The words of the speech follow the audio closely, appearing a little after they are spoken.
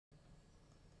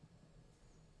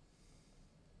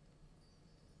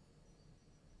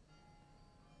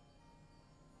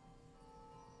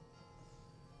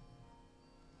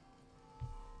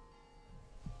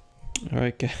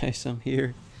Alright guys, I'm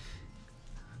here.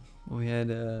 We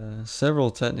had several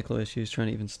technical issues trying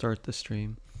to even start the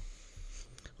stream.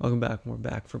 Welcome back, we're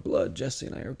back for blood. Jesse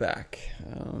and I are back.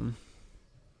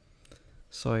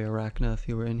 Sorry Arachna if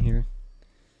you were in here.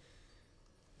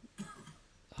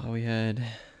 We had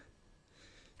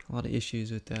a lot of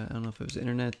issues with that. I don't know if it was an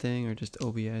internet thing or just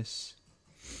OBS.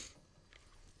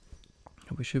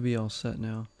 We should be all set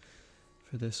now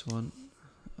for this one.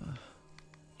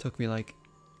 Took me like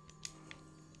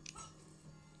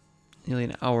nearly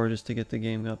an hour just to get the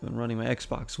game up and running. My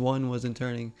Xbox One wasn't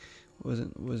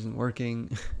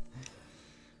working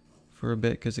for a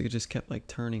bit because it just kept like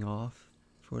turning off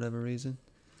for whatever reason.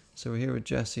 So we're here with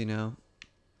Jessie now.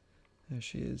 There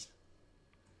she is.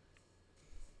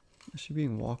 Is she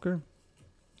being Walker?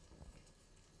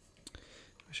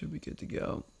 We should be good to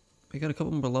go. We got a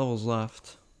couple more levels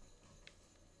left.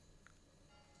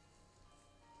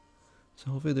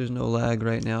 So hopefully there's no lag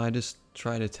right now. I just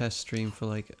tried a test stream for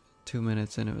like 2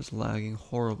 minutes and it was lagging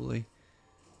horribly.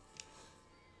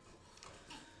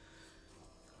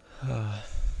 A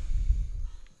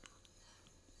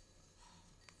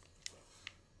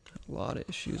lot of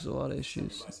issues, Alright,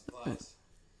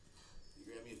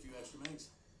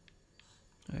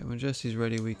 when Jesse's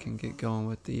ready we can get going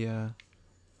with the other.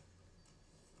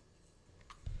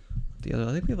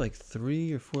 I think we have like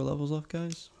 3 or 4 levels left,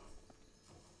 guys.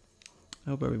 I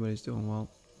hope everybody's doing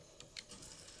well.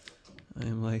 I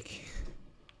am like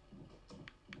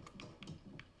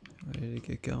ready to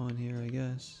get going here, I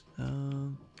guess.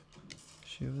 Is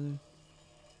she over there?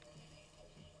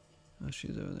 Oh,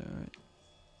 she's over there, alright.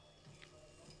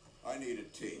 I need a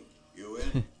team. You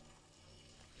in?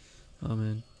 Oh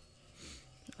man.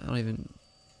 I don't even...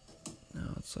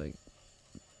 No, it's like...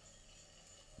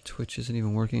 Twitch isn't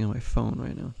even working on my phone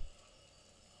right now.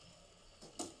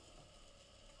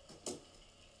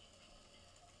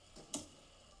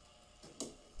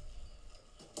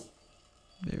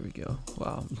 There we go.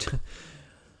 Wow.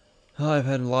 I've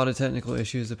had a lot of technical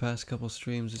issues the past couple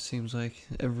streams. It seems like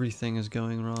everything is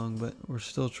going wrong, but we're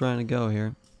still trying to go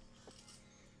here.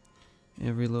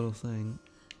 Every little thing.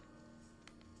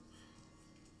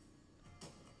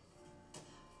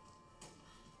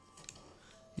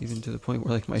 Even to the point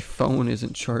where like my phone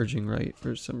isn't charging right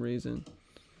for some reason.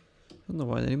 I don't know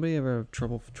why. Anybody ever have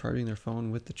trouble charging their phone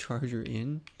with the charger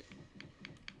in?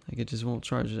 Like it just won't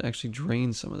charge. It actually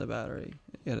drains some of the battery.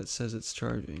 Yet it says it's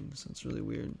charging, so it's really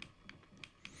weird.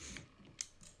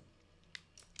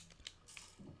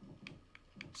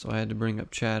 So I had to bring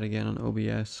up chat again on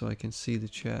OBS so I can see the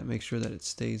chat. Make sure that it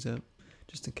stays up,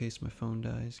 just in case my phone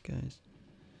dies, guys.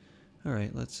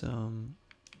 Alright, let's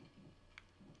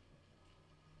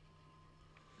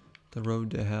the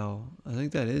road to hell. I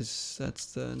think that's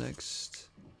the next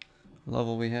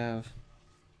level we have.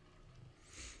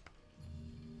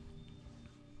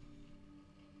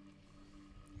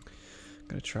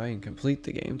 Gonna try and complete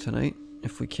the game tonight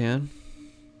if we can.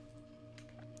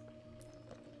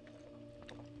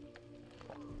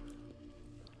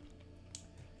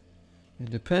 And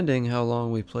depending how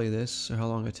long we play this or how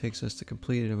long it takes us to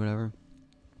complete it or whatever,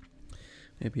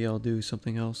 maybe I'll do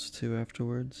something else too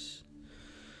afterwards.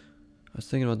 I was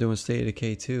thinking about doing State of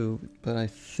Decay 2, but I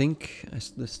think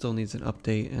this still needs an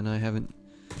update, and I haven't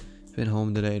been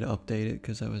home today to update it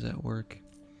because I was at work.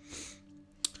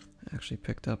 I actually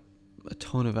picked up a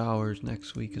ton of hours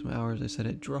next week because my hours, I said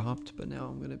it dropped, but now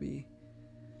I'm going to be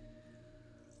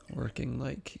working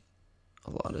like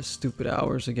a lot of stupid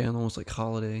hours again, almost like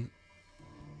holiday.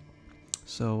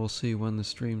 So we'll see when the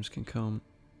streams can come.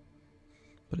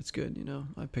 But it's good, you know.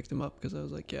 I picked them up because I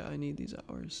was like, yeah, I need these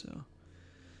hours, so.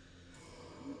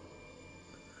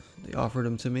 They offered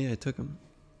them to me, I took them.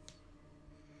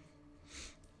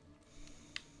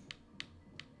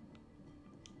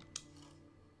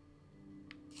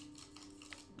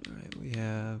 Alright, we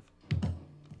have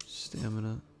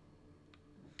stamina.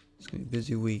 It's gonna be a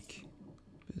busy week.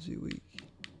 Busy week.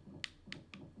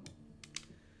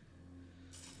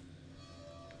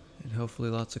 And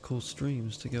hopefully lots of cool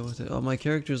streams to go with it. Oh, my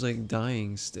character's like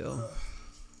dying still.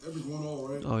 Everyone all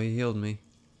right? Oh, he healed me.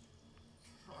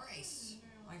 Christ,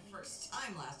 my first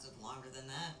time lasted longer than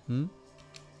that. Hmm?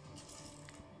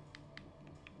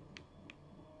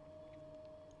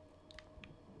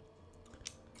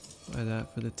 Buy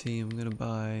that for the team. I'm gonna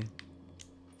buy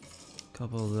a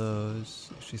couple of those.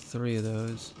 Actually 3 of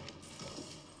those.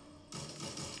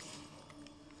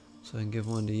 So I can give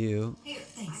one to you. Here,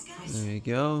 thanks, guys. There you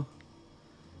go.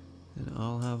 And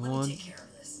I'll have Let me one. take care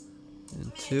of this.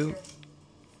 And 2.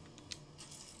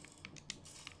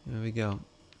 There we go.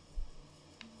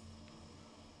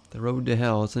 The Road to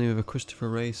Hell. It's the name of a Christopher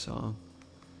Ray song.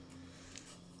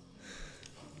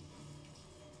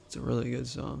 It's a really good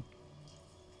song.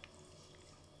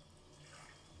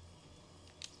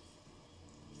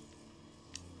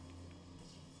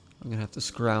 I'm gonna have to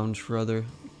scrounge for other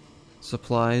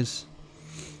supplies.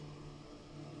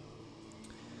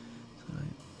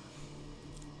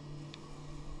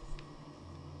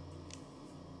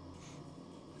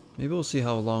 Maybe we'll see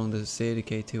how long the State of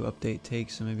Decay 2 update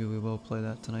takes, and maybe we will play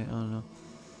that tonight. I don't know.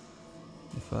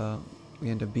 If we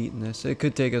end up beating this. It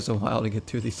could take us a while to get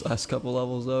through these last couple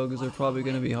levels, though, because they're probably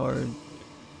going to be hard.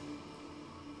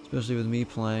 Especially with me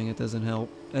playing, it doesn't help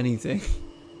anything.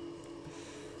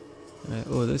 Alright,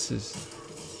 oh, this is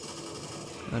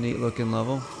a neat looking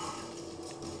level.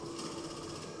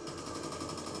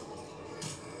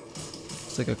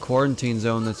 It's like a quarantine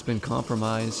zone that's been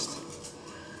compromised.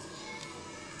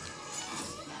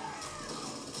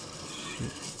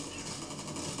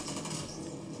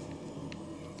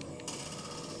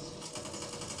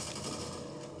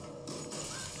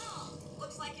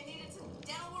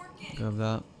 Grab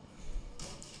that.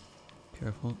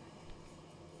 Careful.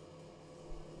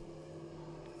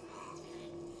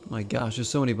 My gosh, there's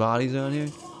so many bodies down here.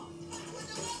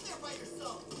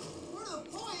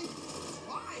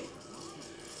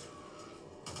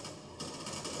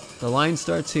 The line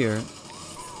starts here.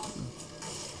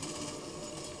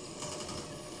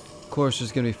 Of course,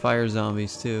 there's gonna be fire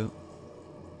zombies too.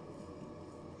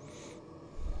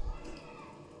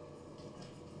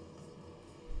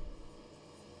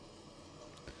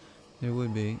 There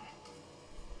would be.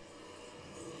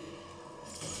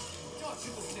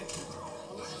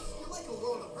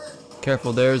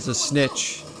 Careful, there's a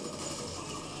snitch.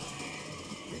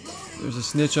 There's a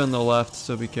snitch on the left,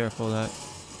 so be careful of that.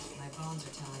 My bones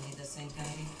are telling me this ain't gonna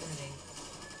be pretty.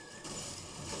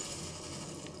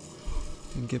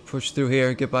 You can get pushed through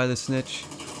here, get by the snitch.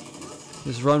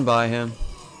 Just run by him.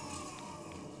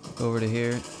 Over to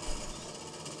here.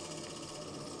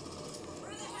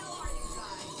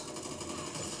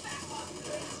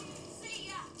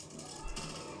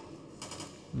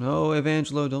 No,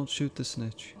 Evangelo, don't shoot the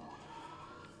snitch.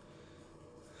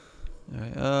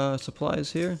 Alright,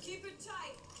 supplies here. Keep it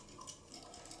tight.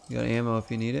 You got ammo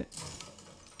if you need it.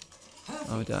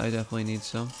 Oh, I definitely need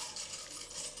some.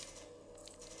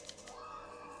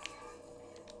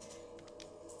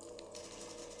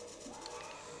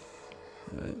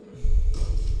 Alright.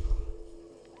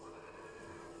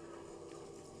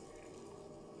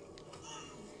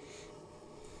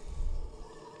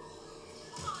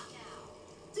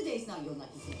 Today's not your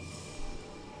lucky day.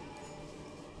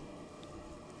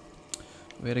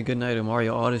 We had a good night of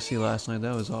Mario Odyssey last night.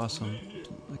 That was awesome.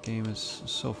 The game is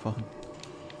so fun.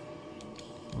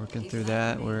 Working through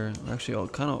that. We're actually all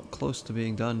kind of close to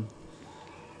being done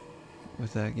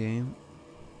with that game.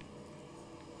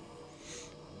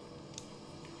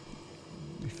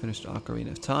 We finished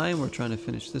Ocarina of Time. We're trying to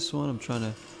finish this one. I'm trying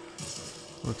to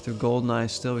work through GoldenEye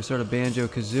still. We started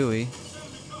Banjo-Kazooie,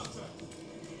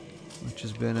 which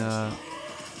has been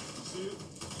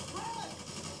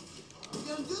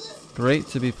great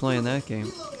to be playing that game.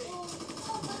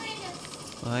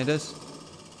 Behind us?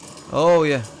 Oh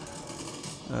yeah.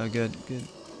 Good, good.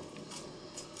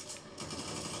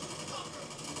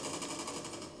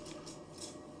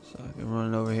 So I've been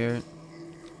running over here.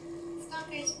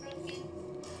 Stalker's broken.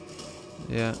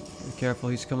 Yeah, be careful,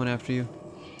 he's coming after you.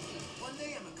 One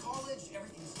day I'm at college,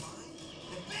 everything's fine.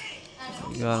 Then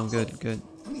bang! You got him, good, good.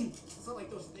 I mean, it's not like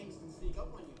those things can sneak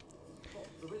up on you. Well,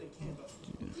 they really can, but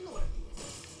you know what I mean.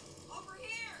 Over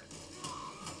here.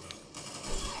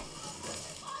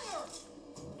 Fire!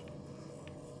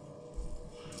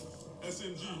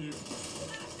 SMG here.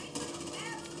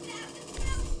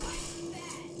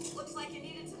 Looks like you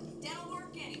needed some dental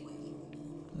work anyway.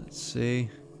 Let's see.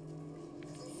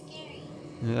 Scary.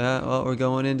 Yeah, well, we're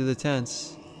going into the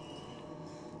tents.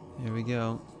 Here we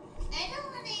go. I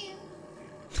don't want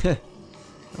to.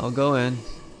 I'll go in.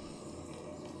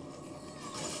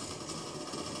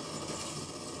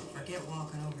 Forget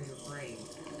walking over your grave.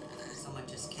 Someone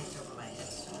just kicked over my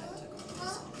headstone. I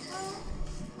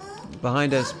took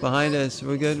Behind us, behind us.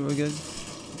 We're good, we're good.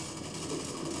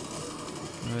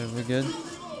 Alright, we're good.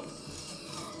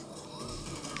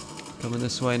 Coming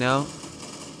this way now.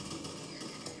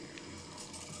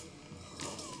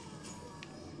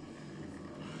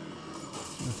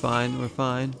 We're fine, we're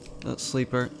fine. Oh,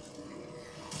 sleeper.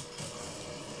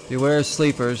 Beware of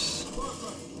sleepers.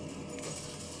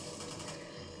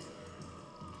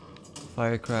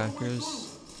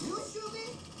 Firecrackers. You shoot me,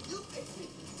 you fix me.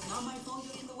 Not my fault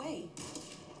you're in the way.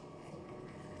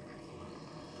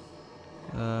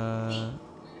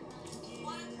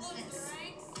 Want to close the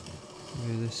ranks?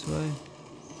 Maybe this way?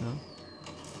 No?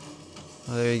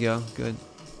 Oh, there you go. Good.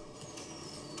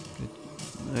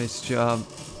 Nice job.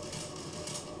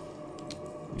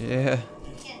 Yeah.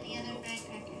 Get the other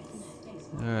firecrackers.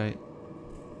 Alright.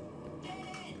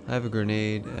 I have a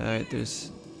grenade. Alright,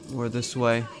 there's more this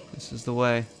way. This is the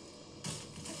way.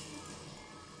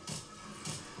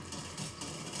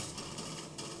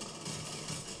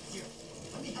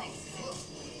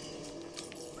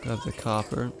 Grab the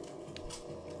copper.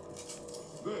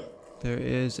 There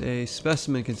is a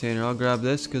specimen container. I'll grab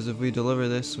this because if we deliver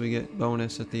this, we get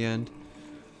bonus at the end.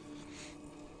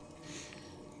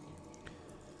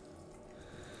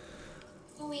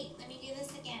 Oh wait, let me do this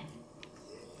again.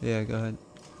 Yeah, go ahead.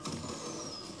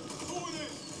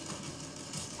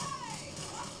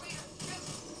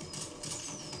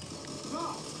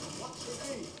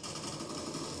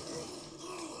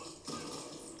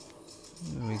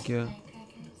 There we go. Firecrackers.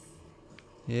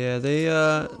 Yeah,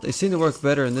 they seem to work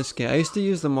better in this game. I used to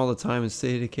use them all the time in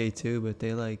State of Decay 2, but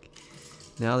they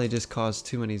now they just cause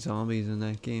too many zombies in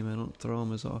that game. I don't throw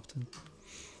them as often.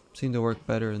 Seem to work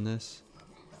better in this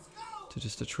to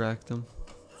just attract them.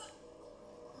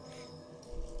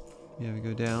 Yeah, we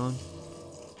go down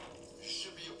You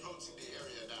should be approaching the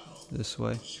area now. this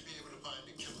way. You should be able to find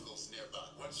the chemicals nearby.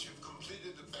 Once you've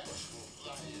completed the batch, we'll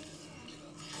fly in and get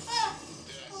them. Ah!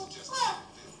 Then I suggest Ah!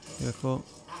 Careful.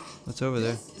 What's over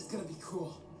there? This is gonna be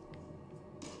cool.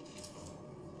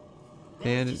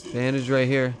 Bandage right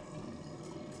here.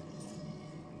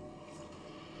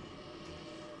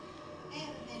 I have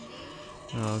a bandage.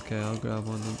 Oh, okay, I'll grab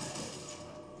one then.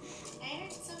 I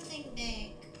heard something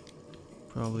big.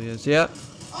 Probably is. Yeah.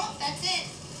 Oh, that's it.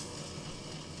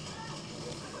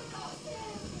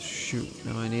 Shoot.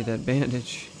 Now I need that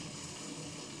bandage.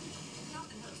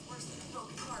 Nothing hurts worse than a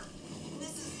broken heart.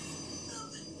 This is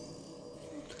nothing.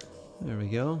 There we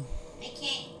go. I can't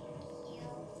heal.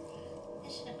 I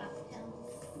should have bought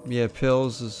pills. Yeah,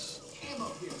 pills is.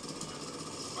 Ammo here.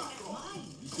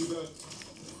 You see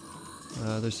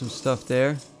that? There's some stuff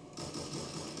there.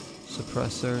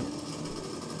 Suppressor.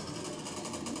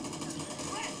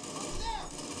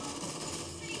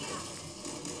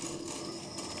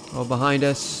 Oh, behind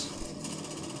us.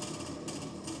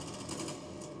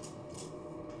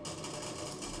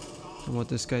 Don't want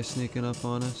this guy sneaking up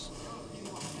on us.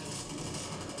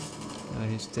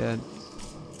 He's dead.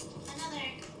 Another.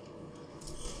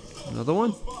 Another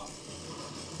one?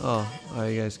 Oh,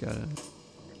 you guys got it.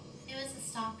 It was a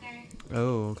stalker.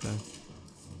 Oh, okay.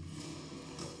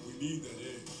 We need that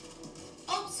edge.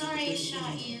 Oh, sorry, I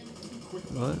shot you.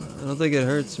 What? I don't think it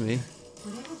hurts me.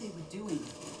 Whatever they were doing,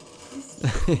 this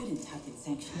couldn't have been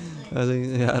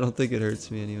sanctioned. Yeah, I don't think it hurts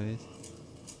me anyways.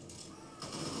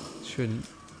 Shouldn't.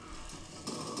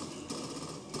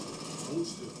 Hold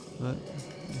still. What?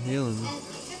 You're healing me. And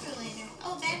defibrillator.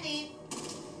 Oh, band-aid.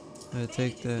 I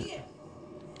take that.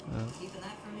 Keeping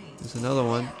that for me. There's another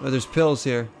one. Oh, there's pills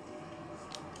here.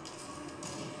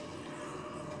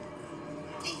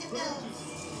 Take the pills.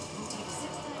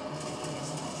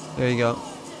 There you go.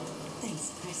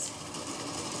 Thanks, Chris.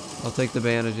 I'll take the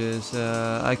bandages.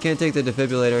 I can't take the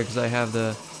defibrillator because I have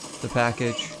the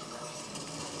package.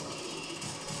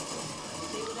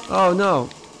 Oh no!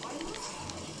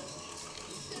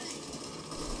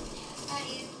 Got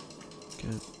you.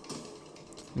 Okay.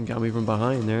 You got me from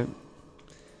behind there.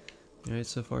 Alright,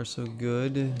 so far so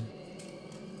good.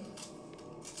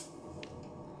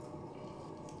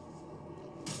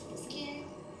 Scared.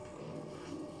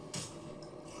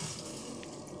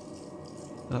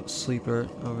 Oh, sleeper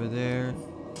over there.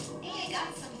 Hey, I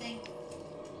got something.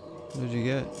 What'd you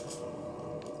get?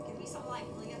 Give me some light,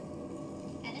 will ya?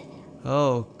 I didn't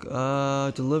know.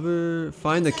 Oh,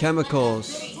 find the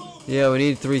chemicals. Yeah, we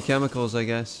need 3 chemicals, I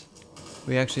guess.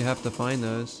 We actually have to find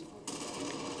those.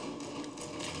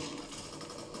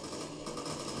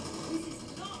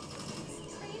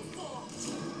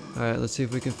 Alright, let's see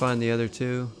if we can find the other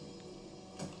 2.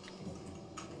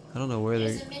 I don't know where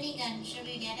There's they're. a minigun. Should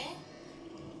we get it?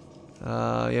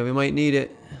 Yeah, we might need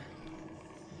it.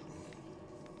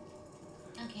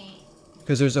 Okay.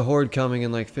 Because there's a horde coming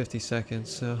in like 50 seconds,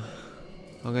 so.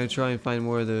 I'm gonna try and find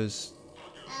more of those. I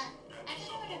don't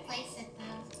know where to place it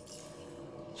though.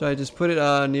 So I just put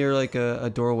it near like a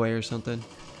doorway or something.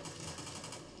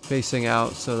 Facing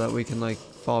out so that we can like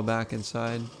fall back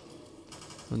inside.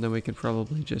 And then we can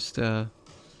probably just do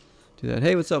that.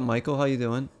 Hey, what's up, Michael? How you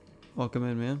doing? Welcome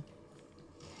in, man.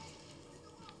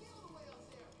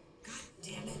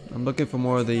 Damn it. I'm looking for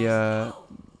more of the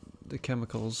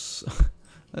chemicals.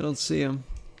 I don't see them.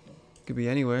 Could be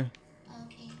anywhere.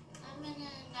 Okay. I'm gonna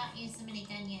not use the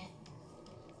minigun yet.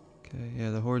 Okay,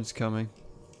 yeah, the horde's coming.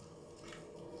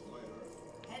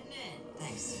 Heading in.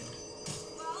 Thanks.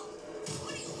 Well,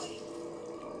 what are you waiting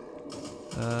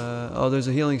Oh, there's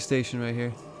a healing station right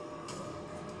here.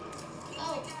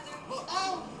 Oh.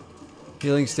 Oh.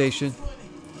 Healing station.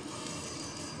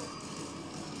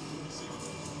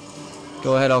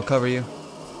 Go ahead, I'll cover you.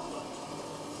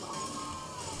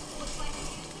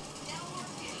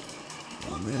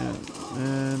 Oh,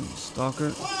 man,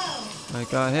 stalker. I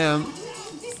got him.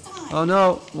 This time. Oh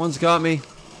no, one's got me.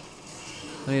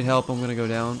 I need help, I'm gonna go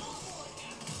down.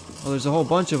 Oh, there's a whole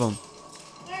bunch of them.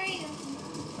 Where are you?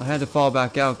 I had to fall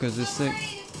back out because this Where thing...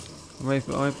 are you?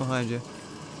 I'm right behind you.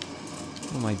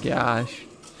 Oh my gosh.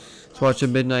 Just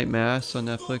watching Midnight Mass on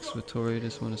Netflix with Tori.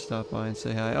 Just want to stop by and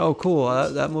say hi. Oh, cool.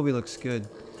 That movie looks good.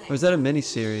 Or is that a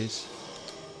miniseries?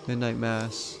 Midnight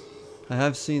Mass. I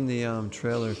have seen the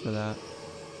trailer for that.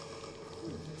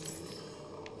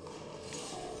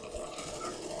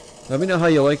 Let me know how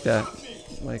you like that,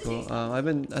 Michael. I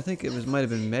think it might have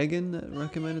been Megan that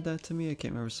recommended that to me. I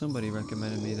can't remember. Somebody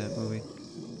recommended me that movie.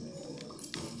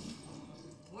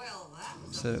 Well, that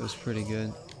was Said it was pretty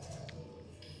good.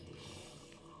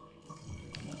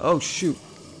 Oh shoot!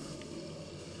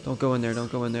 Don't go in there.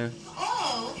 Don't go in there.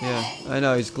 Oh, okay. Yeah, I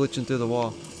know. He's glitching through the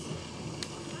wall.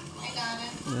 I got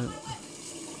it.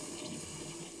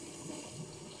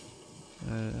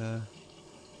 Yeah.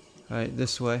 All right,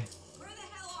 this way. Where the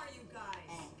hell are you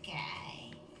guys?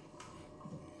 Okay.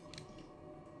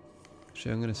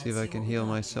 Actually, I'm gonna see if I can heal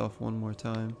myself one more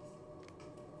time.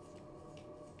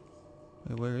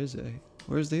 Wait, where is it?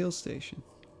 Where's the heal station?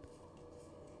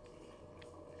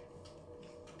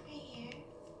 Right here.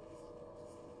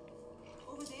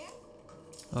 Over there?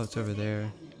 Oh, it's over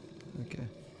there. Okay.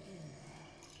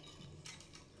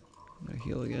 I'm gonna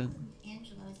heal again.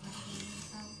 Angela's not here,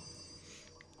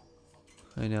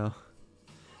 so. I know.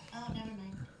 Oh, never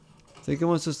mind. I think it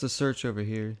wants us to search over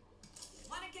here.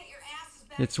 Wanna get your asses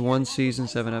back It's here? 1 season,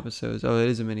 7 episodes. Oh, it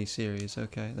is a mini series.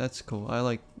 Okay, that's cool. I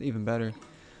like even better.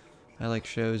 I like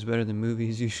shows better than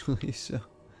movies usually. So.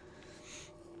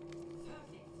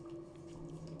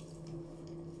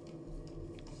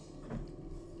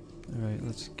 All right,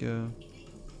 let's go.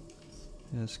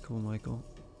 Yeah, that's cool, Michael.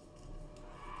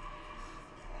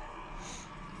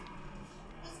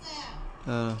 What's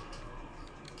that?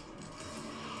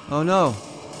 Oh no!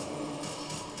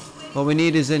 What we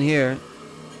need is in here.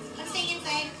 I'm staying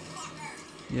inside.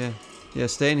 Yeah,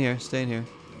 stay in here, stay in here.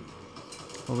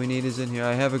 What we need is in here.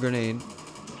 I have a grenade.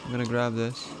 I'm gonna grab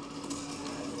this.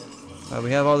 Alright,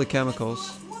 we have all the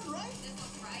chemicals.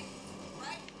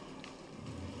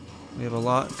 We have a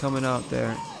lot coming out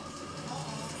there.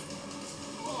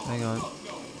 Hang on.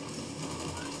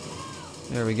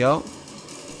 There we go.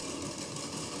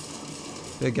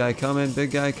 Big guy coming,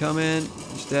 big guy coming.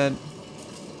 He's dead.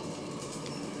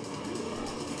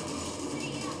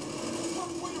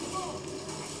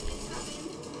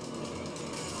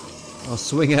 I'll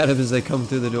swing at him as they come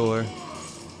through the door.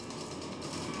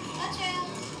 Watch out.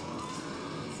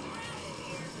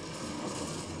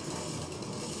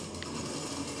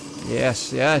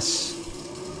 Yes, yes.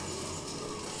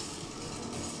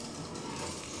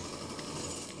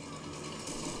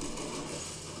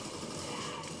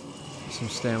 Some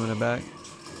stamina back.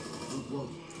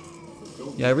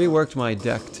 Yeah, I reworked my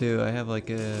deck too. I have like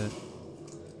a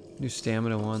new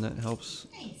stamina one that helps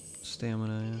Nice.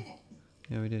 stamina. Yeah.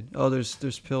 Yeah, we did. Oh,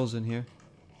 there's pills in here.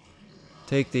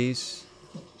 Take these.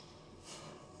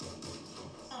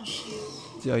 Oh,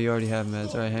 shoot. Oh, you already have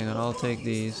meds. Alright, hang on. I'll take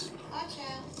these. Watch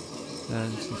out.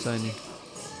 And since I need...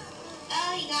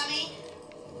 Oh, he got me.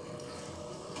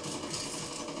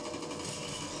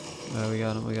 Alright, we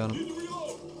got him, we got him.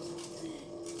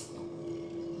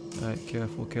 Alright,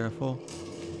 careful, careful.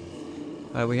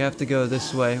 Alright, we have to go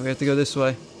this way. We have to go this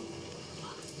way.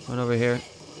 One over here.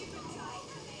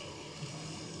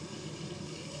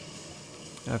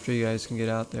 After you guys can get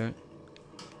out there.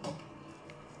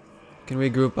 Can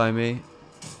regroup by me.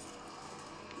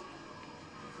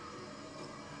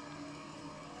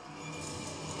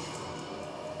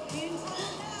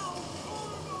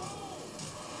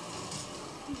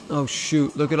 Oh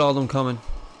shoot, look at all them coming.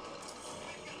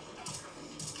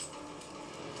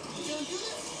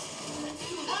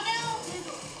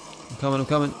 Oh, I'm coming, I'm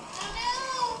coming. no.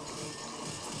 Oh,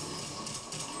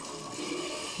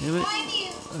 Damn no. it. Behind you.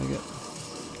 I got...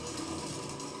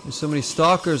 There's so many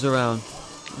stalkers around.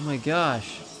 Oh my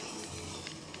gosh.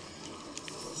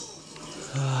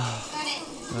 Got it.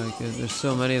 Alright, good. There's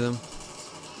so many of them.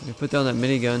 You put down that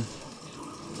minigun.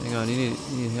 Hang on, you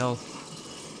need health.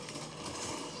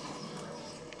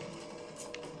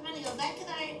 I'm gonna go back to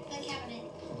the cabinet.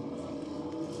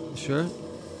 Sure?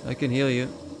 I can heal you.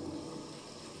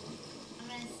 I'm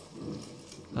gonna...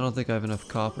 I don't think I have enough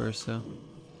copper, so.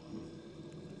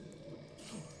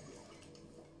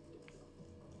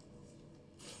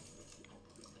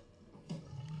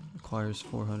 requires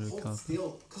 400 Hold copper.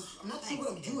 still, cause I'm not sure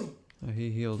what I'm doing. Oh, he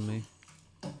healed me.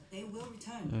 They will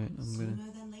return Alright, I'm sooner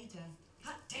gonna than later.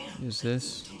 Hot damn! use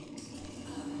this. There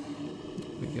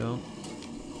we go.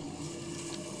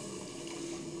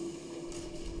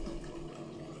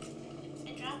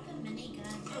 I dropped a minigun.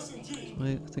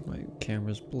 I think my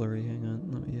camera's blurry. Hang on,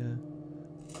 let me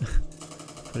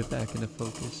put it back into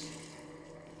focus.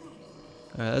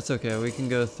 Alright, that's okay. We can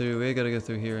go through. We gotta go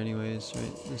through here anyways,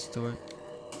 right? This door.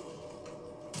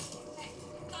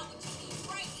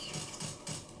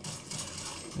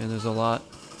 And there's a lot.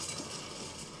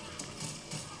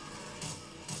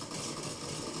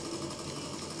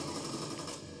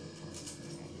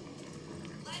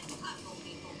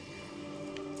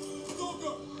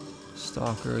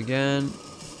 Stalker again.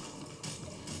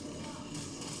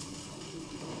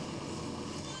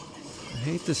 I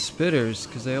hate the spitters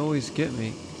because they always get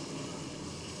me.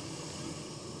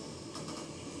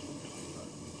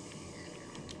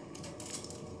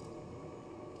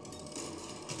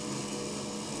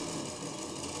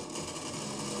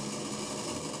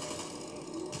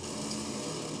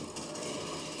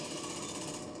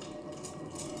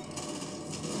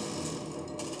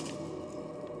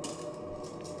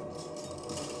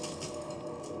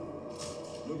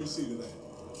 Let me see to that.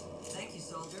 Thank you,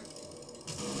 soldier.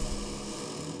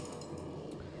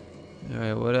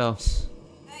 Alright, what else?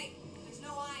 Hey, there's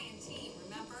no I in team,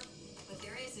 remember? But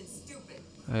there is in stupid.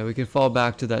 Alright, we can fall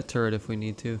back to that turret if we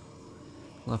need to.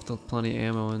 Left plenty of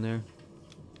ammo in there.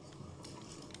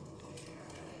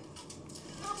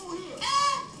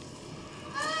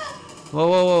 Whoa,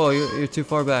 whoa, whoa, you're too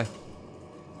far back.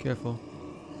 Careful.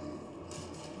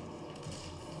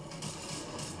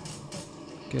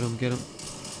 Get him, get him.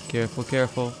 Careful,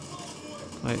 careful.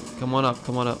 Alright, come on up,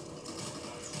 come on up.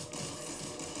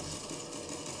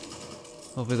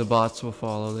 Hopefully the bots will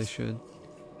follow, they should.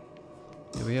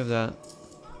 Yeah, we have that.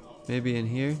 Maybe in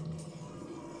here?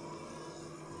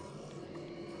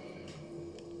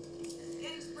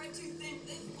 Getting spread too thin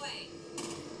this way.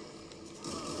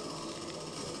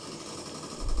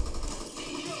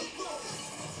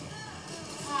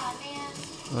 Aw,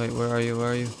 man. Wait, where are you,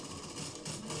 where are you?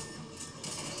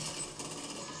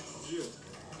 Yeah.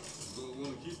 Gonna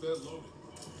want to keep that loaded.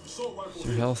 Assault rifle Is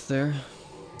your here. health there?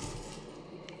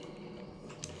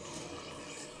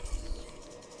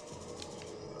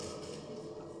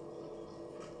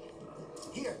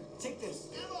 Here, take this.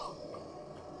 Ammo.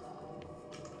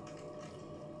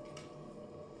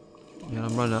 Yeah,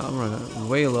 I'm running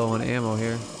way low on ammo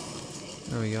here.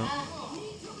 There we go.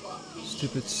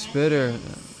 Stupid spitter.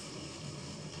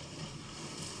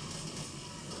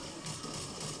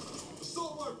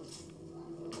 Assault rifle.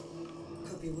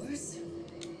 Could be worse.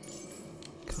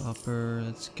 Copper,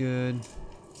 that's good.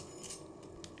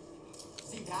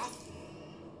 See that?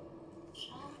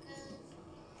 Shotgun.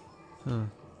 Huh.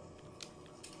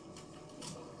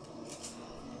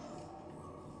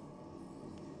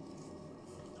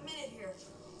 I'm in it here.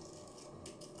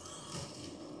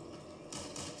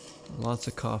 Lots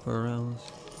of copper around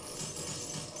us.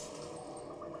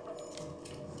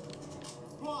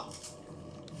 Come on.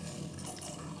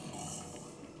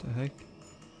 The heck?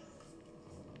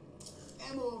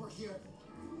 Ammo over here.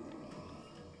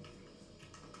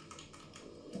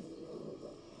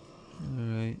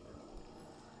 Alright.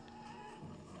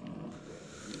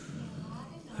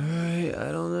 Alright,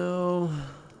 I don't know.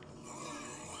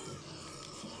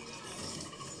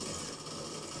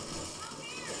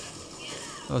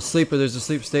 Oh, sleeper, there's a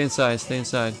sleep. Stay inside, stay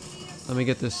inside. Let me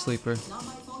get this sleeper. Not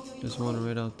my fault you're There's one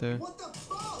right out there. What the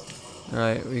fuck?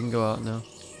 Alright, we can go out now.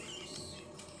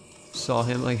 Saw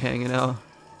him like hanging out.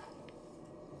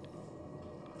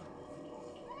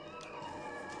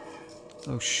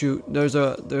 Oh shoot, there's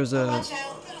a Watch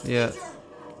out. yeah.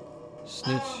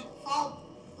 Snitch. Fall.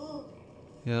 Ooh.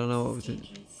 Yeah, I don't know what was it.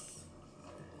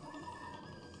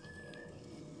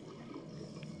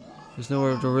 There's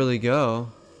nowhere to really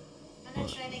go. I'm gonna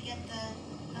try to get the.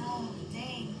 Oh,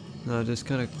 dang. No, just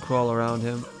kind of crawl around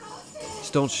him.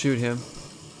 Just don't shoot him.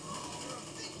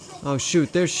 Oh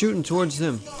shoot, they're shooting towards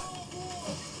him.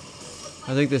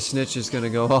 I think the snitch is gonna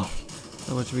go off.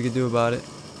 Not much we can do about it.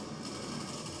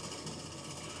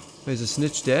 Wait, is the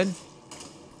snitch dead?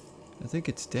 I think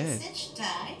it's dead. Snitch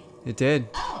died. It did.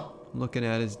 Oh. I'm looking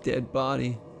at his dead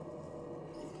body.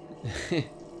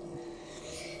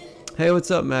 Hey, what's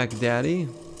up, Mac Daddy?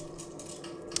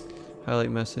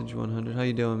 Highlight message 100. How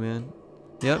you doing, man?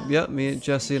 Yep. Me,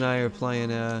 Jesse, and I are playing.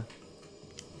 Watch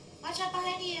out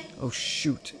behind you. Oh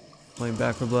shoot, playing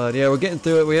Back for Blood. Yeah, we're getting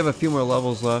through it. We have a few more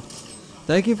levels left.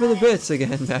 Thank you for the bits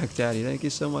again, Mac Daddy. Thank you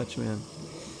so much, man.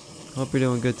 Hope you're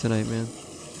doing good tonight, man.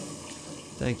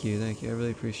 Thank you, thank you. I really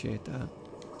appreciate that.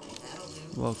 That'll do.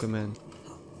 Welcome in.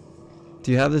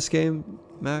 Do you have this game,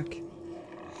 Mac?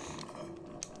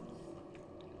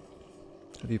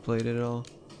 Have you played it at all?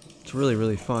 It's really,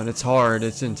 really fun. It's hard,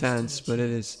 it's intense, but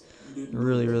it is a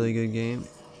really, really good game.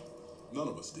 None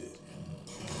of us did.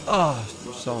 Oh,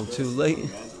 saw him too late.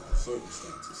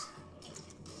 Circumstances.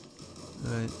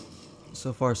 Alright.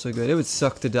 So far, so good. It would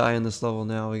suck to die in this level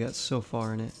now. We got so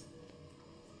far in it.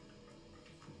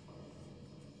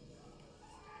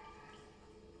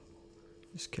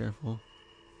 Just careful.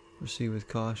 Proceed with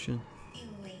caution. Hey,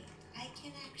 wait. I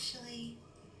can actually.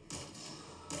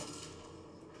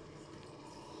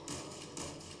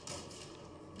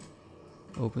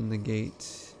 Open the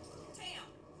gate. Damn!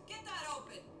 Get that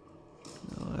open!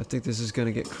 Oh, I think this is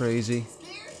gonna get crazy.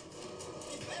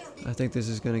 I think this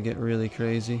is gonna get really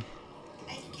crazy.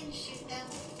 I can shoot them.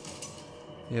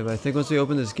 Yeah, but I think once we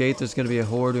open this gate, there's gonna be a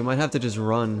horde. We might have to just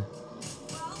run.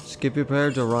 Just get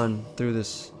prepared to run through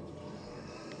this.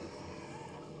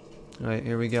 Alright,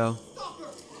 here we go.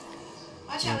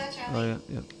 Watch out, watch out. Oh yeah,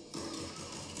 yeah.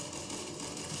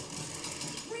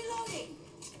 Reloading!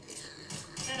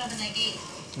 Don't open that gate.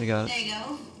 I got There it. you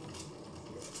go.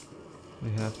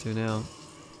 We have to now.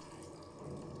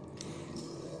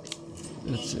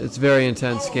 It's very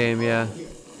intense game, yeah.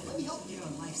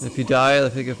 If you die,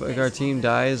 if our team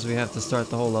dies, we have to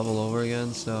start the whole level over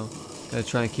again. So, gotta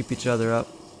try and keep each other up.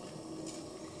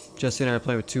 Jesse and I are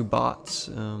playing with two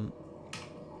bots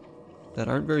that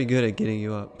aren't very good at getting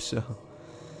you up. So, all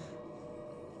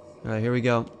right, here we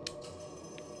go.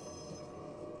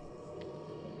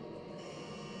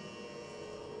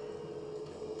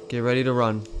 Get ready to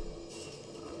run.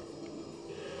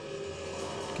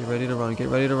 Get ready to run. Get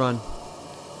ready to run.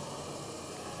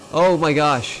 Oh my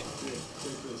gosh.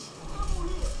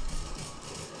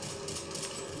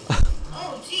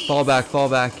 Oh, geez. Fall back, fall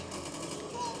back.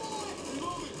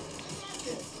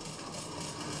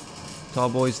 Tall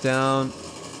boys down.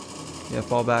 Yeah,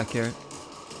 fall back here.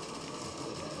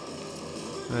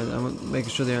 Alright, I'm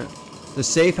making sure they're... The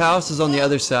safe house is on the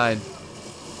other side.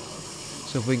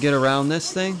 So if we get around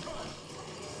this thing,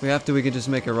 we could just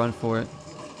make a run for it.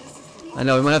 I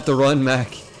know, we might have to run,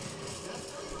 Mac.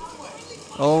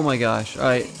 Oh my gosh.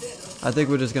 Alright. I think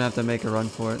we're just gonna have to make a run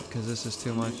for it, because this is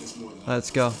too much.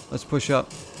 Let's go. Let's push up.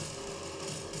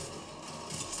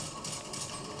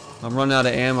 I'm running out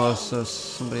of ammo, so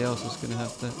somebody else is gonna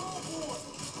have to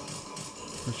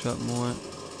push up more.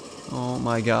 Oh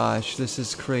my gosh, this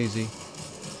is crazy.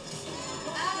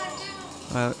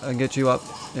 Alright, I'll get you up.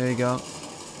 There you go.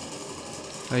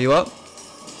 Are you up?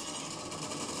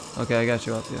 Okay, I got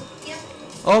you up, yeah. Yep.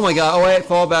 Oh my god, oh wait,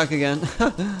 fall back again.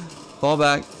 Fall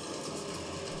back.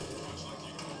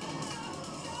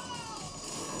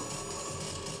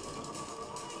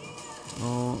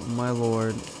 Oh my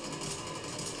lord.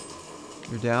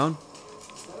 You're down?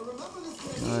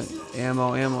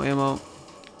 Ammo, ammo, ammo.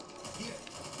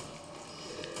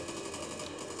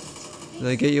 Did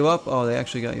they get you up? Oh, they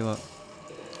actually got you up.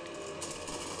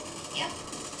 Yep.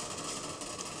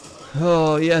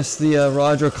 Oh, yes, the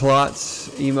Roger Klotz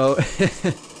emote. Is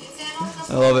that all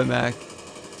the I love it, Mac.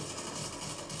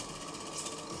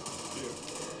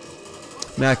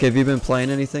 Mac, have you been playing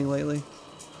anything lately?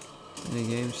 Any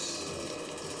games?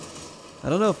 I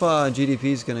don't know if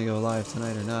GDP's gonna go live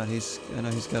tonight or not. I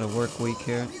know he's got a work week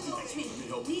here.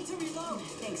 Need to reload.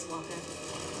 Thanks, Walker.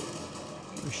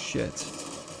 Oh shit.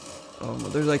 Oh,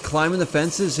 they're like climbing the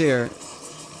fences here.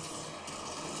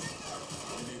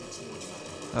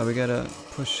 Oh, we gotta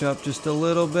push up just a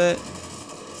little bit.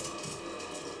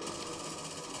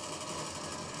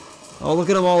 Oh, look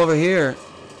at them all over here.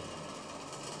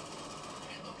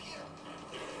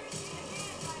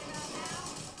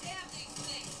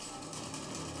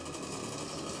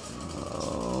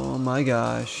 Oh my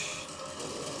gosh.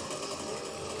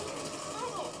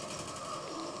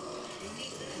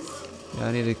 Yeah,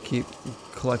 I need to keep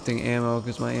collecting ammo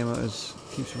because my ammo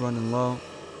keeps running low.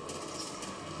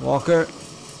 Walker.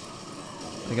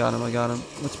 I got him, I got him.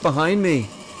 What's behind me?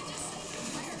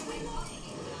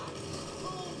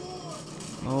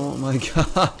 Oh my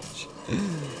gosh.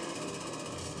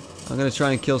 I'm gonna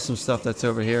try and kill some stuff that's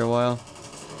over here a while.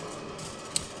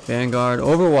 Vanguard,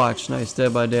 Overwatch, nice.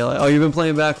 Dead by Daylight. Oh, you've been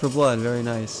playing Back for Blood. Very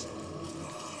nice.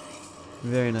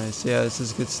 Very nice. Yeah, this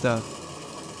is good stuff.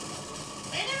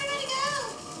 Where'd everybody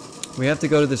go? We have to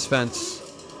go to this fence.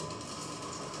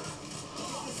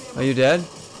 Are you dead?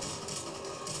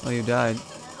 Oh, you died.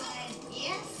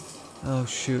 Yes. Oh,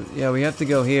 shoot. Yeah, we have to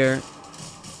go here.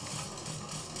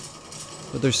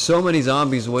 But there's so many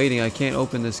zombies waiting, I can't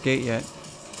open this gate yet.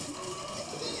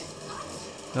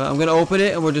 I'm gonna open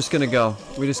it and we're just gonna go.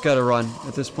 We just gotta run.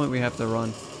 At this point we have to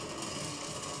run.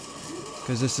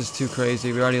 Because this is too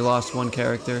crazy. We already lost one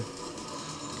character.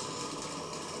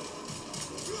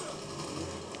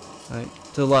 Alright,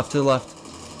 to the left, to the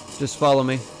left. Just follow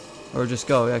me. Or just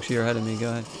go. Actually, you're ahead of me. Go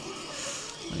ahead.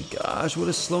 My gosh, what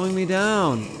is slowing me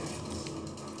down?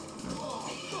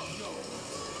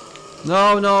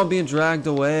 No, no, I'm being dragged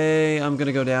away. I'm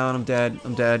gonna go down. I'm dead.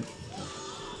 I'm dead.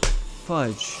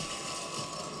 Fudge.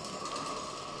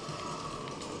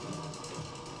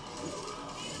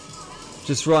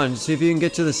 Just run. See if you can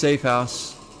get to the safe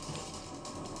house.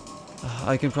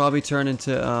 I can probably turn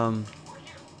into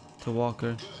to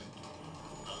Walker.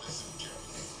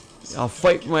 I'll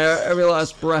fight my every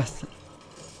last breath.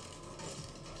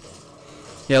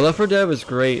 Yeah, Left 4 Dead was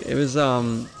great. It was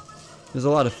a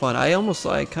lot of fun. I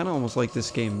kind of almost like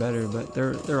this game better, but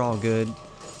they're all good,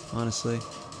 honestly.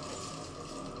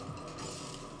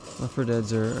 Left 4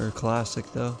 Deads are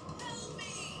classic though.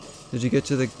 Did you get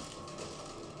to the?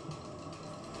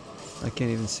 I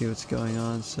can't even see what's going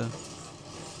on. So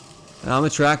and I'm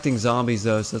attracting zombies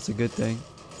though, so that's a good thing.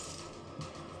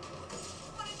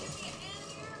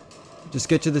 Just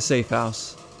get to the safe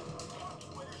house.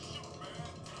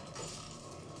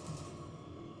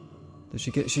 Did she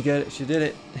get it? She did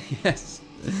it. Yes.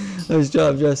 Nice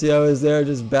job, Jesse. I was there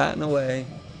just batting away.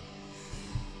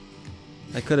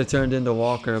 I could have turned into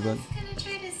Walker, but... I was gonna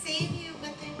try to save you,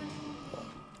 but then...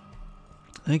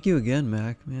 Thank you again,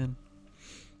 Mac, man.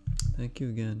 Thank you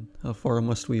again. How far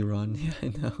must we run? Yeah, I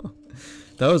know.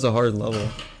 That was a hard level,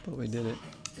 but we did it.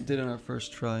 We did it on our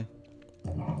first try.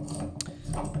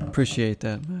 Appreciate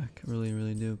that, Mac. I really,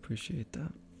 really do appreciate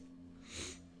that.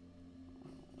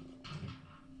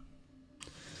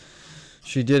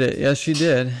 She did it. Yes, she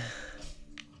did.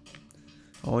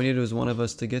 All we needed was one of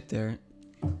us to get there.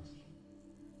 I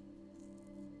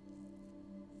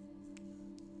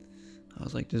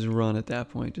was like, just run at that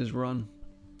point. Just run.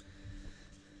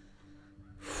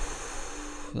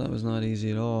 That was not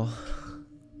easy at all.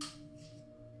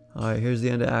 Alright, here's the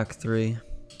end of Act 3.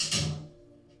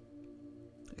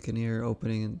 I can hear her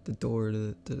opening the door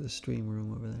to the stream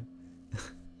room over there.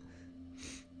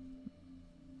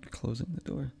 Closing the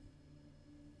door.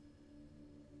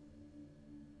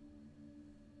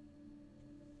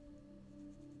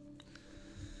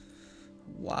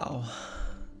 Wow.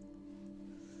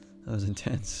 That was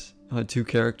intense. I had 2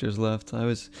 characters left.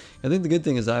 I think the good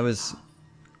thing is I was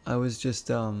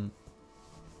just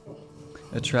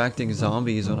attracting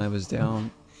zombies when I was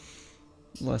down.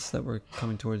 Less that were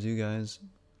coming towards you guys.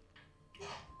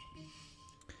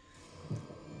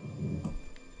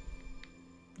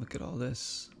 Look at all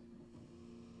this.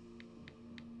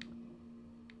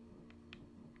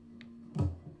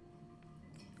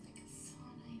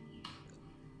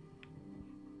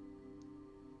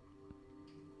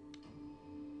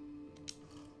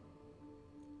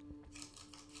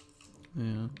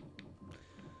 Yeah.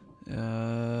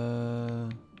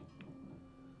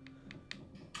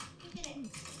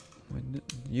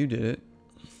 You did it.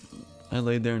 I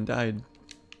laid there and died.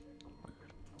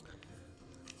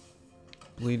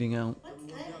 Bleeding out.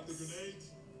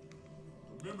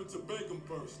 Remember to bake them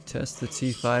first. Test the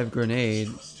T5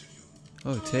 grenade.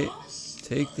 Oh, take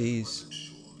these.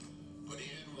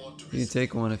 You can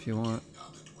take one if you want.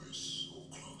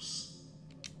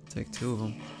 Take 2 of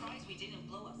them.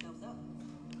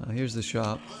 Here's the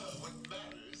shop. What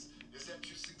matters is that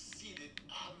you succeeded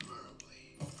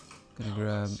admirably. Gonna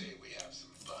grab We have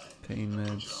some fun. pain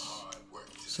meds, Hard work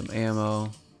to some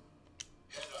ammo.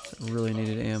 head up. Really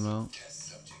needed ammo.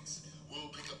 Test subjects. We'll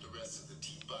pick up the rest of the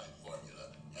T5 formula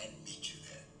and meet you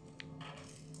there.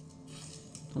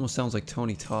 Almost sounds like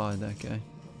Tony Todd, that guy.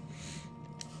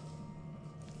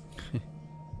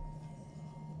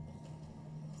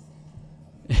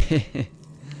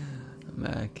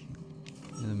 Mac.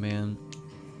 You're the man.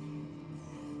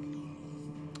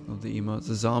 Love the emotes.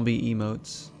 The zombie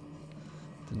emotes.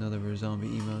 Another of our zombie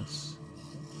emotes.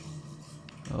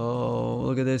 Oh,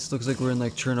 look at this. Looks like we're in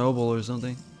like Chernobyl or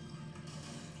something.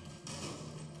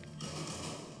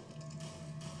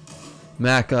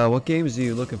 Mac, what games are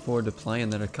you looking forward to playing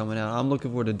that are coming out? I'm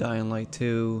looking forward to Dying Light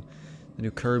 2, the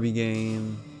new Kirby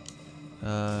game,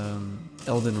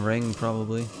 Elden Ring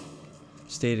probably,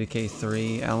 State of Decay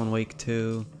 3, Alan Wake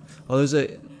 2. Oh,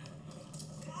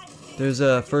 there's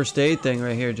a first aid thing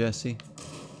right here, Jesse.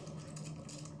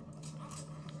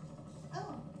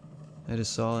 Oh, I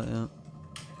just saw it. Yeah.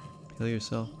 Kill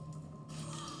yourself.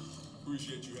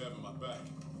 Appreciate you having my back.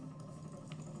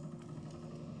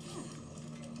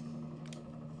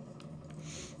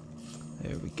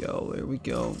 There we go. There we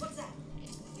go. What's that?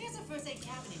 There's a first aid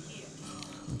cabinet here.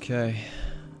 Okay.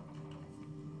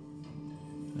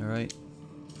 Alright.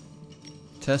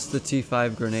 Test the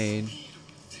T5 grenade.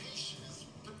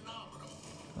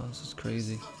 Oh, this is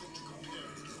crazy.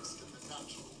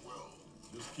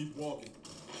 Just keep walking.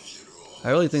 I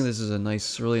really think this is a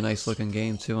nice, really nice looking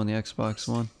game too on the Xbox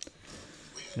One.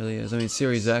 It really is. I mean,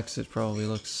 Series X, it probably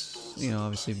looks, you know,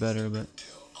 obviously better, but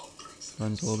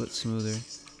runs a little bit smoother.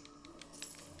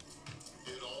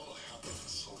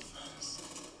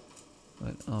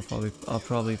 But I'll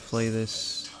probably play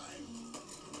this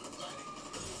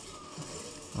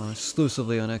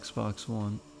exclusively on Xbox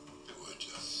One.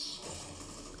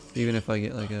 Even if I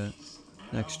get like a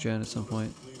next gen at some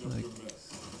point. Like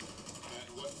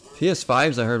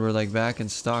PS5s I heard were like back in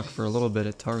stock for a little bit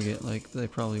at Target. Like they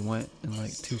probably went in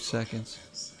like 2 seconds.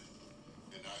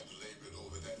 And I've labored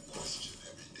over that question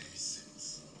every day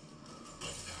since.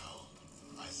 But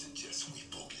now, I suggest we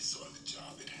focus on the job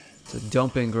at hand. It's a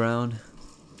dumping ground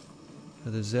for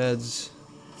the Zeds.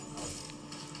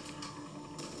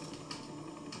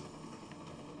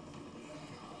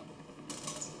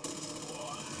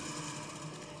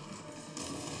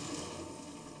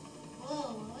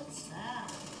 Whoa, what's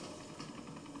that?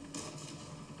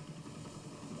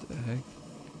 What the heck?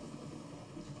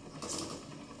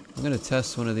 I'm gonna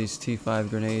test one of these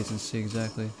T5 grenades and see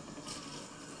exactly.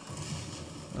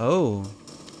 Oh,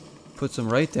 puts them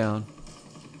right down.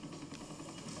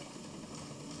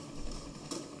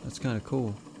 That's kind of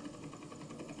cool.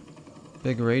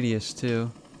 Big radius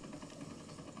too.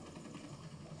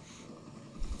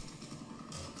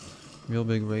 Real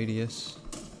big radius.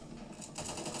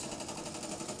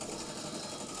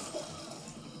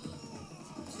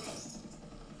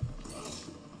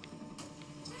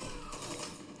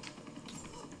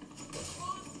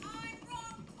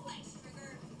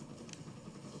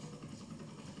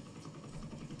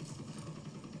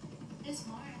 There's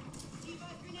more.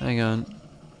 Hang on.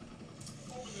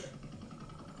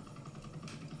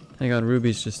 Hang on,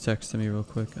 Ruby's just texting me real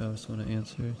quick. I just want to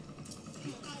answer.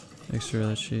 Make sure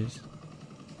that she's...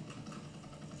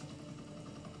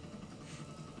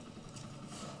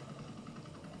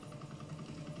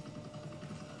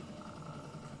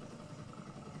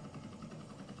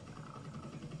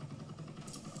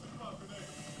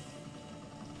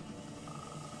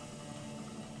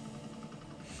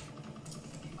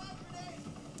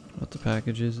 What the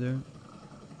package is there?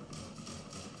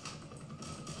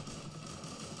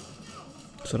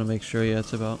 So to make sure, yeah,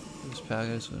 it's about this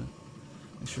package. So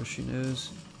make sure she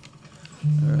knows.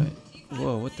 All right.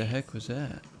 Whoa, what the heck was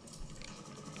that?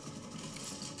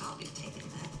 I'll be taking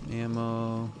that.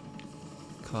 Ammo,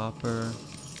 copper.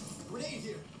 Grenade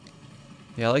here.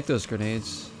 Yeah, I like those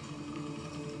grenades.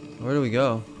 Where do we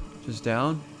go? Just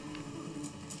down?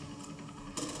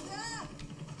 Ah,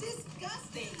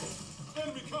 disgusting.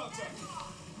 Enemy contact.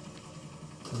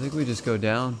 I think we just go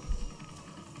down.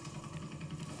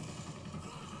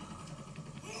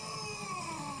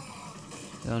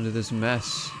 Down to this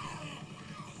mess.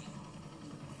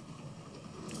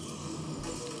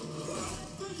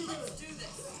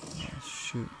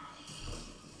 Shoot.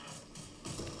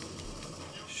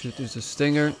 Shoot, there's a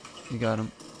stinger. You got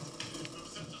him.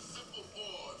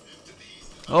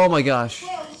 Oh my gosh.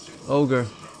 Ogre.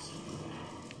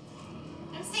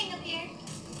 I'm staying up here.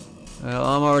 Well,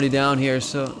 I'm already down here,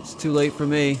 so it's too late for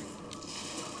me.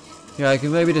 Yeah, I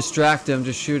can maybe distract him,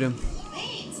 just shoot him.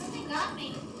 Wait, something got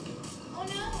me. Oh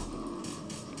no.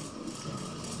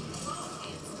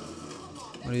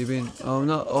 What are you being? Oh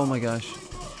no, oh my gosh.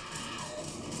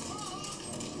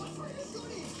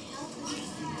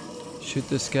 Shoot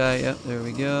this guy, yep, there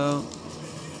we go.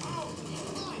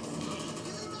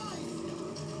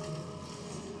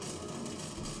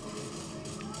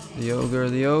 The ogre,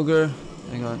 the ogre.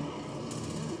 Hang on.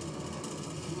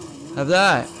 Have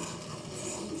that.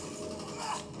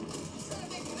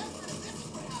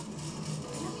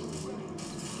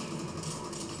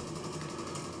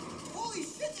 Holy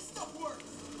shit, this stuff works.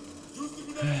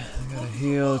 I gotta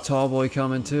heal. Tall boy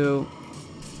coming too.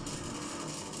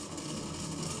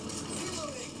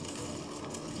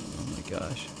 Oh my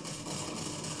gosh.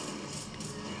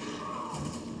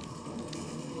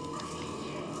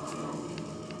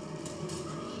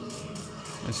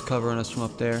 He's covering us from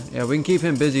up there. Yeah, we can keep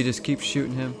him busy. Just keep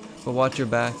shooting him. But watch your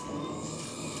back.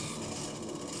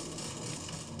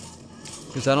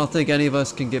 Because I don't think any of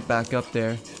us can get back up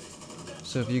there.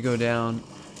 So if you go down...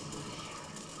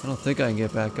 I don't think I can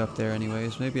get back up there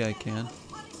anyways. Maybe I can.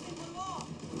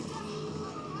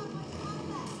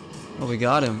 Oh, we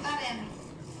got him. Got him.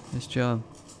 Nice job.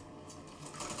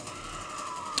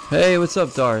 Hey, what's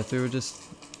up, Darth? We were just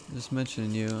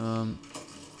mentioning you.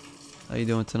 How you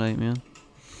doing tonight, man?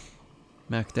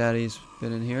 Mac Daddy's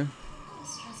been in here,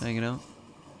 hanging out.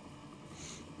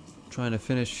 trying to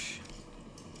finish.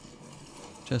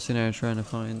 Jesse and I are trying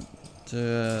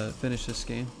to finish this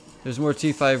game. There's more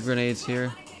T5 grenades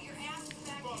here.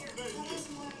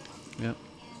 Yep.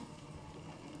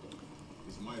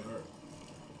 This might hurt.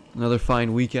 Another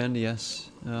fine weekend, yes.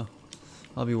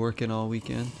 I'll be working all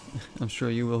weekend. I'm sure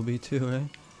you will be too, right?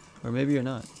 Or maybe you're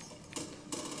not.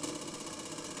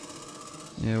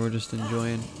 Yeah, we're just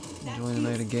enjoying the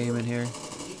night of gaming here.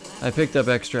 I picked up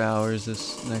extra hours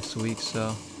this next week,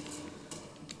 so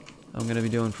I'm gonna be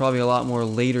doing probably a lot more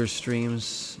later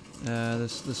streams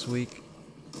this week,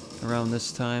 around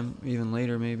this time, even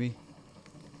later maybe.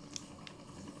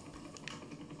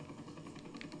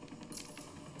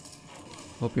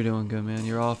 Hope you're doing good, man.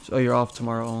 You're off. Oh, you're off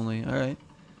tomorrow only. All right.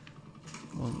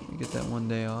 Well, you get that one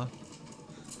day off.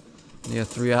 Yeah,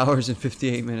 3 hours and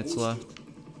 58 minutes left.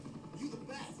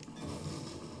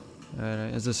 All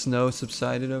right. Has the snow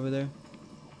subsided over there?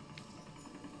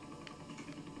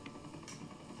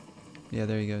 Yeah,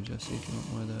 there you go, Jesse. If you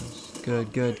want more of those.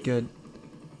 Good, good, good.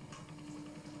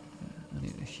 I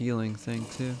need a healing thing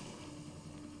too.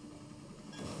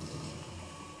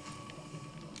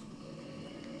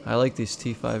 I like these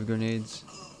T5 grenades.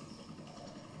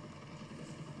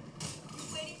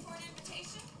 Waiting for an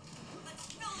invitation? Let's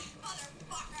kill these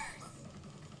motherfuckers!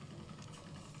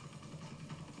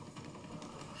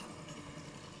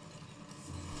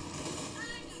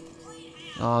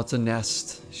 Oh, it's a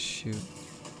nest. Shoot.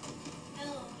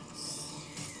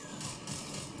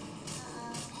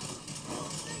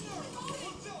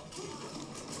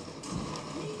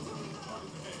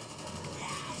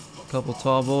 Couple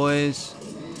tall boys.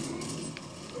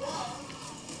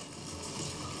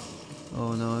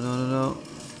 Oh no, no, no, no.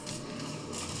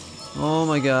 Oh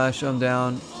my gosh, I'm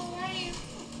down.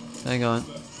 Hang on.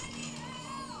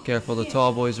 Careful, the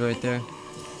tall boy's right there.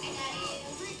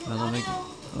 I'm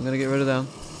gonna get rid of them.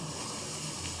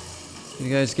 Can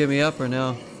you guys get me up or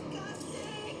no?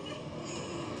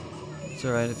 It's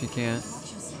alright if you can't.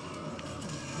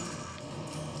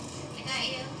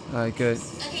 Alright, good.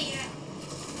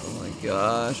 Oh my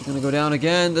gosh, I'm gonna go down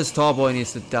again. This tall boy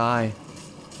needs to die.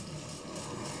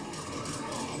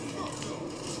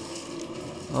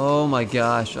 Oh my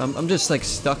gosh, I'm just like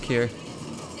stuck here.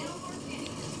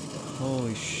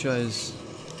 Holy shiz.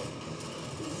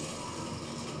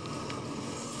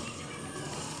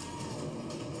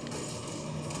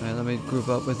 Alright, let me group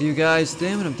up with you guys.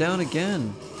 Damn it, I'm down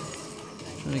again.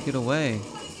 Trying to get away.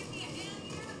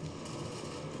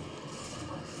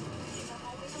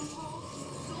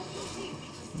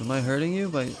 Am I hurting you?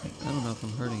 I don't know if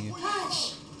I'm hurting you.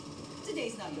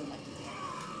 Today's not your lucky day.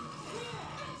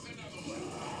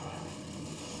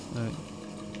 Alright.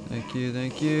 Thank you,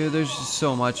 thank you. There's just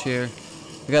so much here.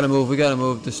 We gotta move, we gotta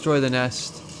move. Destroy the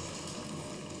nest.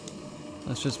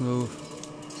 Let's just move.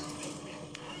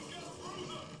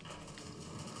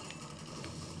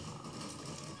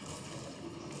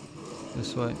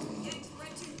 This way.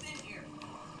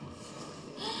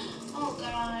 Oh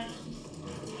god.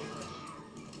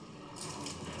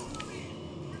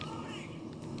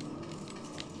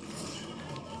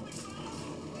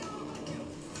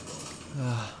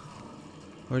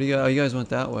 Where do you go? Oh, you guys went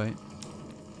that way.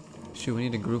 Shoot, we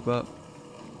need to group up.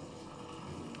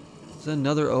 Is that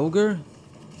another ogre?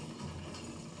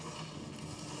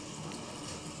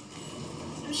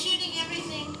 I'm shooting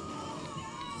everything.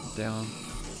 Down.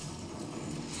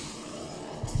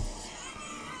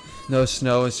 No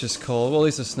snow, it's just cold. Well, at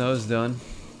least the snow's done.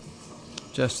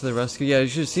 Just to the rescue. Yeah, you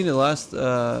should have seen the last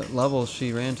level.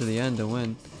 She ran to the end to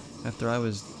win. After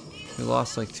we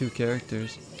lost like 2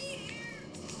 characters.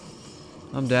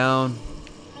 I'm down.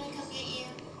 I'm gonna come get you.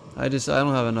 I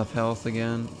don't have enough health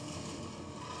again.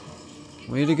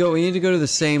 We need to go to the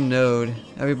same node.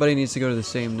 Everybody needs to go to the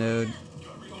same node.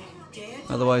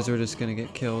 Otherwise we're just gonna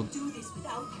get killed.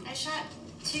 I shot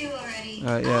 2 already.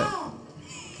 Alright, yeah. Oh,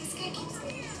 this guy keeps.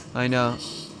 I know.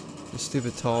 The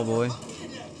stupid tall boy.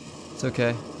 It's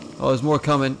okay. Oh, there's more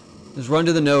coming. Just run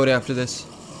to the node after this.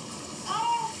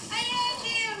 Oh, I had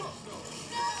you.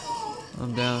 No.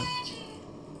 I'm down.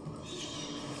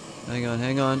 Hang on,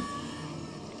 hang on.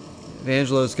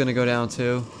 Evangelo's gonna go down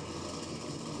too.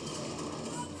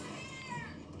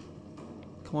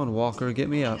 Come on, Walker, get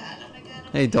me up.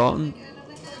 Hey, Dalton.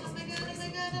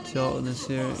 Dalton is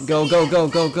here. Go, go, go,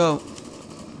 go, go.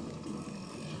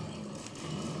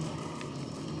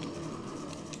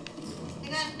 I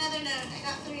got another node. I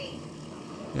got 3.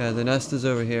 Yeah, the nest is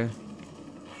over here.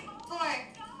 4.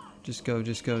 Just go,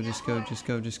 just go, just go, just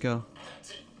go, just go.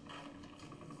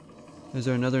 Is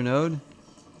there another node?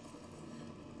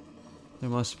 There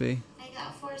must be. I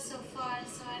got 4 so far,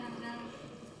 so I don't know.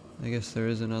 I guess there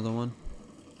is another one.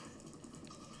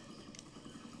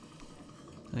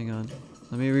 Hang on.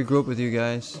 Let me regroup with you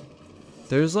guys.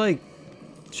 There's like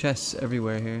chests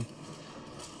everywhere here.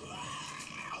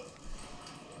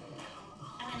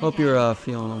 Hope you're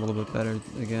feeling a little bit better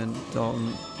again,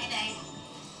 Dalton. I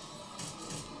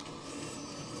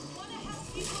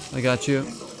died. I got you.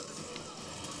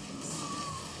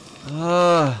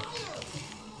 Ah.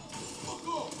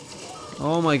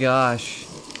 Oh my gosh.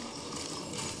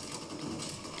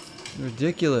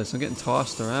 Ridiculous. I'm getting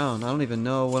tossed around. I don't even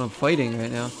know what I'm fighting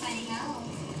right now. I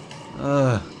know.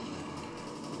 Ugh.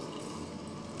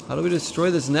 How do we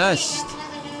destroy this nest? That's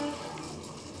another node.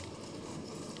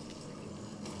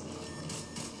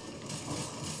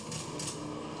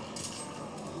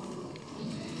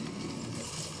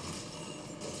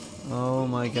 Oh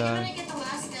my I think I'm god. gonna get the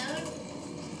last node.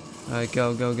 Alright,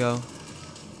 go, go, go.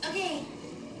 Okay.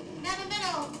 Now the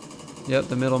middle. Yep,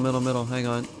 the middle. Hang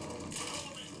on.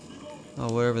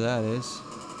 Oh, wherever that is.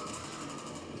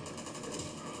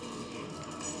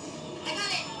 I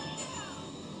got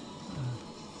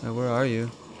it. Where are you?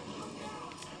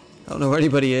 I don't know where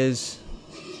anybody is.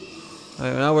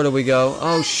 Alright, now where do we go?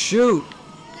 Oh, shoot!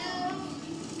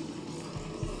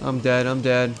 No. I'm dead. Oh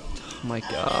my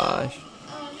gosh.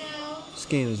 Oh no. This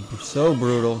game is so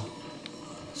brutal.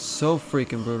 So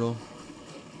freaking brutal.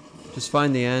 Just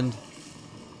find the end.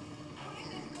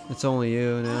 It's only you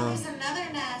Oh, now. there's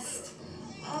another nest.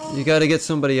 Oh. You gotta get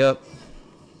somebody up.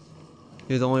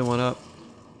 You're the only one up.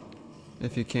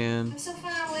 If you can. I'm so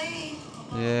far away.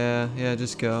 Yeah,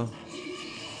 just go.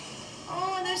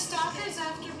 Oh, and there's stalkers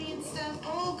after me and stuff.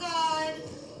 Oh god.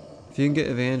 If you can get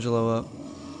Evangelo up.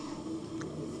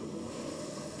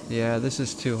 Yeah, this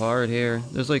is too hard here.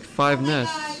 There's like 5 Oh my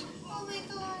nests. god. Oh my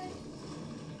god.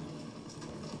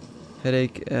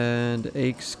 Headache and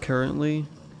aches currently.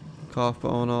 Cough, but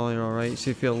all in all, you're alright.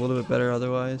 So you feel a little bit better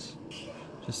otherwise.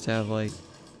 Just have like...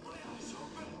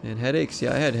 And headaches,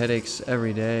 yeah, I had headaches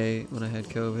every day when I had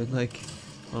COVID. Like,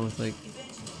 almost like...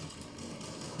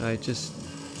 Alright, just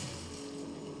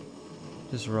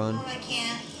run. Oh, I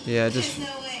can't. Yeah, There's just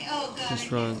no way. Oh god.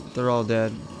 just I run. can't. They're all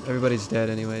dead. Everybody's dead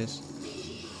anyways.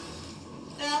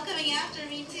 They're all coming after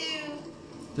me too.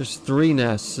 There's 3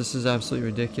 nests. This is absolutely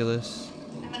ridiculous.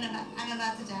 I'm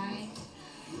about to die.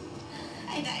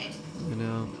 I died. You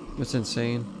know, it's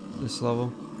insane, this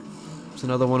level. It's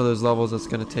another one of those levels that's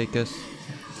gonna take us.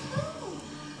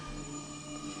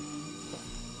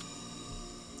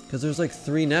 Because there's like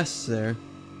 3 nests there.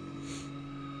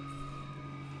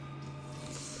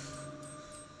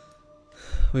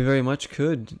 We very much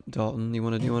could, Dalton. Do you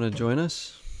wanna join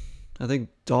us? I think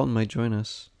Dalton might join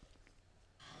us.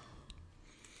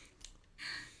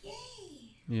 Yay.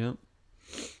 Yep.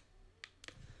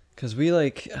 Because we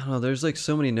like, I don't know, there's like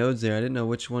so many nodes there. I didn't know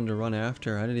which one to run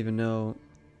after. I didn't even know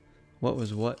what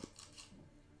was what.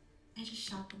 I just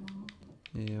shot them all.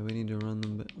 Yeah, we need to run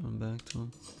back to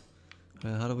him.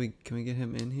 Alright, can we get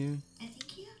him in here? I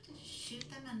think you have to shoot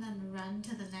them and then run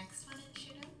to the next one and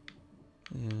shoot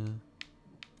them. Yeah.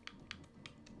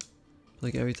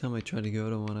 Like every time I tried to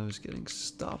go to one, I was getting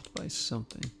stopped by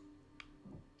something.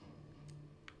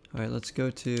 Alright, let's go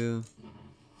to...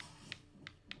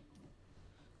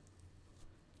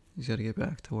 He's got to get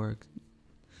back to work.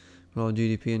 Well,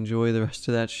 GDP, enjoy the rest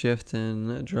of that shift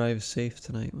and drive safe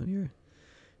tonight when you're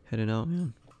heading out,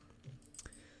 man.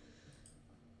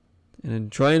 And then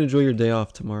try and enjoy your day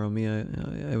off tomorrow. Me,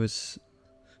 I was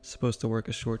supposed to work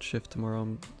a short shift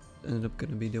tomorrow. I ended up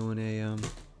going to be doing a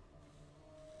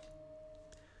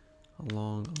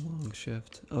long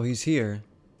shift. Oh, he's here.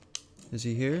 Is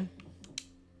he here?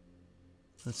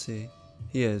 Let's see.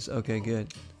 He is. Okay,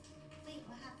 good. Wait,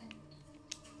 what happened?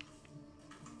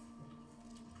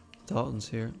 Dalton's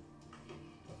here.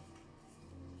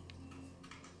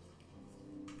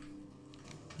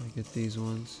 I get these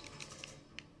ones.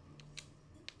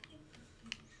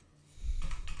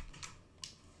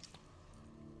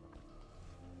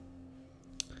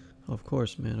 Of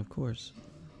course, man, of course.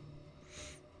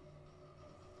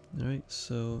 Alright,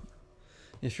 so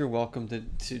if you're welcome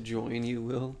to join, you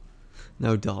will.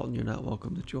 No, Dalton, you're not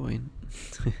welcome to join.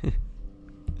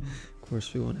 Of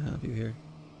course, we want to have you here.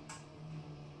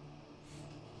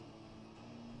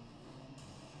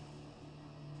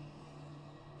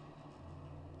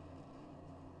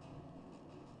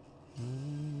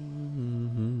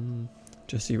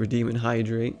 Jesse, redeem and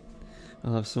hydrate.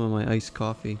 I'll have some of my iced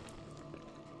coffee.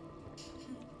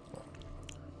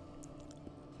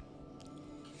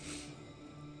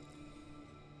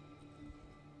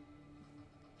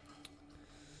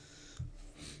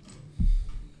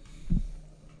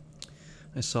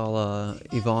 I saw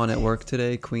Yvonne at work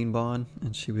today, Queen Bon,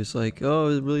 and she was like, "Oh,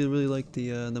 I really like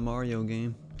the Mario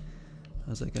game."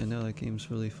 was like, I know that game's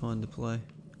really fun to play.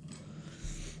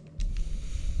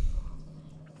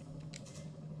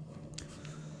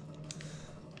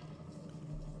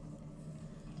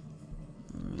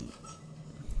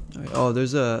 Alright, oh,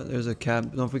 there's a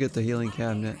cab. Don't forget the healing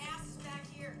cabinet. Your ass is back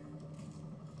here.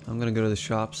 I'm gonna go to the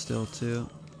shop still too.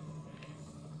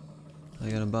 I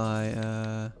gotta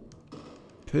buy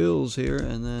pills here,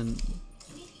 and then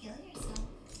You need to heal yourself.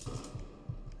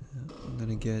 I'm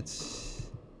gonna get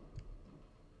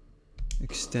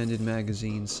extended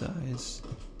magazine size,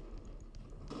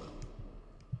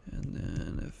 and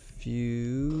then a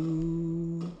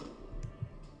few.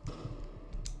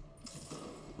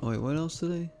 Oh wait, what else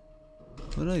did I?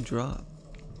 What did I drop?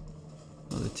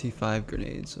 Oh, the T5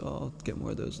 grenades. So I'll get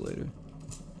more of those later.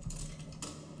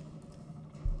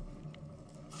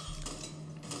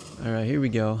 Alright, here we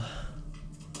go.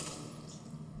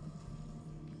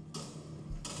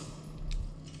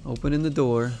 Opening the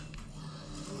door.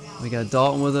 We got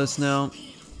Dalton with us now.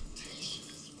 Mutation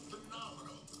is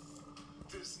phenomenal.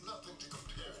 There's nothing to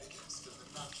compare it against in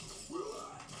the natural world.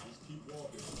 Just keep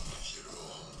walking. Funeral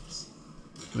homes,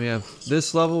 We have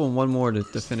this level and one more to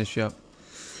finish up.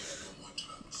 more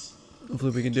drugs,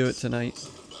 Hopefully we can do it tonight. the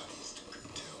bodies to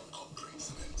curtail outbreaks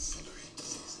of ancillary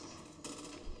diseases.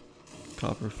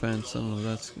 Copper fence, I don't know if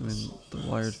that's, I mean, the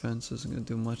wired fence isn't going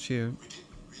to do much here. We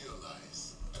didn't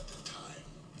realize at the time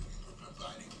we were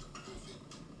providing the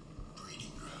perfect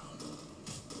breeding ground.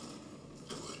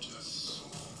 There were just so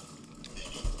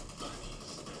many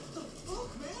bodies. The fuck,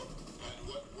 man? And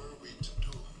what were we to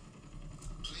do?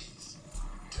 Please,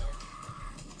 tell me.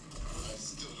 I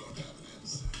still don't have an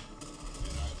answer.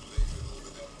 And I've labored over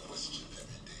that question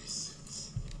every day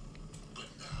since. But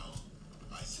now,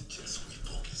 I suggest we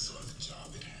focus on the job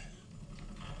at hand.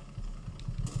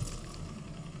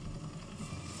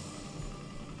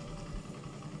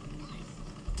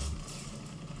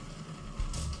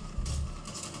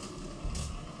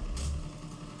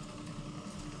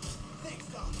 Thanks,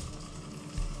 Doc.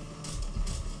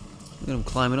 Look at him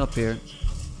climbing up here.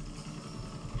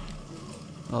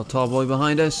 Oh, tall boy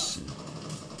behind us.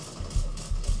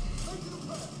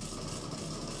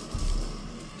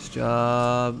 Nice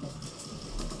job.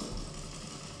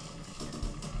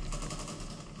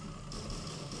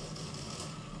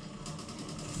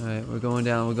 Alright, we're going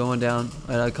down, we're going down.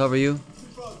 Alright, I'll cover you.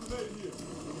 C5 grenade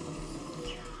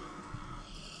here.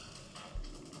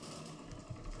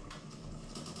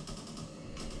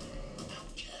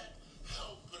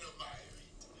 Help but admire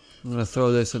it. I'm gonna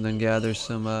throw this and then gather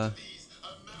some, These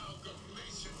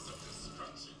amalgamations of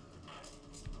destruction.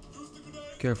 Use the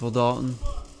grenade. careful, Dalton.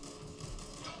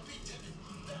 Don't be timid.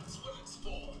 That's what it's for.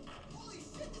 Holy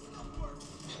shit, this stuff works.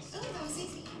 Oh, that was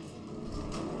easy.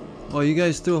 Oh, you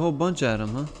guys threw a whole bunch at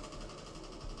him, huh?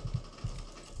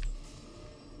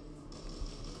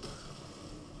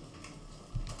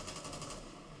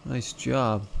 Nice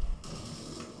job.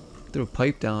 Threw a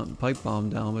pipe bomb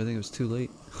down, but I think it was too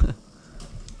late.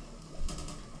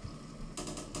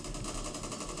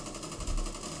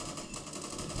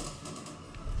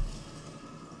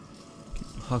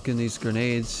 Keep hucking these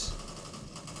grenades.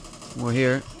 More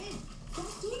here.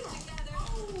 Don't do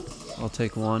that. I'll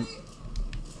take one.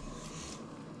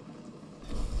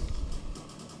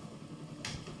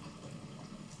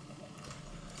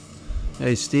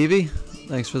 Hey Stevie,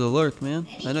 thanks for the lurk, man.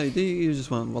 I know you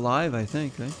just went live, I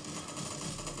think, right?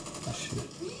 Oh, shit.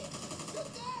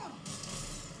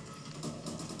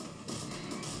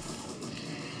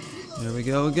 There we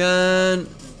go again.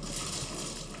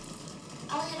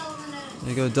 I'll head over to. There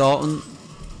you go, Dalton.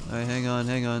 Alright, hang on,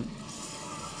 hang on.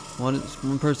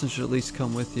 One person should at least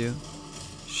come with you.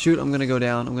 Shoot, I'm gonna go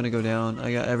down. I'm gonna go down.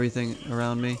 I got everything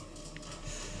around me.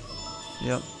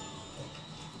 Yep.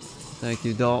 Thank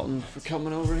you, Dalton, for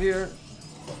coming over here.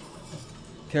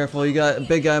 Careful, you got a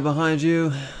big guy behind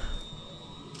you.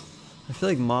 I feel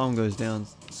like Mom goes down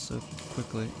so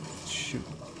quickly. Shoot.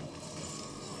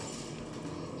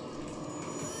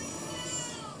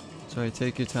 Sorry,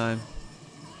 take your time.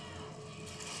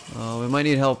 Oh, we might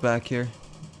need help back here.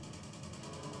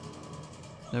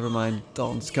 Never mind,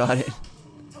 Dalton's got it.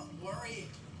 Don't worry.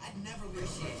 I'd never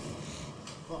wish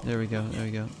it. There we go, there we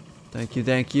go. Thank you,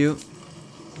 thank you.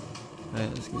 Alright,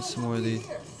 let's get some more of these.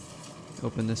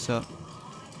 Open this up.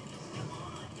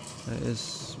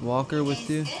 Is Walker with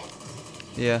you?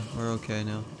 Yeah, we're okay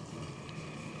now.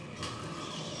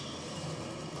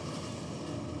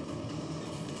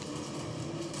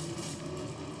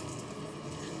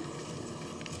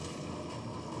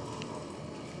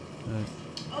 Alright.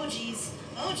 Oh jeez.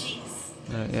 Oh jeez.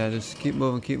 Alright, yeah, just keep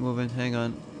moving, hang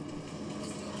on.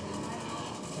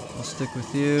 I'll stick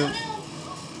with you. Oh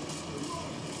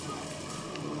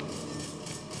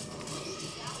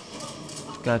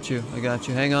Got you. I got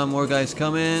you. Hang on, more guys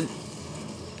coming.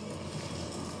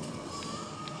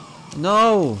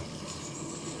 No!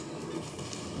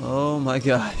 Oh my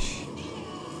gosh.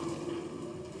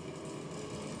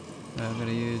 I'm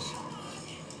gonna use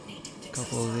a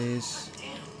couple of these.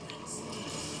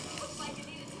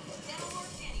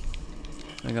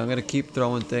 Hang on, I'm gonna keep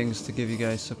throwing things to give you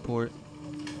guys support.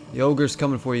 The ogre's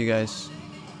coming for you guys.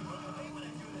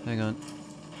 Hang on.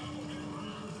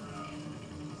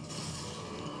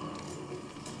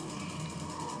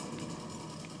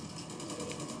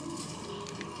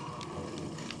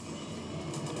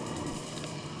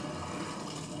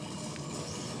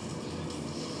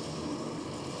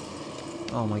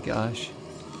 Oh my gosh.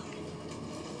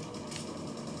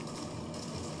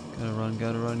 Gotta run,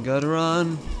 gotta run, gotta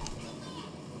run.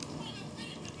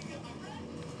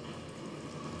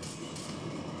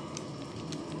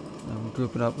 I'm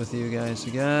grouping up with you guys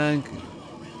again.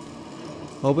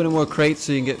 Opening more crates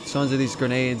so you can get tons of these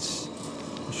grenades.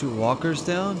 Shoot walkers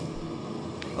down?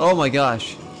 Oh my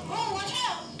gosh. Oh, watch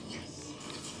out!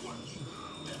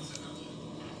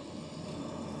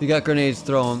 If you got grenades,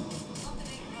 throw them.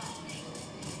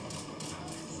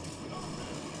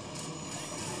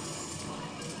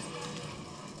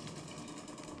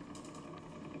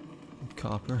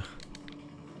 Copper.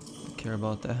 Don't care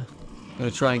about that. I'm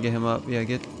gonna try and get him up. Yeah,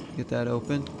 get that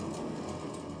open.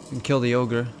 And kill the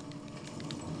ogre.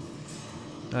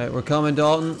 Alright, we're coming,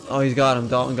 Dalton. Oh, he's got him.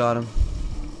 Dalton got him.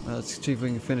 Let's see if we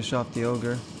can finish off the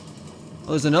ogre.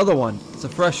 Oh, there's another one. It's a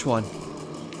fresh one.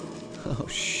 Oh,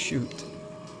 shoot.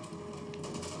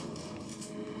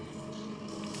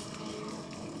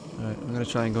 Alright, I'm gonna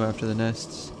try and go after the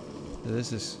nests.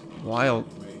 This is wild.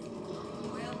 Well,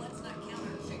 let's not count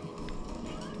our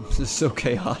chicken. This is so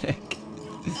chaotic.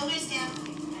 Ogre's down.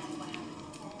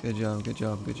 Good job, good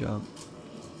job, good job.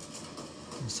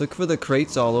 Let's look for the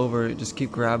crates all over. Just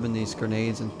keep grabbing these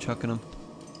grenades and chucking them.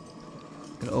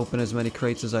 Gonna open as many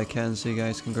crates as I can so you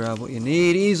guys can grab what you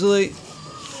need easily.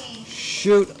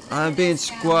 Shoot! I'm being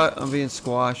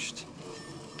squashed.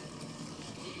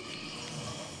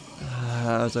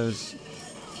 As I was.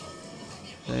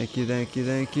 Thank you, thank you,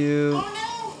 thank you. Oh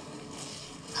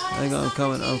no! Hang on, I'm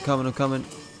coming, I'm coming, I'm coming.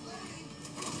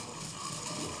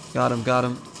 Got him, got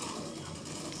him.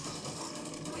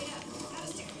 Wait up. Gotta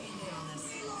stick a Band-Aid on this.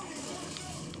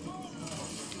 Don't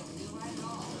feel right at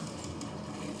all.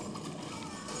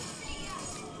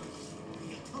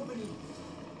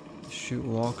 Shoot,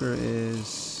 Walker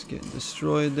is getting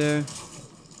destroyed there.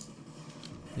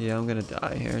 Yeah, I'm gonna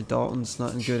die here. Dalton's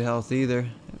not in good health either.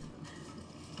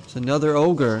 It's another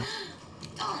ogre.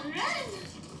 Don't run!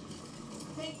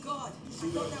 Thank God. I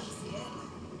thought that was the end.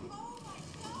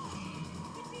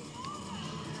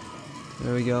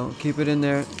 There we go. Keep it in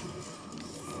there. I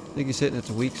think he's hitting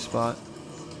its weak spot.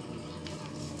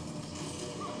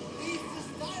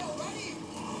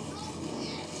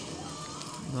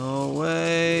 No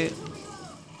way.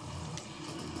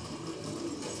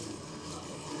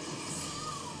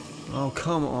 Oh,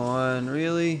 come on.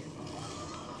 Really?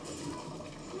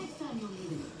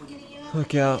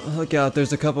 Look out. Look out.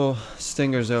 There's a couple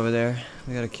stingers over there.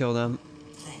 We gotta kill them.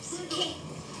 Okay.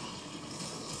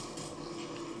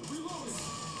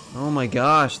 Oh my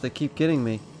gosh. They keep getting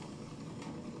me.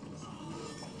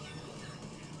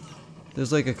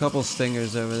 There's like a couple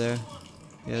stingers over there.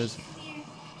 Yes.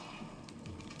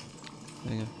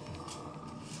 Hang on.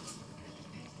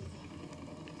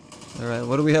 Alright,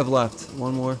 what do we have left?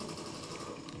 One more.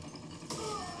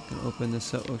 Gonna open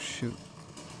this up. Oh shoot.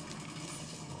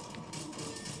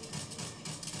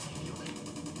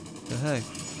 The heck?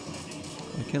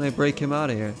 Why can't I break him out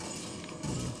of here?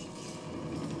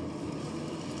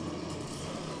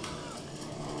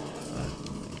 Oh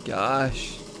my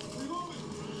gosh.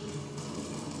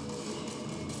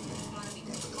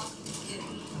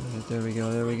 There we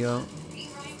go, there we go.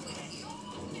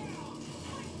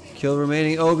 Kill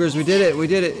remaining ogres. We did it, we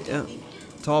did it. Yeah.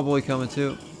 Tall boy coming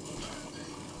too.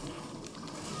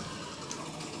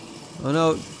 Oh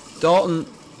no, Dalton.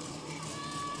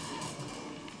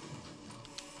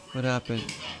 What happened?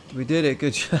 We did it,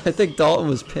 good job. I think Dalton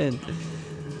was pinned.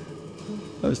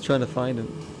 I was trying to find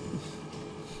him.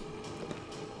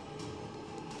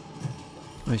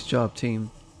 Nice job, team.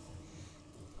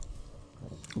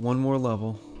 One more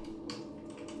level.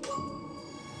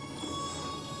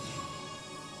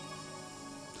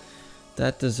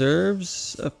 That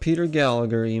deserves a Peter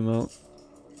Gallagher emote.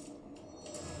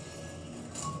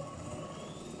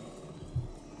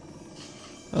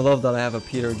 I love that I have a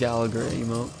Peter Gallagher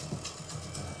emote.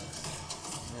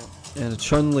 And a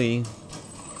Chun-Li.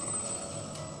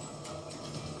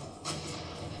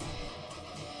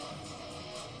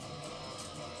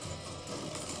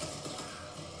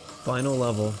 final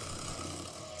level.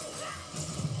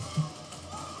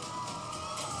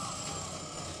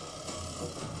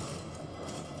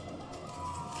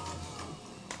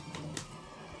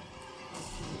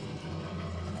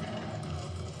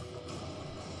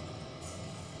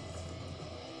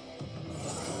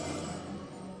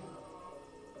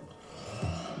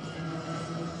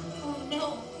 Oh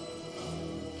no.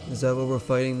 Is that what we're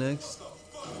fighting next?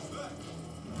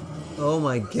 Oh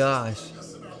my gosh.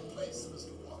 That's in our place,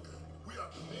 Mr. Walker. We are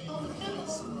paying Oh the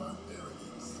price no. for our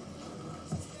arrogance.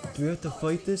 Do we have to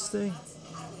fight this thing?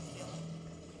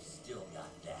 Still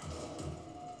got that.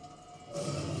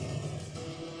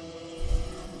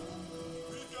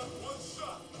 We've got one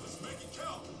shot. Let's make it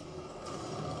count.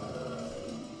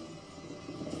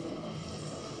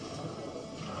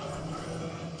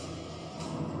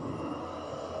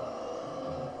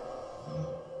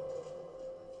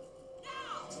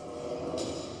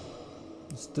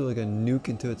 Let's do like a nuke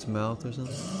into its mouth or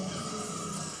something.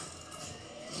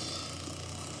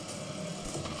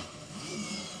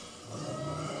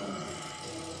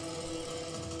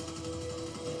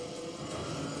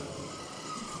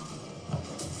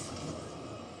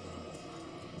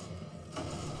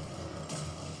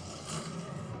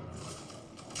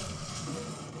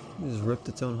 It just ripped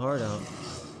its own heart out.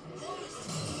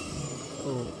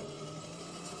 Oh.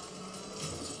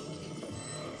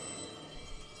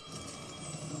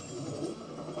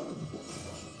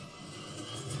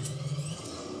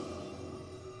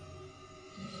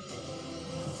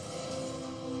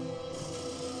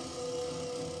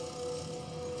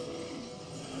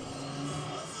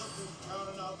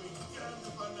 Counting I'll be damned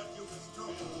if my nephew is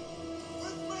joking.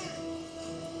 With me!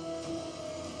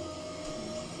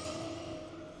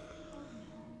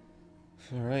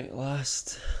 Alright,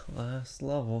 last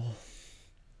level.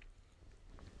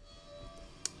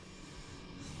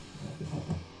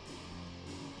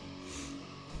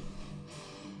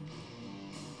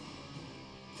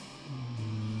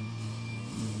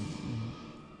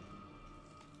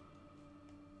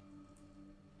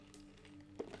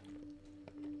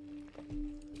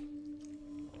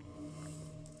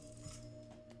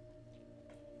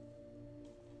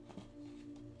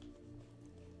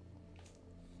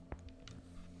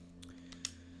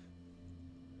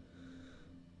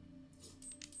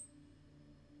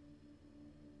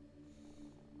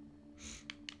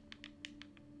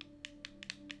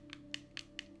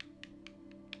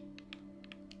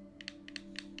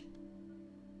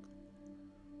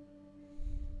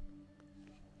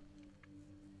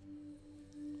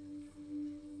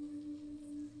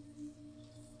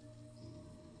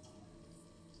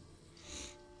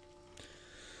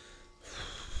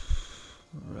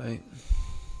 Right.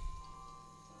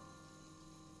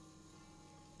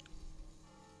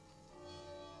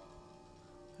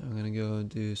 I'm gonna go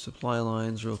do supply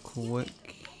lines real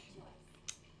quick.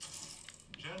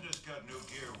 Jenda's got new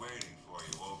gear waiting for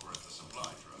you over at the supply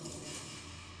truck.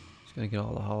 Just gonna get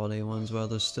all the holiday ones while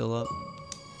they're still up.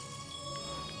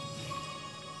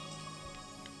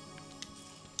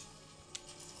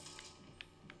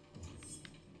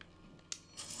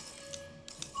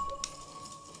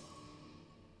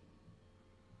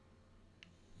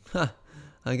 Ha!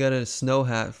 I got a snow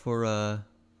hat for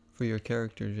your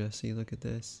character, Jesse. Look at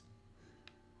this.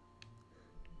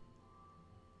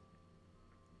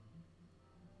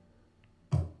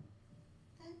 That's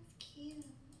cute.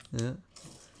 Yeah.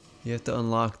 You have to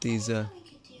unlock these I we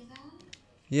could do that.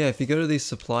 yeah, if you go to these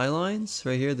supply lines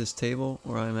right here, this table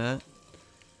where I'm at,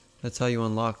 that's how you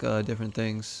unlock different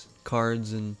things,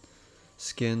 cards and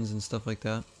skins and stuff like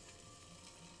that.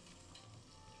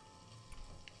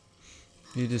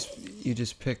 You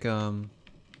just pick you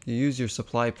use your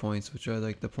supply points, which are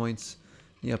like the points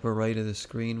in the upper right of the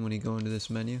screen when you go into this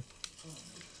menu.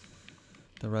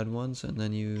 The red ones, and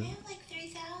then I you have like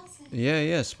 3,000.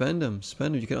 yeah, spend them.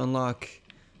 You can unlock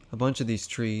a bunch of these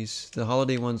trees. The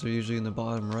holiday ones are usually in the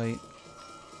bottom right.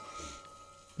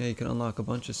 Yeah, you can unlock a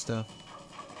bunch of stuff.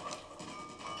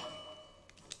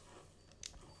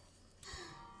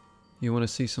 You want to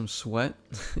see some sweat?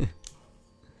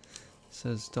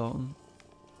 Says Dalton.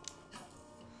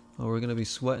 Oh, we're gonna be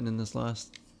sweating in this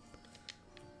last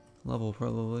level,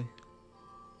 probably.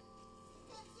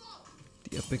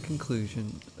 The epic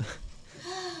conclusion.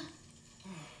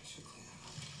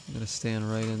 I'm gonna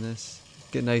stand right in this.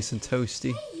 Get nice and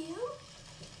toasty.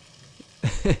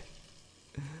 Hey,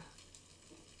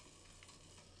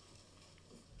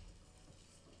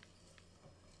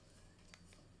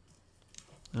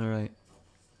 you. Alright.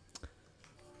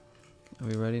 Are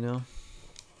we ready now?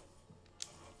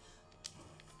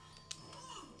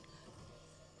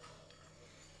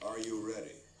 Are you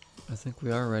ready? I think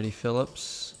we are ready,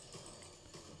 Phillips.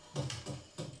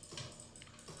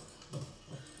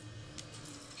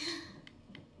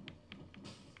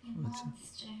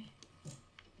 monster.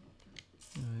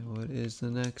 Alright, what is the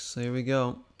next? Here we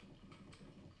go.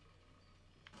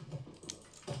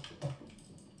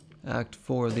 Act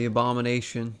 4, the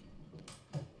abomination.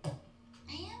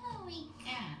 Ammo we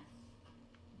got.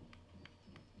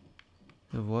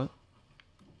 Of what?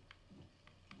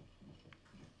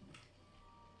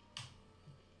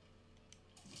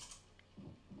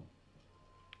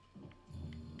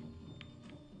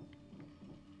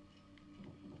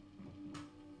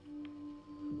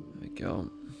 There we go.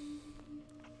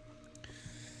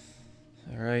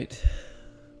 Alright.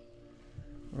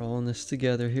 We're all in this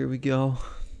together. Here we go.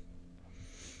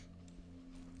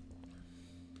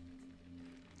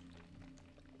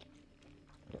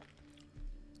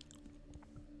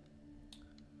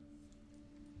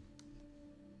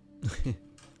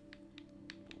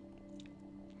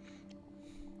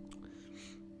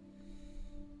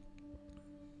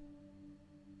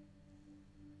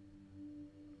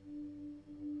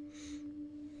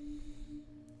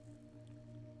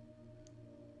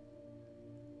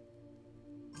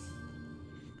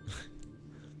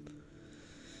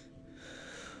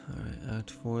 Alright,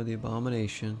 Act 4, the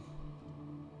abomination.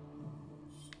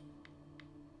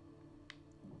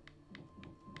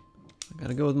 I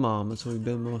gotta go with Mom, that's where we've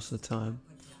been most of the time.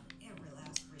 Put down every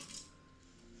last brick.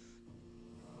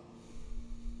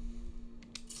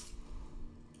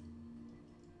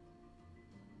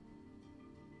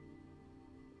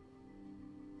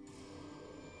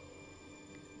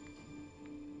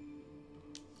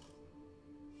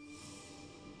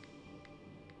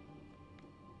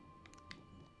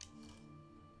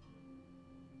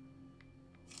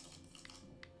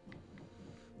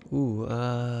 Ooh,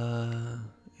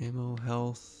 ammo,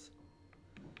 health.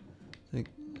 I think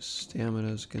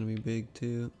stamina's gonna be big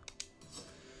too.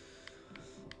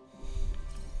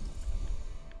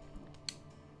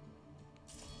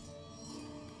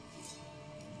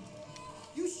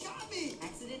 You shot me!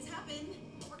 Accidents happen.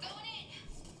 We're going in.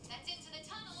 That's into the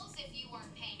tunnels if you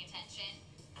weren't paying attention.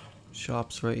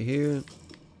 Shops right here.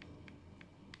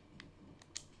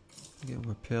 Get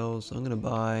more pills. I'm gonna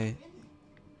buy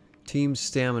team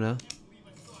stamina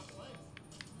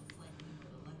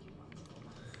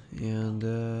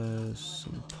and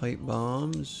some pipe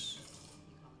bombs.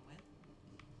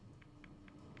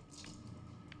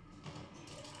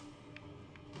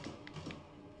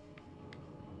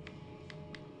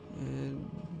 And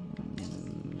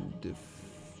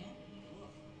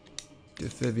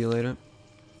defibrillator.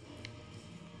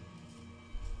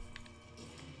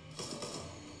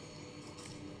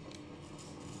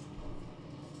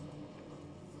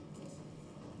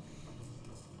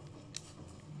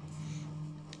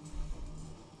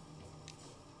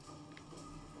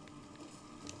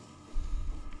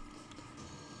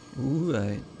 Ooh,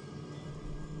 right.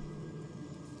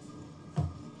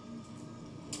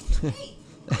 Hey,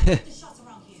 get the shots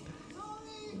around here.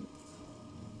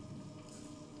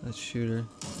 Let's shoot her in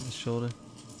the shoulder.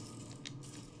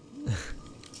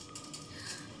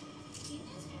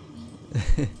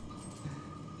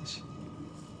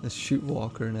 Let's shoot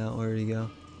Walker now. Where'd he go?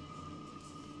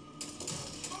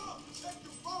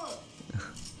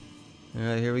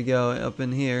 Alright, here we go. Up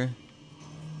in here.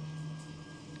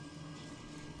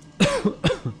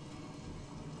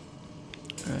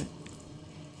 Alright.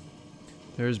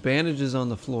 There's bandages on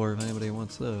the floor if anybody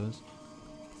wants those.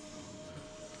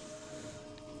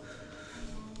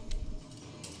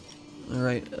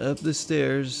 Alright, up the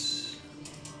stairs.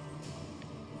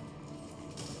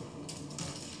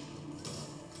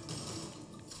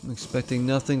 I'm expecting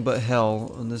nothing but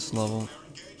hell on this level.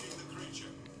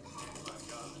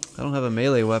 I don't have a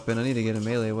melee weapon. I need to get a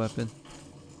melee weapon.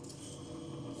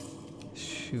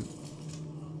 Shoot.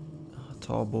 Oh,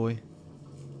 tall boy.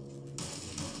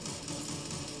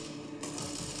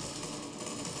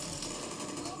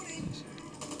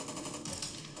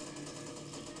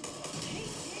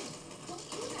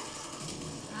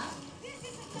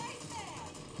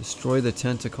 Destroy the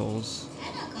tentacles.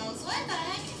 Tentacles? What the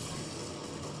heck?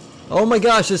 Oh my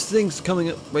gosh, this thing's coming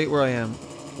up right where I am.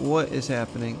 What is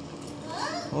happening?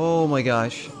 What? Oh my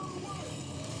gosh.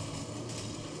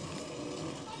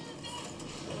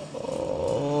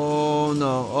 Oh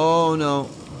no, oh no.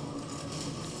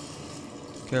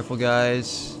 Careful,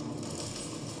 guys.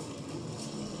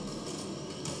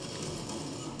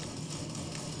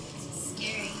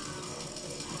 Scary.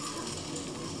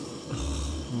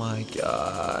 Oh my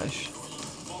gosh.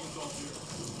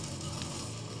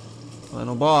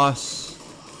 Final boss.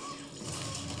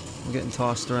 I'm getting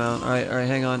tossed around. Alright,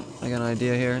 hang on. I got an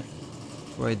idea here.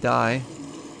 Before I die.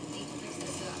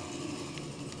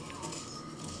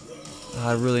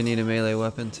 I really need a melee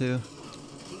weapon too.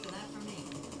 Think of that for me.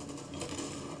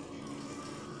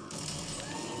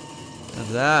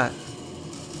 Have that.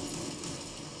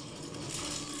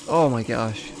 Oh my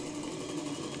gosh.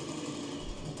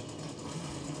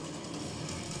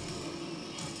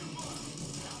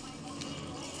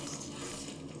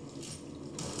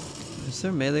 Is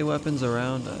there melee weapons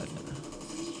around? I'm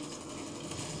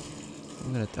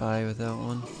gonna die with that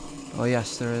one. Oh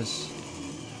yes, there is.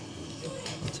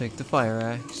 I'll take the fire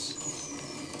axe.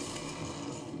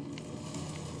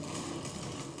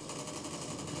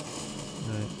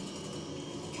 Alright.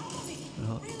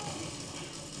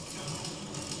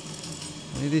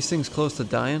 Any of these things close to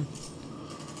dying?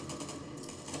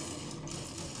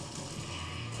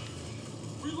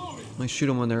 I shoot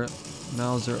them when their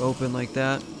mouths are open like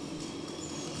that.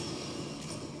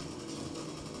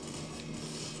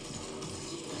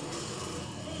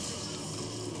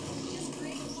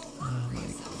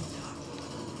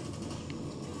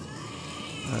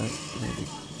 Alright, maybe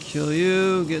kill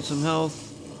you, get some health.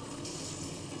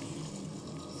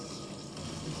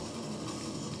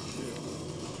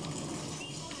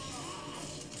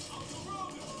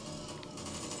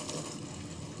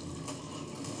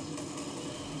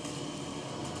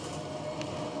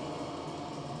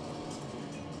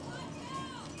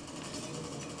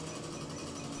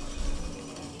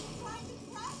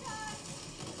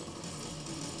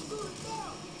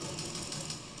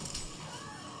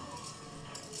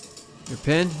 You're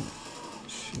pinned?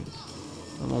 Shoot.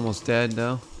 I'm almost dead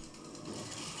though.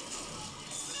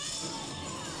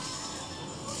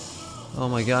 Oh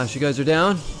my gosh, you guys are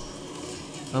down?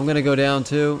 I'm gonna go down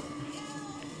too.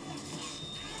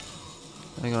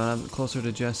 Hang on, I'm closer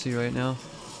to Jesse right now.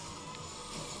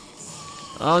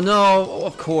 Oh no,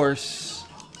 of course.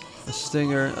 A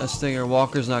stinger, a stinger.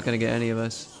 Walker's not gonna get any of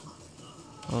us.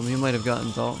 He might have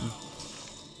gotten Dalton.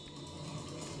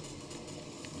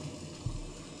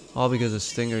 All because a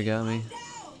stinger got me.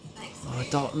 Oh,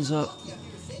 Dalton's up.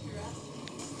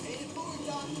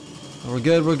 Oh, we're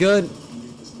good, we're good.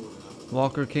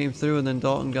 Walker came through and then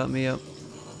Dalton got me up.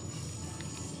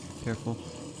 Careful. I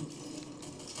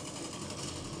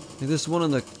think this one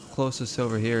on the closest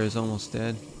over here is almost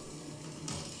dead.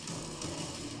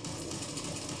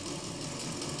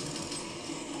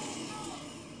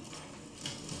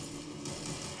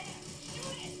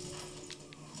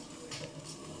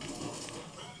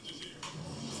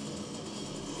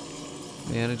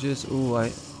 Bandages. Ooh, oh.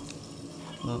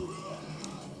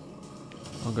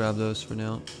 I'll grab those for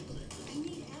now.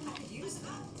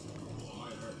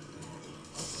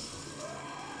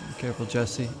 Be careful,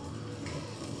 Jesse.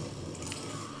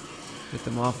 Get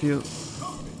them off you.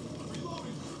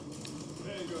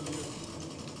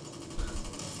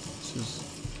 This is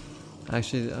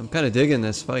actually, I'm kind of digging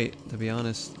this fight, to be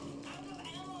honest.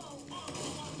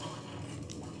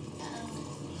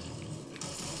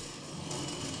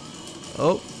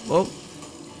 Oh, oh.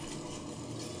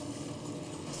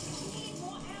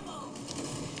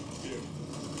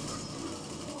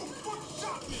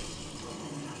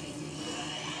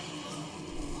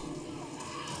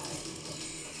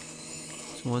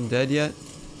 Is one dead yet?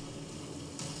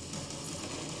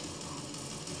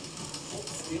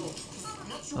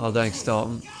 Oh, thanks,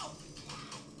 Dalton.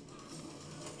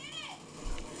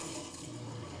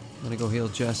 I'm gonna go heal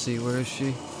Jessie. Where is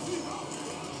she?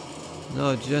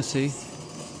 No, Jesse.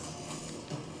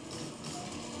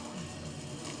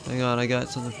 Hang on, I got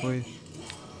something for you.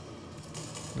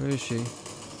 Where is she?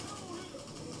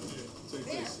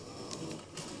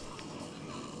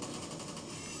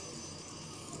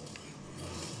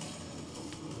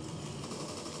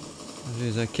 Oh,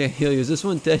 jeez, I can't heal you. Is this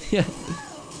one dead yet?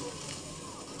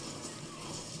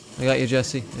 I got you,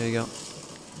 Jesse. There you go.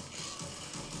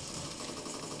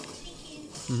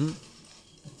 Mm-hmm.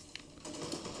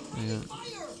 Yeah.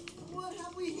 What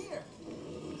have we here?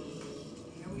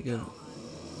 Give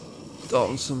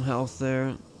Dalton some health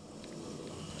there.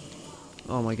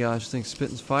 Oh my gosh, this thing's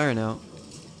spitting fire now.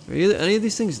 Are any of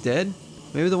these things dead?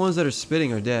 Maybe the ones that are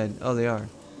spitting are dead. Oh, they are.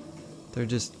 They're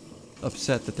just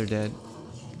upset that they're dead.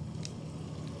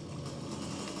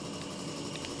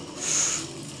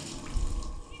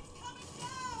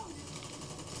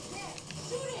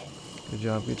 Good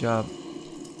job, good job.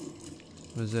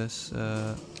 What is this?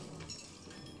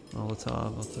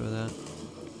 Molotov, I'll throw that.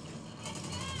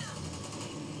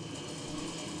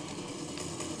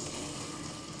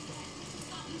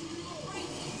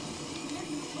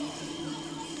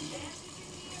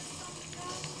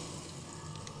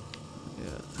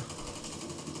 Yeah.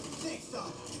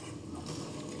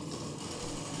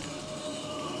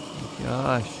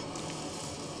 Gosh.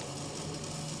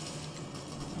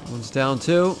 One's down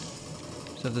too.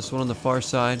 Just have this one on the far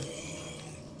side.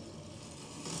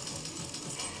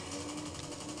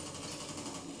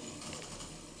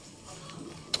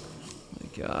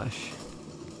 gosh.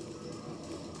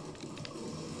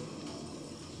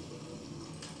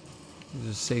 There's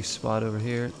a safe spot over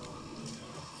here.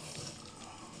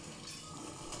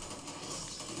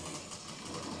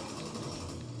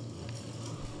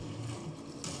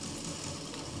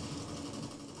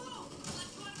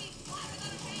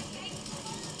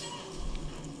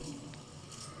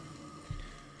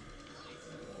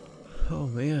 Oh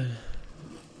man.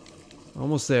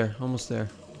 Almost there, almost there.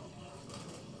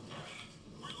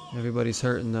 Everybody's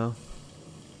hurting though.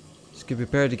 Just get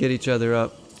prepared to get each other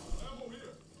up.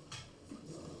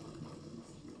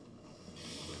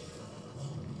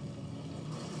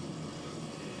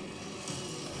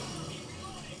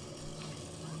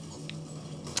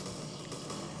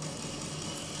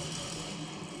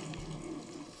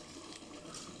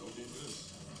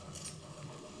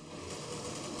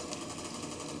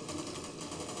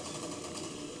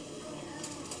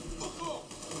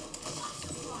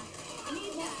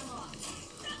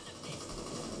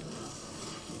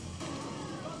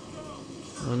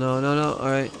 Oh no, no, no,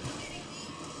 alright.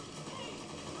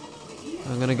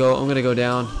 I'm gonna go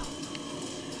down.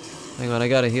 Hang on, I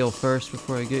gotta heal first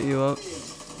before I get you up.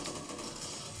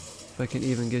 If I can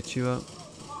even get you up.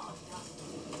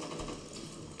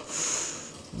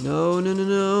 No, no, no,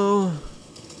 no.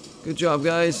 Good job,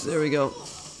 guys. There we go.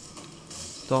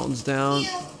 Dalton's down.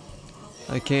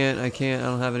 I can't. I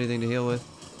don't have anything to heal with.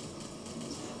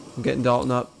 I'm getting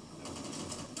Dalton up.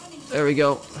 There we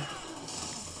go.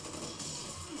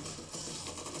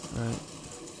 Alright.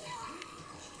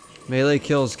 Melee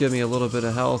kills give me a little bit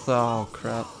of health. Oh,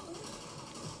 crap.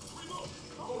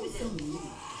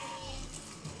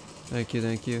 Thank you,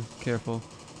 thank you. Careful.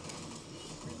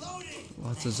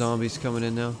 Lots of zombies coming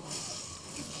in now.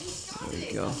 There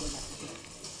we go.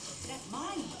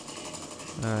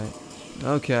 Alright.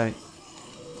 Okay.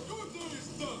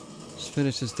 Just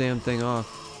finish this damn thing off.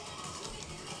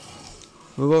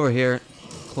 Move over here.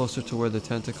 Closer to where the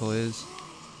tentacle is.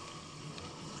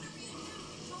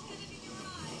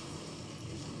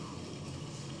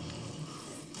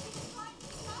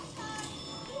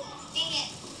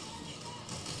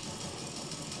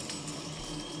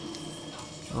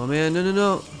 Oh man, no, no,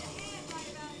 no.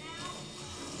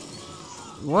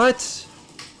 What?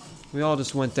 We all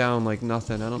just went down like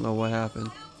nothing. I don't know what happened.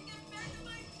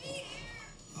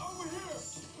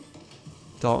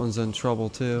 Dalton's in trouble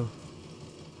too.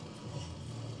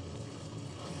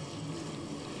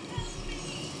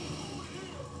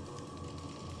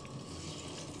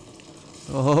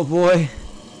 Oh boy.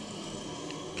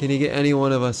 Can he get any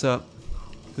one of us up?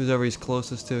 Whoever he's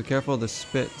closest to. Careful of the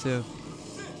spit too.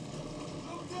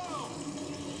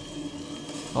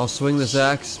 I'll swing this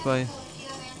axe by...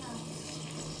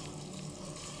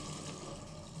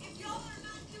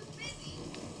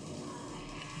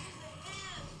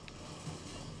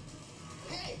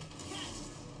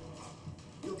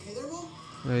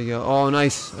 There you go. Oh,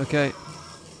 nice. Okay.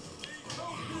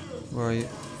 Where are you?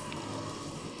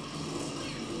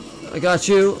 I got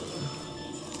you.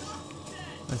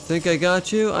 I think I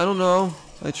got you. I don't know.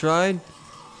 I tried.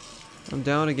 I'm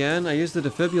down again. I used the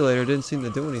defibrillator. Didn't seem to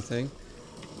do anything.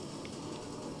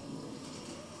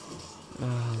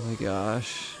 Oh my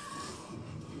gosh.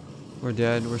 We're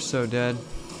dead. We're so dead.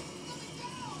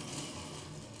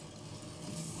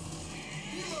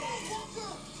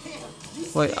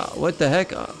 Wait, what the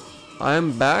heck?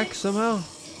 I'm back somehow?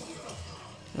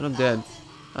 And I'm dead.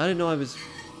 I didn't know I was...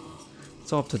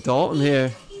 It's all up to Dalton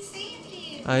here.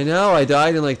 I know, I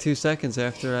died in like 2 seconds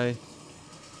after I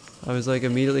was like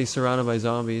immediately surrounded by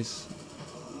zombies.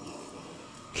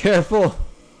 Careful!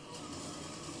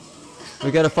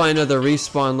 We gotta find another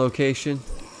respawn location.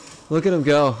 Look at him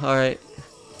go. Alright.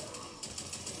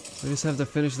 We just have to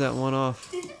finish that one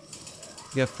off. We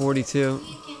got 42. You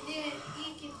can do it.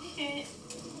 You can do it.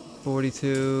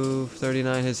 42,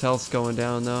 39. His health's going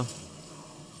down though.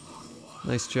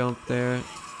 Nice jump there.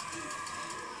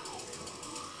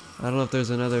 I don't know if there's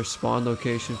another spawn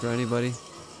location for anybody.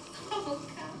 Oh,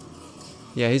 God.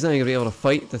 Yeah, he's not even gonna be able to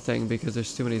fight the thing because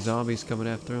there's too many zombies coming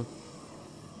after him.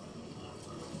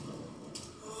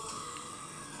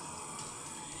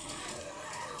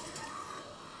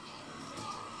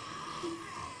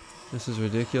 This is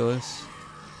ridiculous.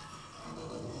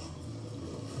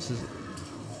 This is...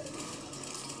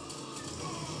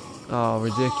 Oh,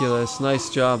 ridiculous. Nice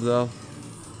job, though.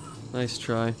 Nice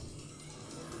try.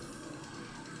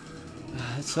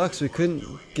 It sucks we couldn't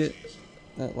get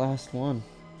that last one.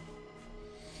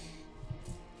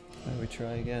 Why don't we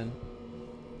try again?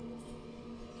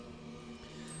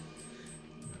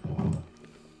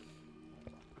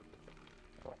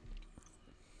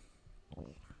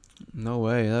 No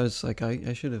way. That was like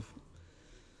I should have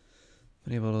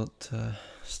Been able to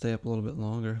stay up a little bit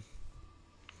longer.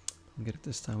 I'll get it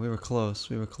this time. We were close.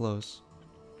 We were close.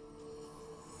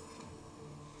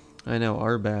 I know,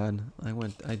 our bad.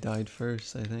 I died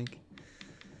first, I think.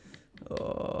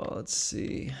 Oh, let's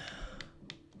see.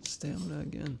 Stamina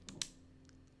again.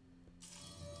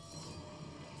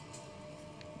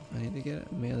 I need to get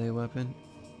a melee weapon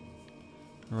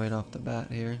right off the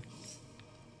bat here.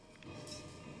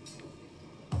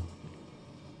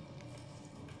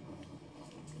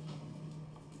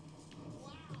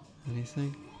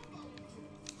 Anything?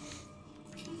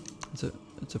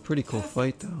 It's a pretty cool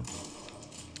fight though.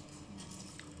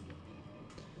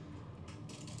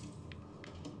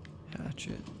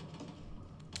 Hatchet.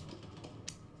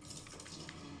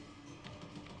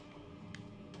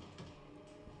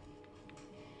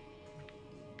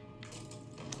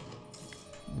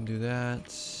 Do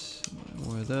that.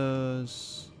 More of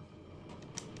those.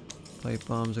 Pipe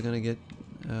bombs are gonna get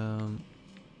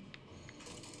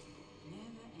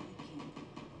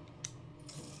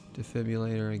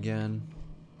defibrillator again,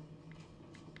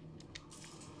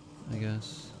 I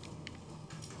guess.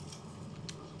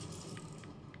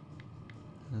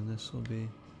 And this will be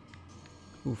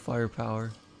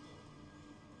firepower.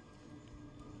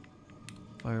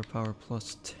 Firepower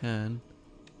plus 10.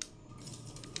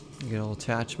 I get a little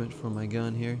attachment for my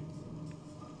gun here.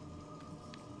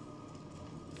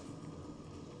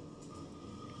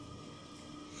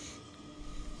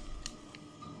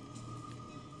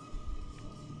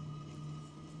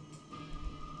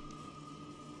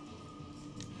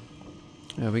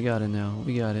 Yeah, we got it now.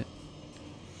 We got it.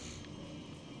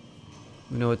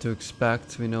 We know what to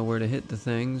expect. We know where to hit the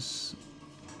things.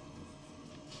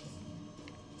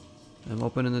 I'm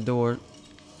opening the door.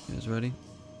 You guys ready?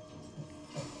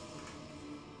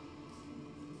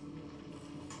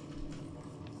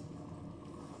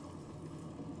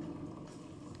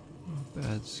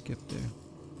 Bad skip there.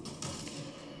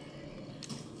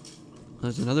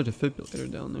 There's another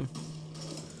defibrillator down there. We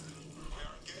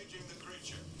are engaging the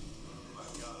creature. My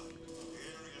God, the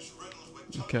area is riddled with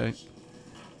tunnels. Okay.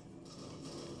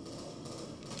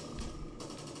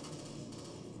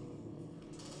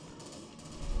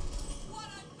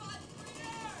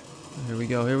 Here we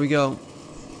go, here we go.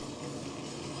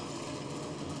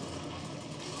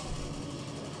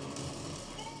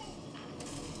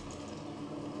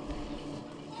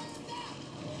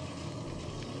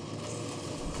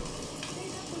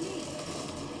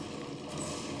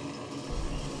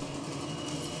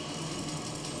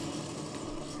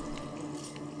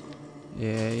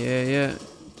 Yeah.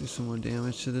 Do some more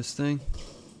damage to this thing.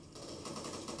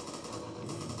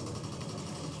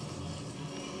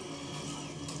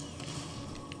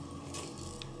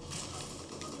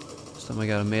 This time I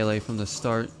got a melee from the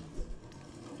start.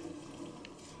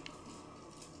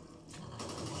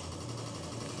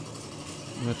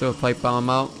 I'm gonna throw a pipe bomb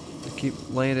out to keep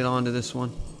laying it onto this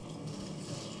one.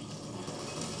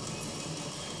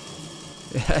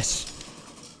 Yes.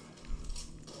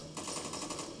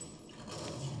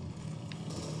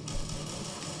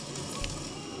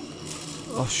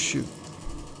 Oh shoot.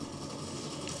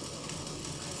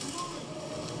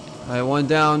 Alright, one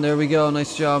down. There we go.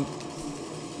 Nice job.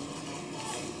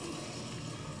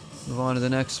 Move on to the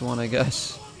next one, I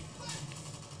guess.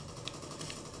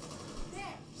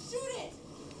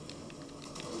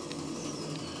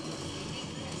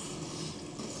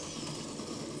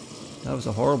 That was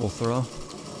a horrible throw.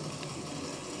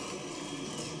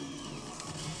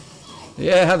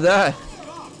 Yeah, have that.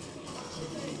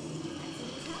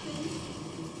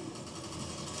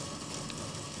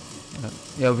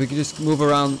 Yeah, if we could just move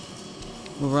around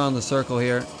the circle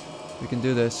here, we can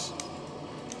do this.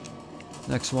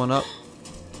 Next one up.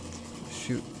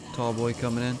 Shoot, tall boy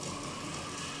coming in.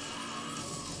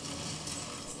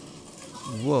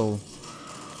 Whoa.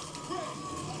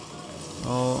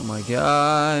 Oh my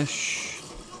gosh.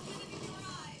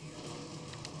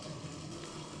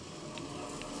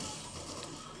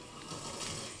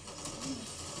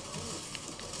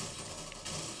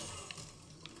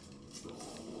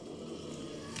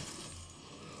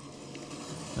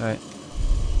 Alright.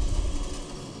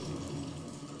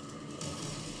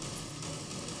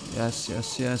 Yes.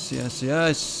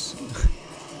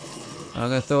 I'm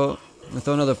gonna throw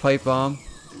another pipe bomb.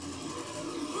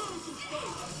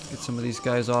 Get some of these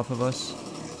guys off of us.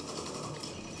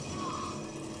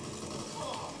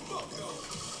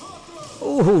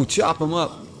 Oh, chop them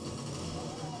up.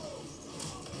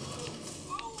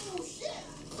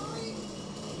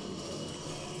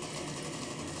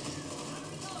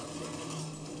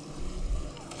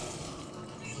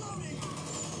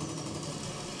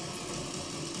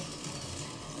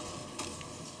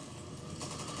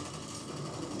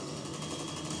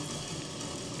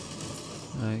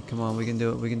 come on, we can do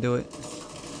it, we can do it.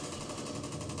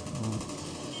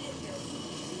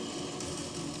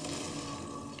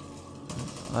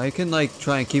 I can like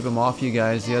try and keep them off you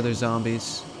guys, the other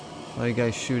zombies. While you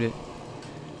guys shoot it.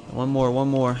 One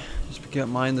more. Just get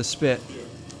mind the spit.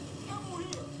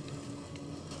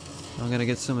 I'm gonna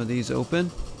get some of these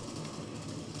open.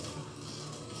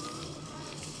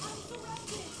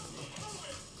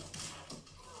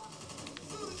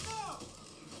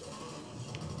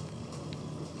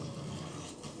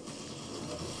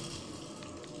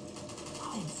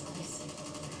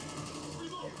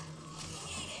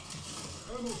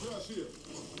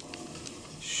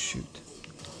 Shoot.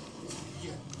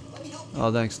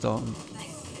 Oh, thanks, Dalton.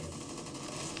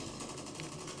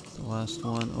 The last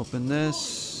one. Open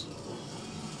this.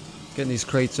 Getting these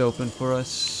crates open for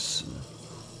us.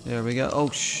 There we go. Oh,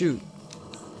 shoot.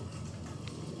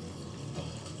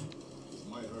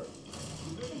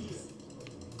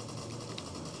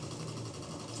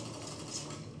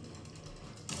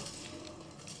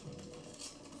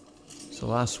 It's the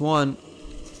last one.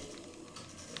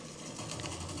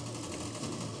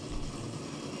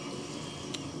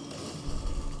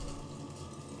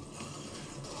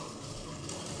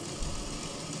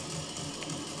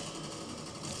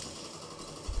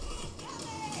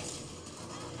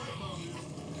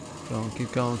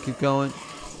 Keep going, keep going.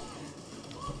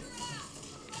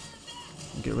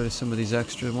 Get rid of some of these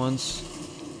extra ones.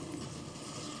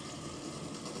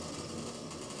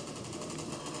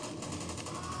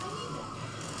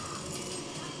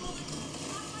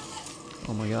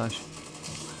 Oh my gosh.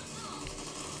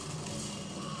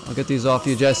 I'll get these off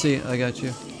you, Jesse. I got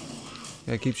you.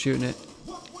 Gotta keep shooting it.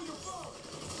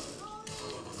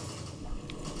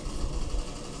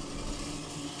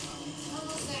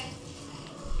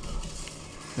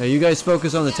 Now you guys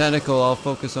focus on the tentacle, I'll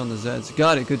focus on the Zeds.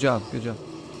 Got it, good job, good job.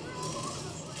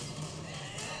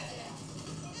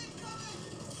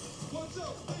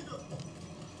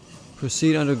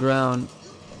 Proceed underground.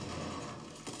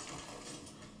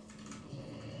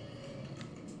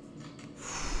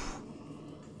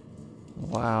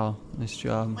 Wow, nice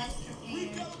job.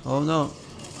 Oh no.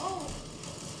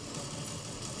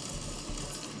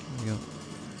 There we go.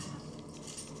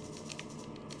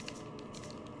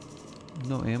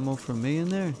 No ammo for me in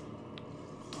there?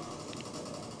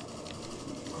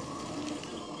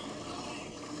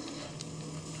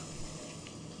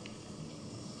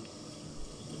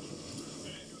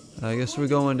 I guess we're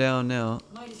going down now.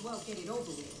 Might as well get it over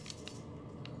with.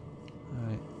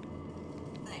 Alright.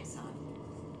 Thanks, hon.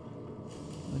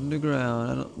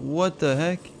 Underground. I don't, what the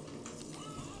heck?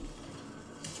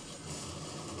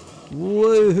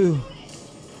 Whoa!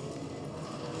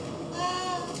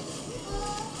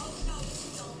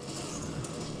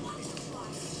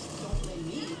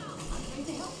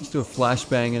 Let's do a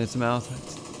flashbang in its mouth.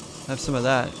 Have some of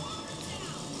that.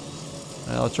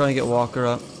 I'll try and get Walker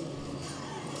up.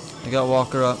 I got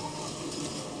Walker up.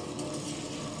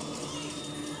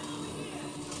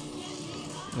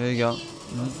 There you go.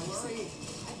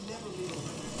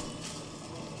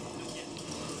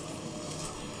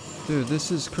 Dude,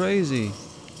 this is crazy.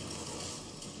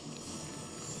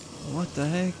 What the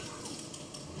heck?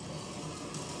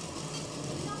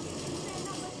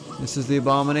 This is the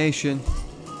abomination.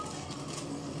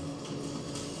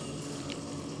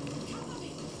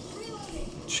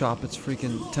 Chop its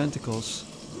freaking tentacles.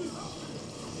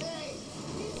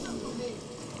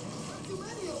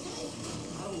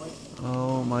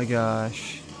 Oh my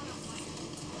gosh.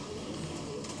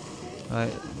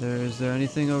 Alright, is there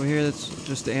anything over here that's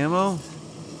just ammo?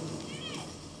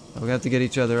 Oh, we have to get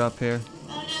each other up here.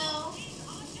 Oh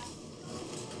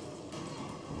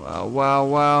Wow, wow,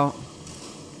 wow.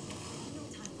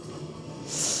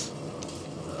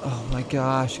 Oh my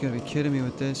gosh, you gotta be kidding me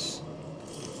with this.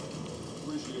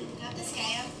 no. Got this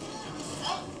guy up.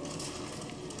 Oh.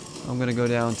 I'm gonna go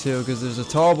down too, because there's a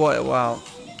tall boy. Wow.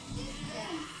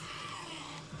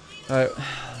 Alright, I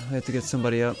have to get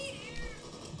somebody up.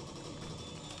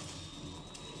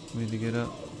 We need to get up.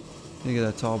 Need to get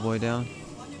that tall boy down.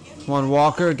 Come on,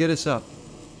 Walker, get us up.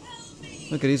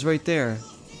 Look at, he's right there.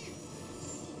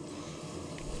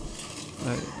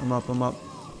 Alright, I'm up, I'm up.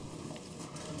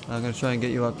 I'm gonna try and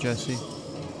get you up, Jesse.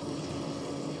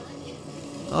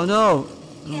 Oh no!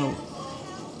 No.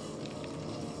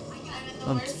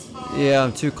 Yeah,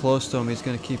 I'm too close to him. He's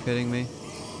gonna keep hitting me.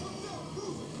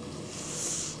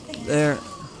 There.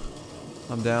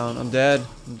 I'm down. I'm dead.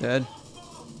 I'm dead.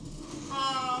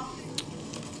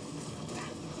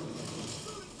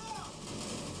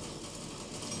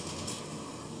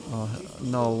 Oh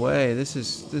no way! This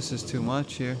is too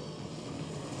much here.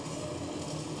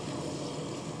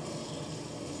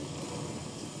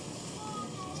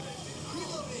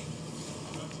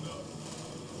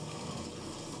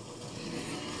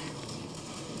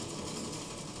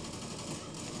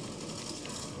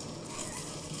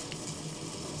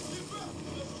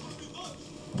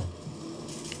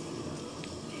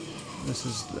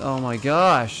 This is, oh my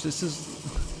gosh, this is,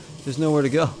 there's nowhere to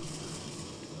go.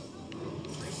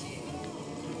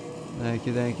 Thank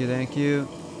you, thank you, thank you.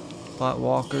 Bot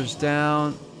walker's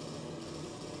down.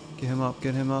 Get him up,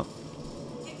 get him up.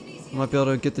 I might be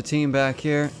able to get the team back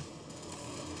here.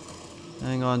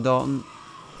 Hang on, Dalton.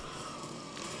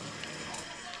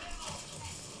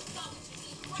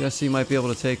 Jesse might be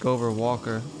able to take over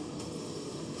Walker.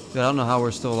 Dude, I don't know how we're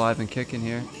still alive and kicking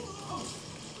here.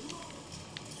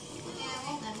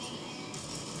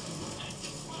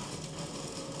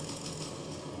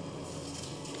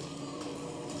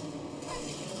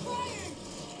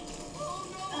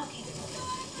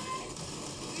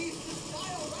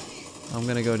 I'm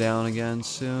gonna go down again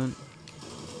soon,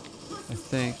 I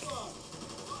think.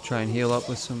 Try and heal up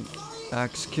with some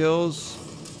axe kills.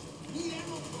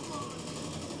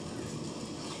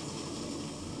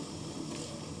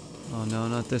 Oh no,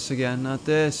 not this again, not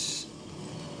this.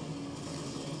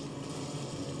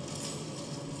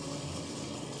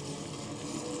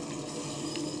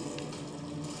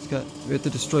 We have to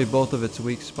destroy both of its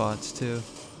weak spots too.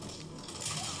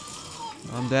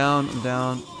 I'm down, I'm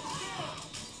down.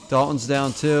 Dalton's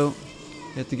down too.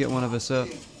 You have to get one of us up.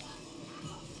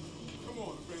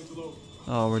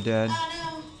 Oh, we're dead.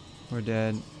 We're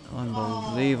dead.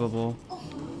 Unbelievable.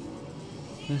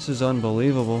 This is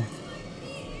unbelievable.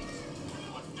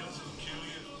 What doesn't kill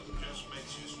you just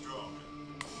makes you stronger.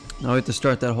 Now we have to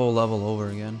start that whole level over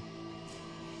again.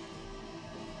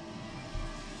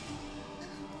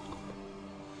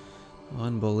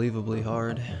 Unbelievably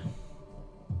hard.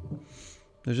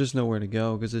 There's just nowhere to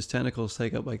go because his tentacles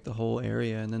take up like the whole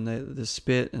area, and then the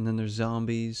spit, and then there's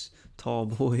zombies, tall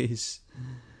boys.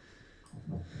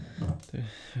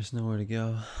 There's nowhere to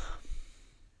go.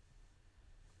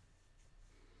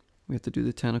 We have to do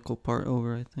the tentacle part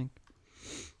over, I think.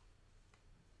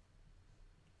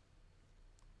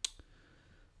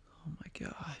 Oh my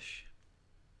gosh.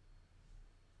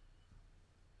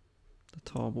 The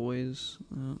tall boys.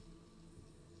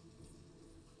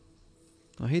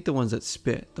 I hate the ones that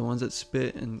spit. The ones that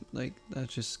spit and like that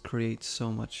just creates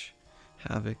so much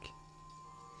havoc.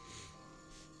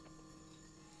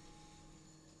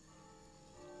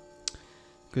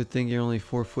 Good thing you're only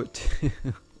 4'2".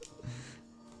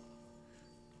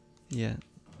 Yeah,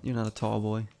 you're not a tall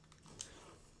boy.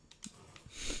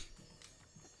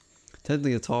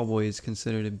 Technically a tall boy is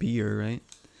considered a beer, right?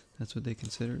 That's what they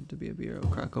consider to be a beer. I'll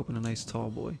crack open a nice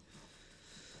tall boy.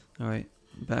 Alright,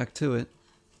 back to it.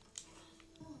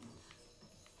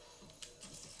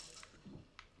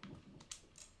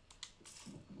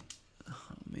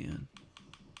 Man.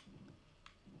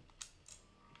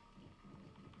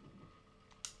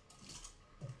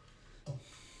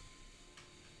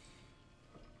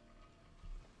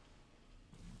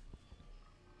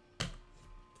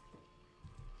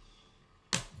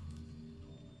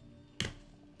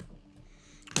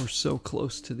 We're so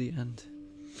close to the end.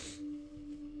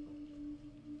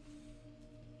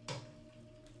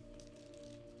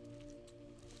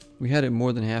 We had it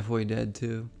more than halfway dead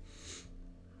too.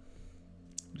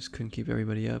 Just couldn't keep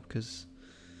everybody up because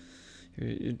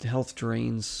your health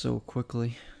drains so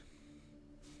quickly.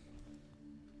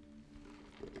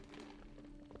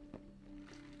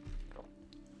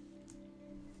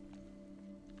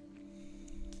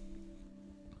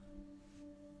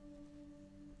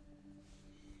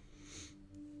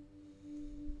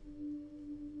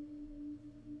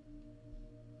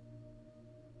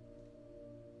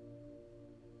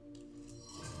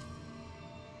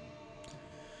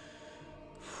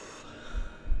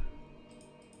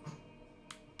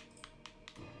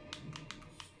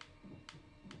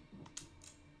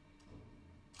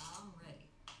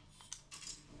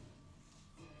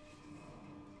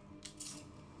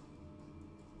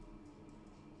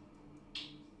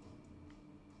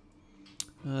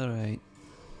 All right.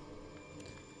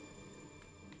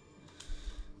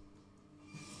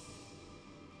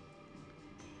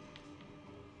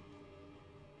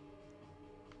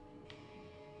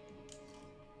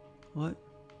 What?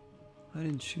 I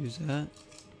didn't choose that.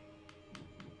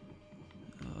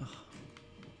 Ugh.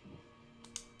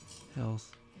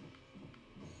 Health.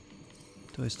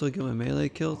 Do I still get my melee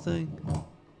kill thing? Oh,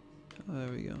 there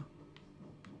we go.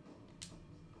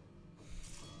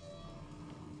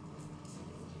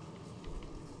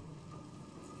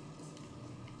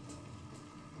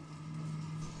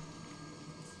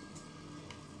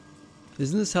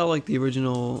 Isn't this how like the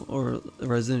original or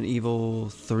Resident Evil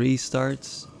 3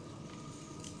 starts?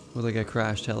 With like a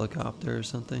crashed helicopter or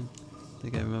something? I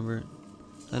think I remember it.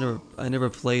 I never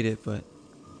played it, but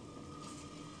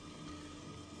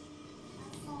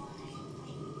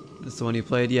That's the one you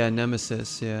played? Yeah,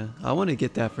 Nemesis, yeah. I want to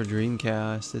get that for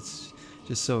Dreamcast. It's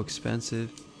just so expensive.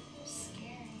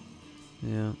 Scary.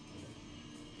 Yeah.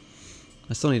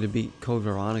 I still need to beat Code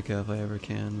Veronica if I ever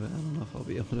can, but I don't know if I'll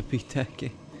be able to beat that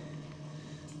game.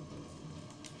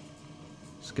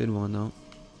 It's a good one though.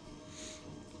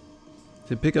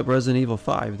 To pick up Resident Evil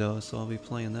 5 though, so I'll be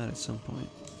playing that at some point.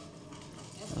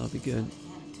 That'll be good.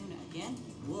 Tuna again?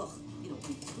 Ugh, it'll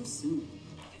be too soon.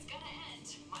 It's gonna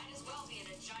end. Might as well be in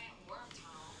a giant worm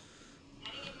tunnel.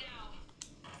 Heading in now.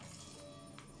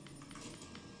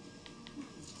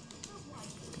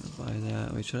 Gonna buy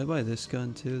that. Wait, should I buy this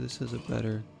gun too? This has a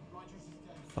better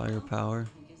firepower.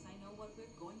 I guess I know what we're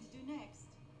going to do next.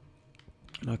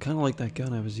 No, I kind of like that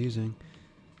gun I was using.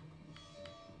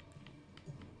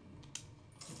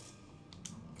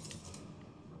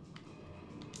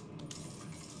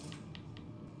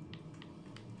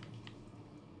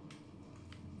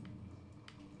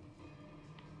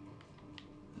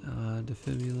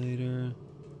 Defibrillator.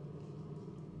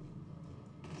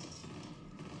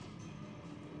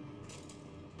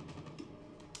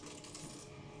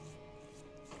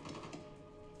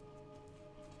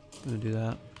 Gonna do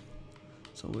that.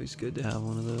 It's always good to have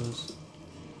one of those.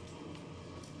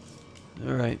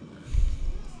 All right.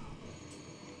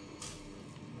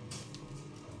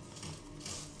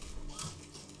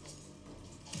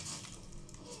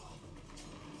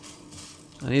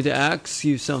 I need to ask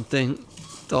you something,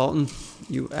 Dalton.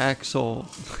 You axhole.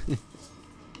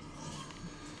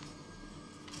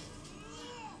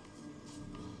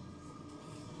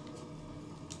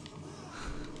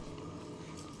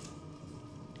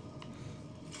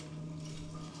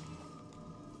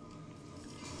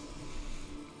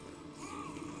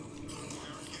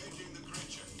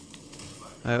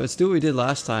 Alright, let's do what we did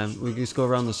last time. We just go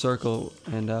around the circle,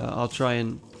 and I'll try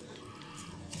and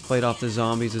fight off the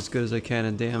zombies as good as I can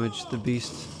and damage the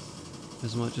beast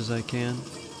as much as I can.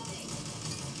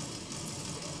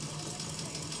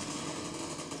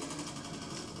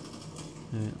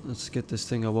 Alright, let's get this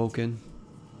thing awoken.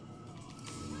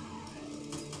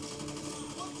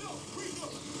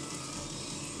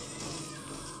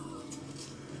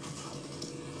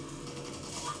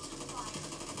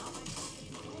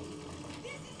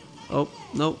 Oh,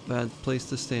 nope, bad place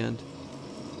to stand.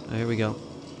 Alright, here we go.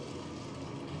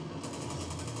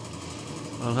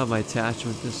 I don't have my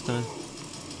attachment this time.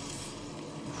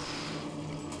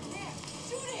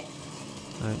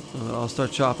 Alright, I'll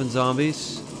start chopping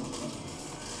zombies.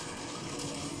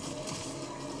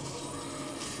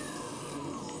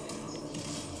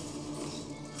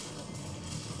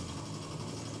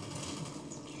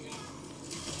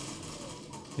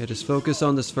 Yeah, just focus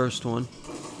on this first one.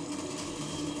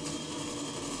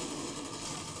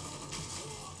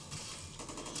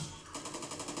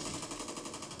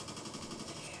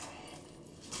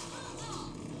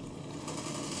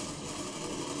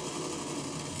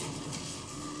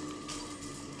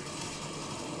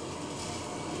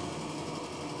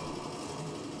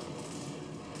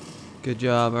 Good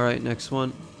job. Alright, next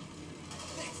one.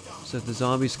 So if the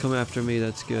zombies come after me,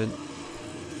 that's good.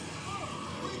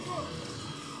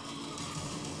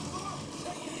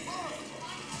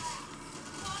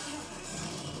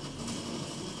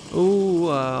 Oh,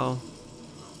 wow.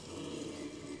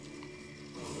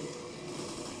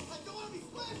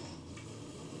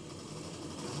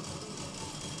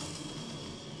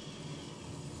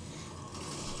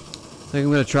 I think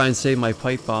I'm going to try and save my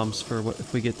pipe bombs for what,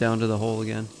 if we get down to the hole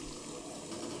again.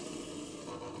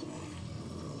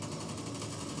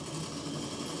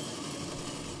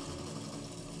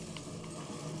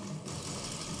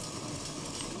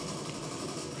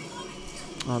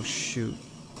 Oh, shoot.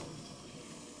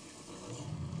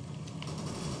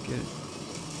 Good.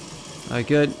 Alright,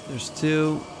 good. There's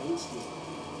two.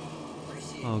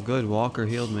 Oh, good. Walker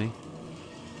healed me.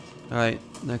 Alright,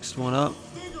 next one up.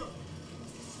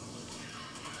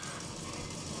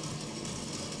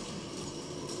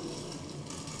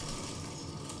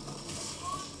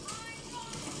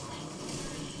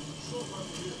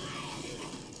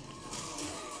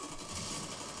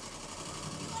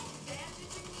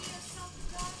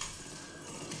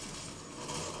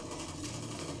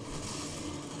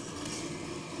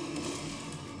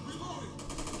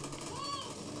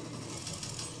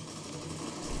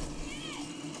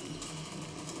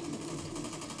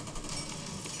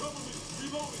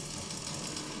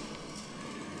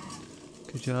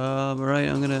 Good job. Alright,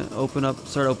 I'm gonna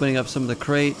start opening up some of the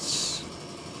crates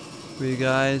for you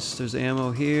guys. There's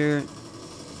ammo here.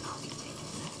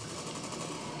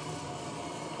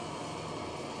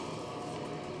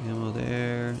 Ammo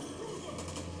there.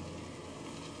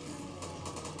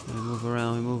 We move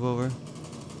around, we move over.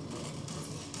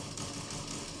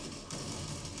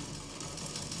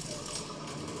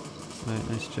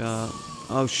 Nice job.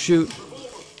 Oh shoot.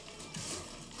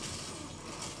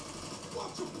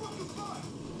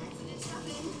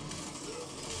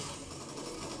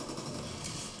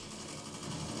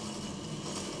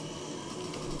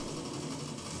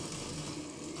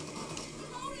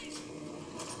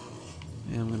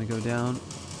 Yeah, I'm gonna go down.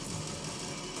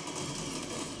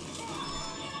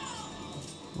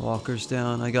 Walker's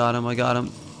down. I got him. I got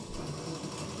him.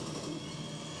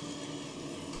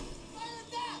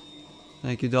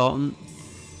 Thank you, Dalton.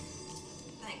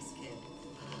 Thanks, kid.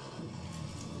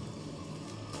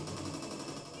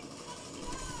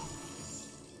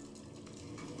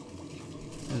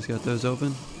 You guys got those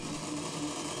open?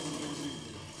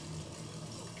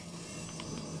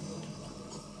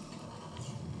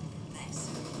 Thanks.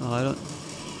 Oh, I don't.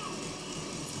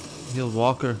 Healed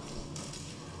Walker.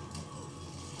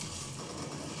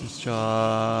 Nice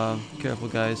job. Careful,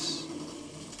 guys.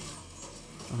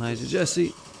 Behind you,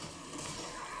 Jesse.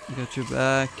 I got your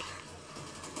back.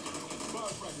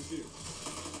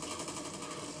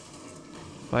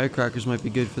 Firecrackers might be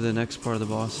good for the next part of the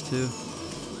boss, too.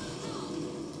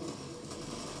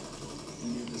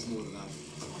 You need this more than I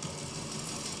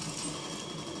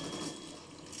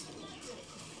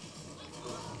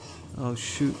do. Oh,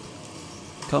 shoot.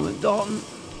 Coming, Dalton.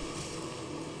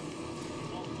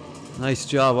 Nice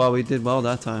job. Wow, we did well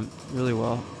that time. Really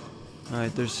well.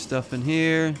 Alright, there's stuff in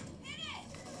here.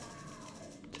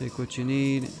 Take what you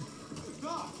need.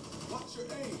 Doc, watch your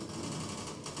aim.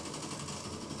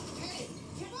 Hey,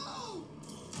 no!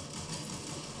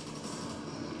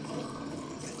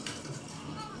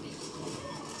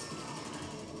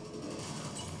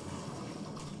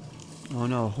 Oh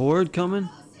no, horde coming?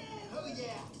 Oh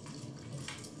yeah.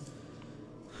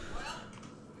 Well,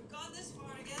 we've gone this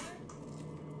far together.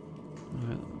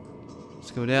 Alright,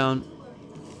 let's go down.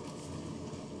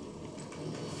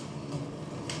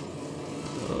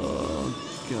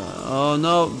 Oh god. Oh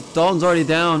no, Dalton's already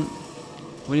down.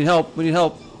 We need help, we need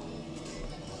help.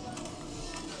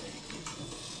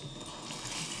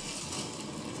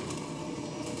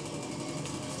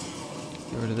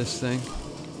 Get rid of this thing.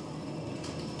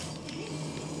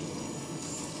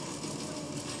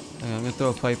 Hang on, I'm gonna throw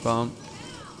a pipe bomb.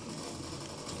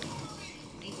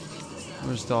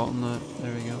 Where's Dalton at?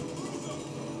 There we go.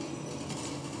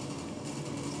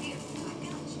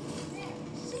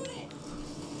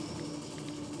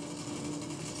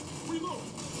 Reload!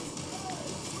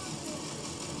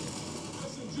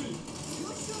 SMG! You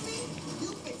shoot me,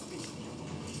 you fix me.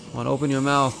 Come on, open your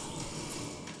mouth.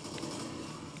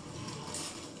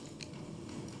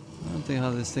 I don't think how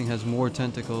this thing has more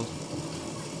tentacles.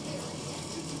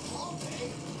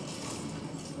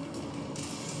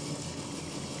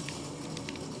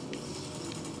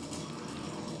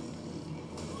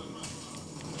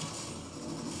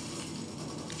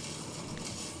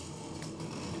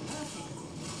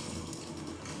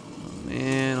 Oh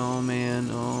man, oh man,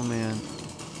 oh man.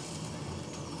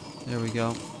 There we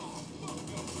go.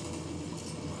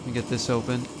 Let me get this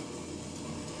open.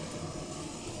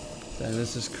 Damn,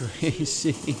 this is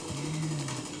crazy.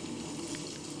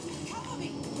 Cover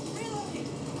me! Reloading!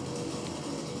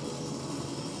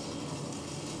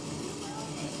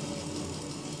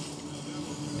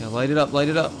 Yeah, light it up, light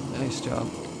it up. Nice job.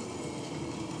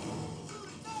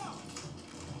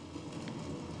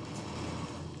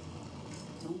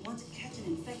 Don't want to catch an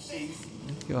infection.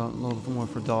 Go a little more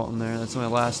for Dalton there. That's my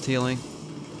last healing.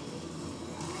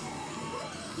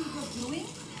 You're doing?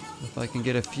 If I can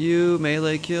get a few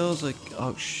melee kills, like,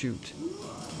 oh shoot.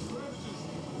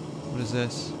 What is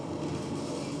this?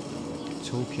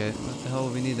 Toolkit. What the hell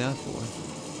would we need that for?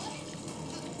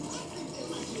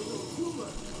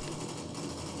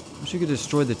 Wish you could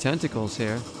destroy the tentacles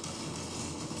here.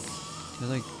 They're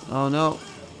like, oh no.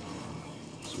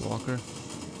 It's Walker.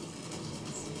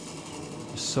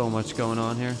 There's so much going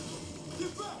on here.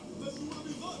 Get back! Unless you want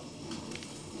to be left!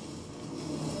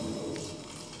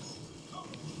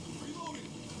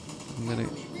 Reloading!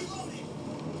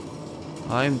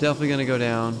 I'm definitely gonna go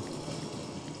down.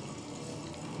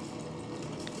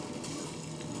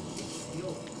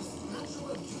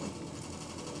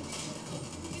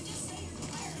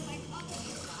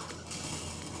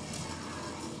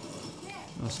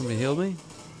 Oh, somebody healed me?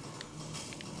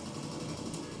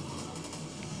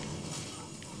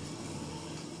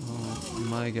 Oh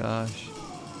my gosh.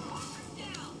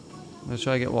 I'm gonna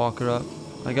try to get Walker up.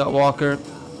 I got Walker.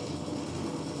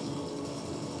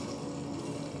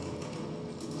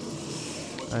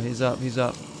 Alright, he's up, he's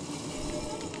up.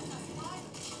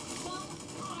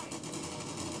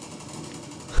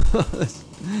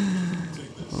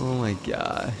 Oh my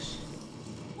gosh.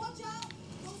 Watch out!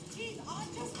 Those teeth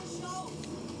aren't just for show!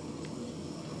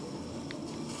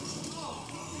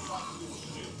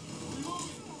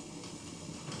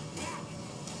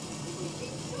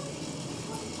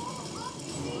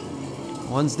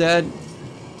 One's dead.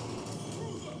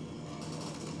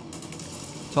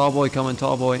 Tall boy coming,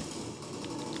 tall boy.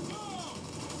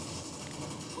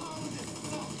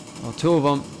 Oh, two of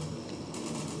them.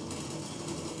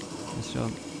 Nice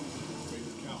job.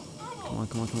 Come on,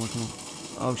 come on, come on, come on.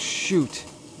 Oh, shoot.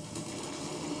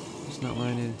 That's not what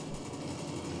I needed.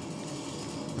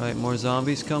 Right, more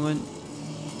zombies coming.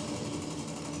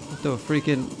 Throw a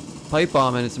freaking pipe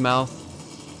bomb in its mouth.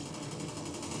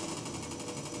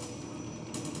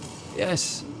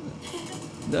 Yes!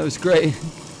 That was great.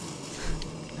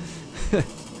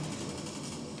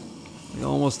 We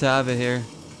almost have it here.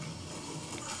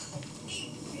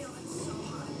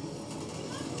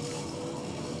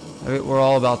 We're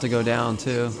all about to go down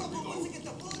too.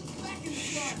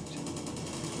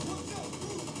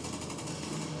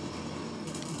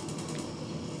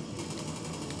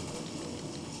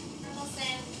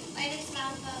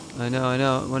 I know, I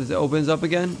know. When it opens up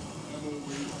again,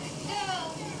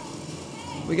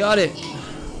 we got it.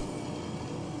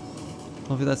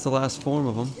 Hopefully that's the last form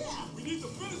of them.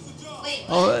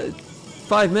 Oh,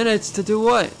 5 minutes to do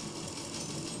what?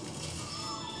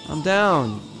 I'm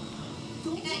down.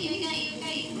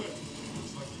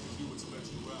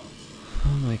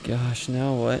 Oh my gosh,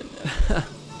 now what?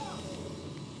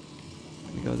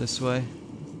 We go this way.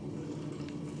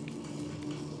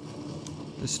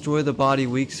 Destroy the body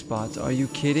weak spots. Are you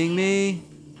kidding me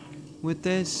with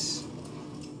this?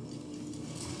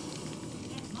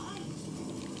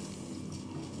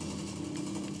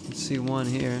 Let's see one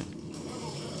here.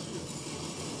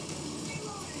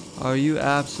 Are you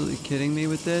absolutely kidding me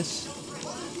with this?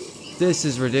 This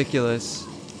is ridiculous.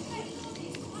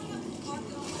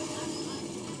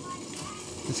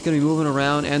 It's gonna be moving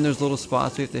around and there's little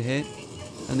spots we have to hit.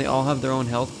 And they all have their own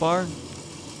health bar.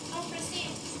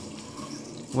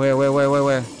 Where? Where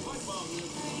are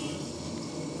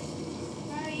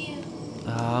you?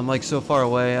 I'm like so far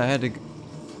away. I had to.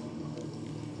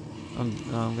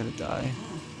 I'm gonna die.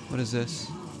 What is this?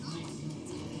 I'm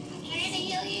trying to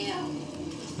heal you.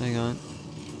 Hang on.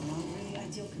 Not really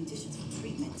ideal conditions for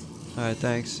treatment. Alright,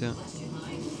 thanks. Yeah.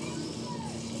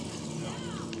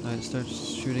 Alright, it starts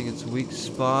shooting its weak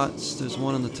spots. There's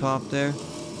one on the top there.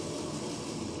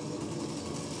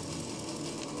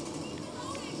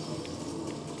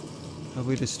 Have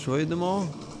we destroyed them all?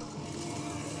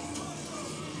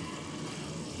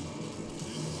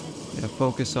 Yeah,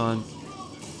 focus on.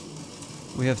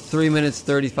 We have 3 minutes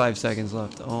 35 seconds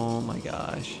left. Oh my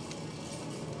gosh.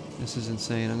 This is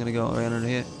insane. I'm gonna go right under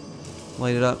here.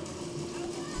 Light it up.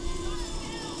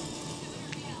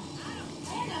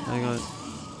 Hang on.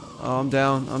 Oh, I'm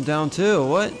down. I'm down too.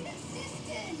 What?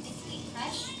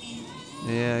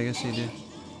 Yeah, I guess you do.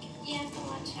 You have to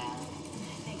watch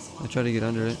out. I try to get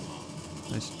under it.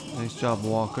 Nice job,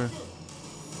 Walker.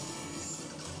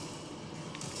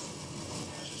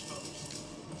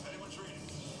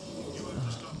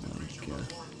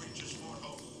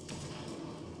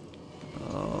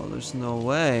 Oh, there's no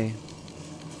way.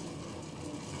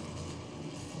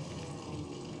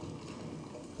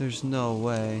 There's no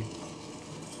way.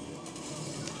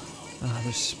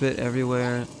 There's spit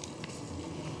everywhere.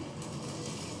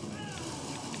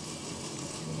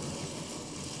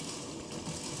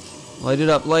 Light it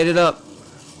up, light it up.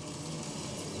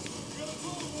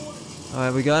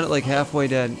 Alright, we got it like halfway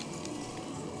dead.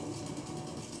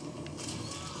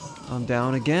 I'm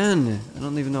down again. I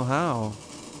don't even know how.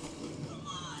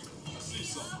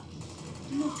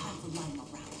 No time for lying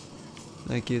around.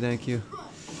 Thank you, thank you.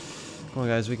 Come on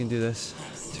guys, we can do this.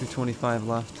 2:25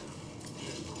 left.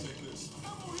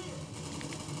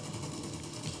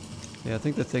 Yeah, I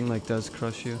think the thing like does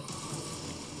crush you.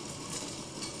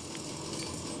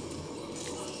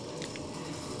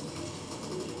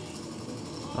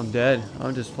 I'm dead.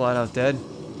 I'm just flat out dead.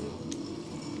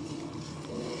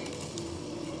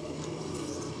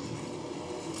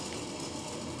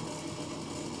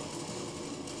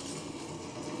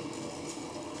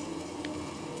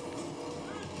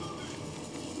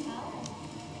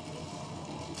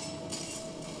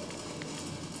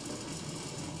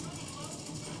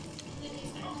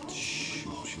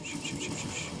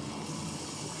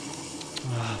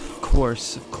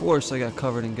 Of course I got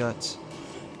covered in guts.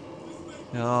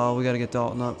 Oh, we gotta get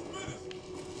Dalton up.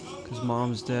 Because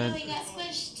Mom's Oh, dead. we got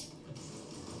squished.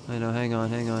 I know, hang on,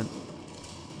 hang on.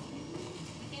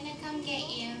 Gonna come get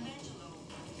you.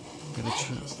 Gotta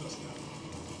try.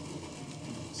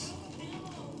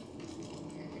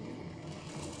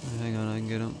 Hang on, I can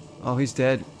get him. Oh, he's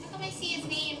dead. How come I see his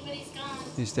name, but he's gone?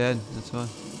 He's dead, that's why.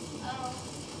 Oh.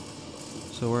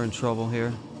 So we're in trouble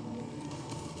here.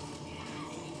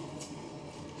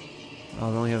 Oh,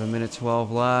 we only have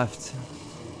 1:12 left.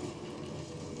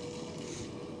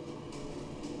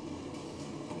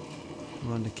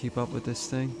 run to keep up with this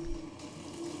thing.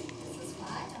 This is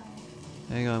wild.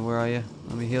 Hang on, where are you?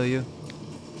 Let me heal you.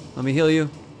 Let me heal you.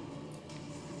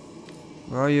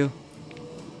 Where are you?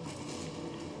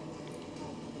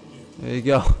 There you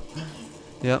go.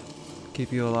 Yep.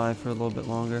 Keep you alive for a little bit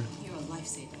longer. You're a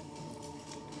lifesaver.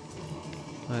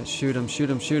 Alright, shoot him, shoot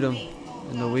him, shoot him.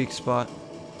 In the weak spot.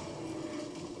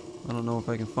 I don't know if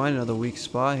I can find another weak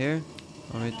spot here.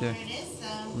 Oh, right there. Where it is,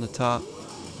 though. On the top.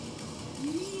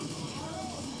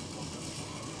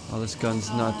 Oh, this gun's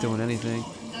not doing anything.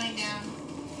 I'm going down.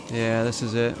 Yeah, this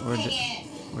is it. Dang it.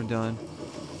 We're done.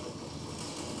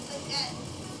 Look good.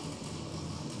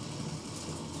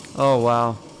 Oh,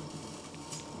 wow.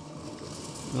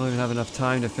 We don't even have enough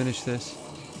time to finish this.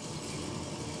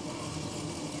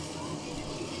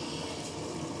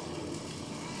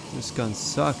 This gun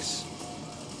sucks.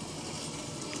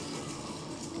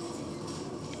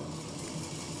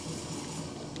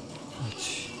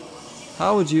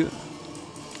 How would you...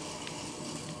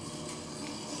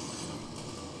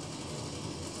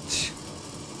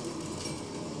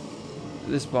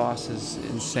 This boss is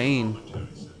insane. We'll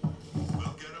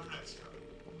get him next time.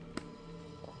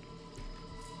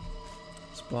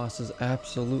 This boss is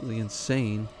absolutely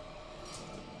insane.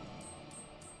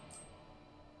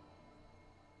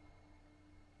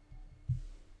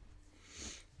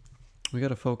 We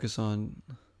gotta focus on...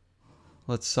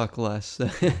 Let's suck less.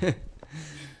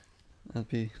 That'd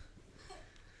be...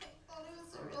 I thought it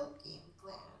was a real game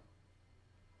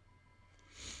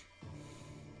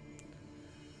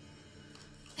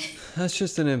plan. That's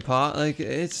just an impot. Like,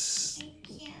 it's... I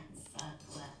can't suck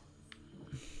less.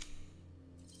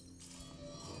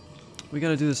 We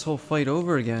gotta do this whole fight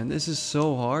over again. This is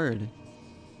so hard.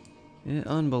 Yeah,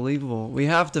 unbelievable. We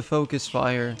have to focus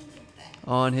fire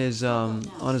on his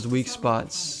weak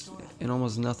spots and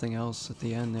almost nothing else at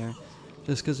the end there.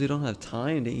 Just because we don't have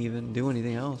time to even do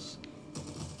anything else.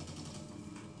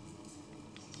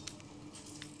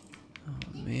 Oh,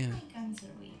 man. My guns are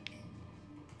weak.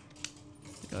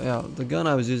 Yeah, the gun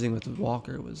I was using with the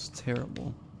walker was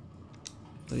terrible.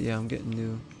 But yeah, I'm getting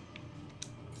new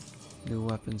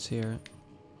weapons here.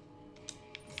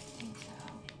 I think so.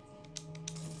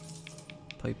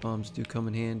 Pipe bombs do come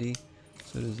in handy.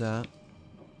 So does that.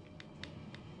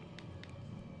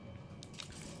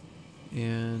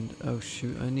 And oh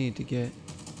shoot, I need to get...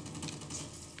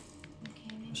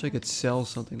 Okay, maybe Wish I could sell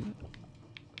something. Do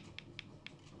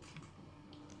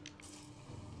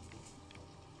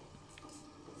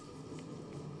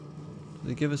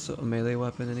they give us a melee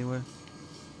weapon anywhere?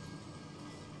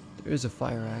 There is a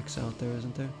fire axe out there,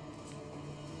 isn't there?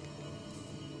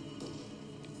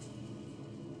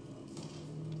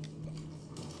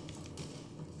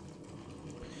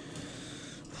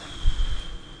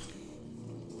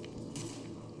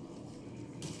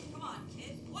 Come on,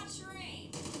 kid. What's your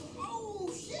aim?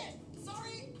 Oh, shit!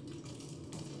 Sorry!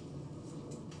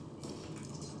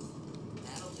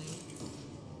 That'll do.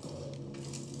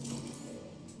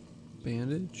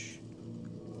 Bandage?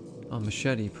 Oh,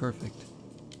 machete, perfect.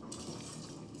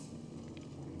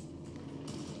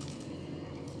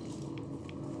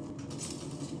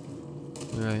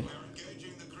 Alright. We're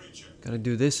engaging the creature. Gotta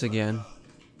do this again. The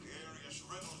area's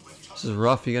riddled with This is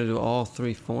rough, you gotta do all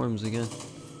three forms again.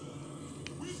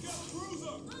 We've got a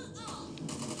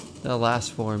cruiser! That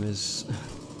last form is...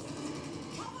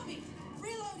 Cover me.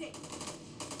 Reloading.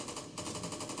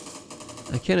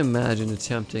 I can't imagine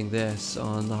attempting this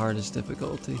on the hardest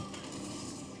difficulty.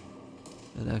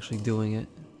 And actually doing it.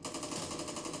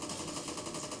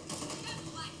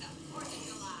 Just like the 4th of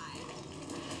July.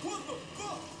 What the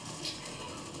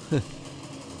fuck?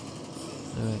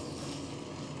 Alright.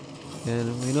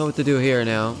 And we know what to do here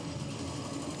now.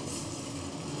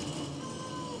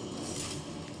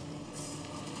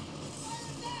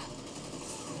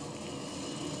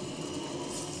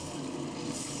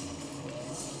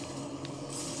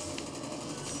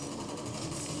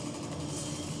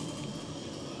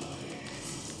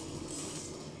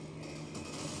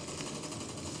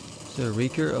 Is there a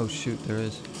Reeker? Oh shoot, there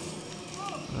is.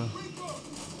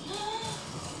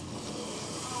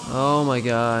 Oh my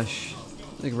gosh.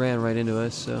 Like ran right into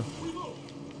us, so.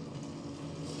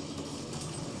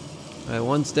 Alright,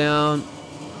 one's down.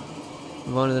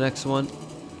 Move on to the next one.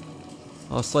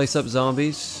 I'll slice up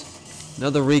zombies.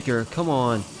 Another Reeker, come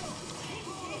on.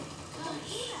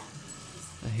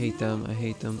 I hate them, I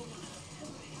hate them.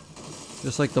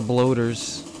 Just like the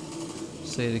bloaters.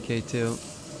 Say to K2.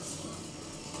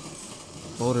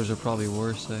 Bloaters are probably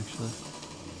worse, actually.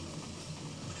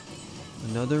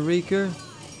 Another Reeker?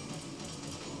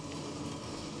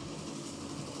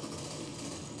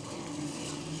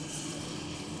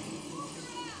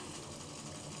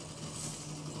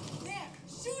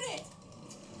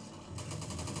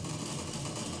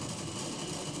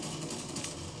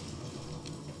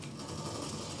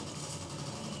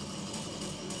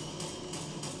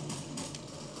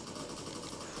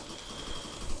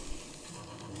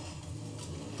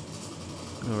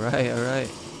 Alright, alright.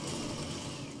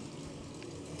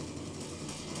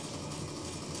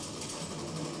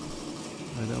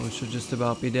 That one should just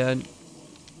about be dead.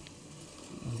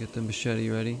 I'll get the machete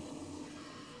ready.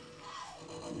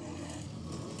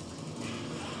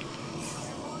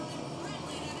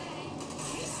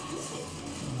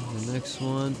 The next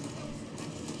one.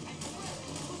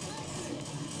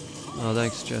 Oh,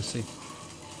 thanks, Jesse.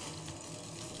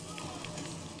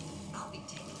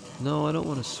 No, I don't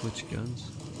want to switch guns.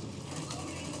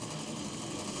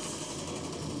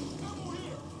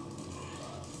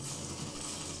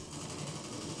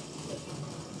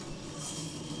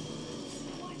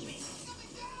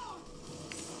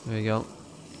 There you go.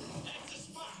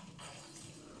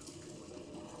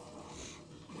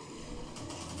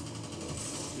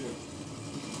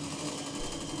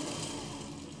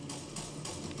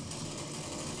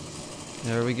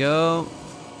 There we go.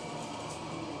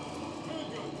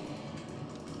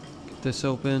 Get this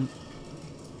open.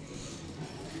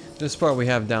 This part we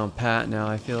have down pat now,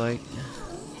 I feel like.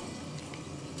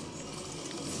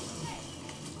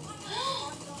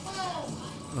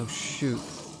 Oh shoot.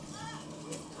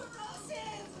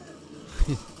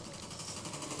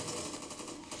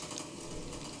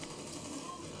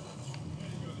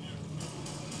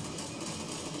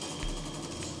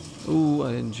 Ooh,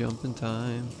 I didn't jump in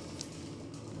time.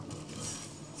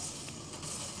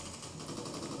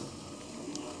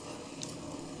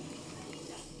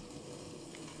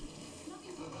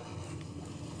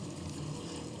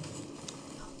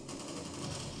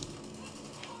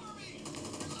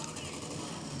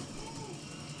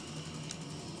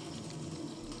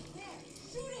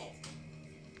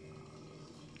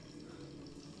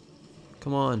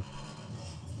 Come on.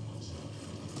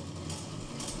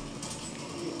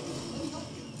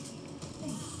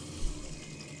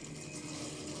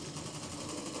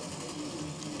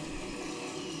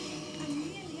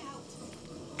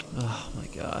 Oh my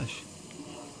gosh.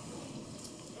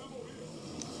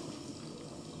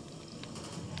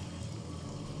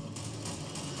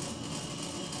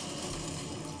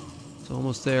 It's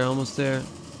almost there, almost there.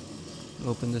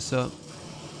 Open this up.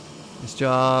 Nice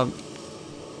job.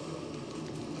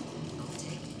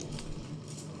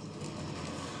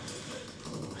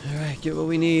 Alright, get what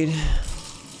we need.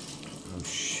 Oh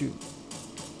shoot.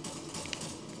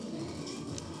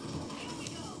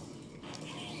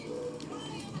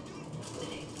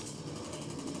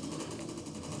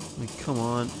 Like, come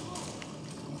on.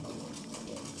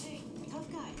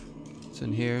 It's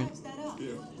in here.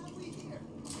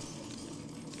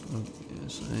 Oh,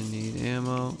 yes, I need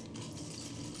ammo.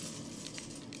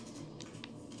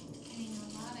 Getting a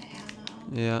lot of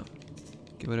ammo. Yeah.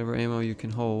 Get whatever ammo you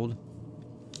can hold.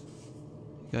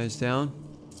 You guys down?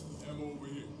 Ammo over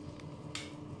here.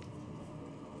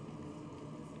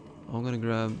 I'm gonna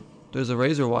grab. There's a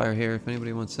razor wire here if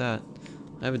anybody wants that.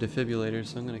 I have a defibrillator,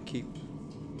 so I'm gonna keep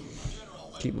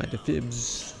my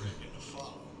defibs.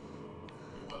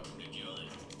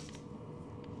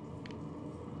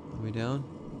 Are we down?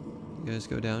 You guys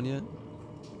go down yet?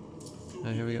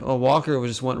 Oh, here we go. Oh, Walker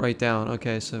just went right down.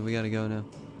 Okay, so we gotta go now.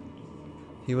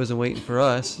 He wasn't waiting for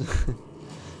us.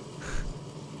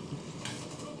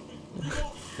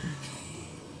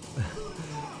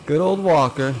 Good old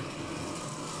Walker.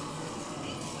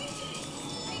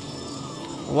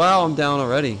 Wow, I'm down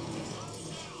already.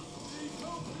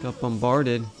 Got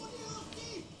bombarded.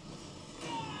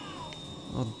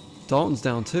 Oh, Dalton's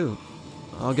down too.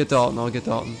 I'll get Dalton, I'll get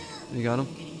Dalton. You got him?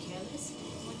 Getting careless?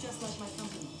 Or just like my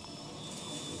company?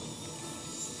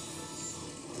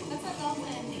 That's a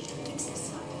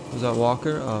dolphin. Was that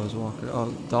Walker? Oh, it was Walker.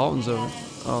 Oh, Dalton's over.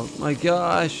 Oh my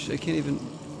gosh, I can't even.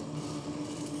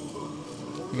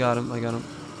 I got him, I got him.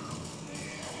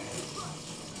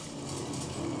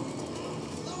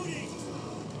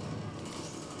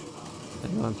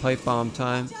 Hang on, pipe bomb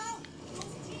time.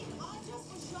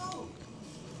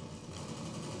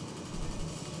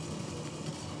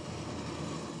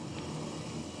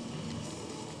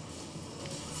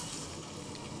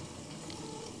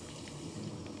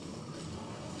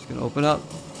 Just gonna open up.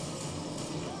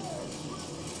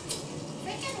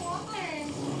 Freaking Walker.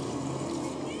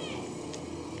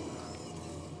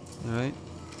 Alright.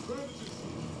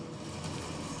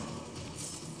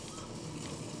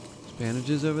 There's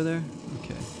bandages over there?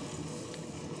 Okay.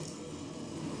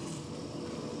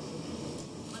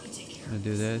 I'm gonna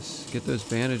do this. Get those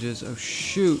bandages. Oh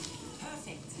shoot!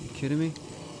 Perfect. Are you kidding me?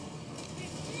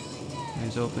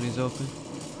 He's open, he's open.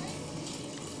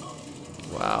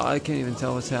 Wow, I can't even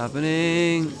tell what's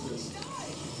happening.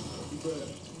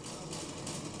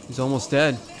 He's almost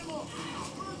dead.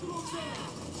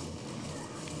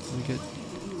 Let me get...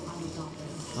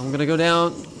 I'm gonna go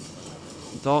down.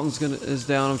 Dalton's is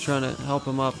down. I'm trying to help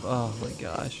him up. Oh my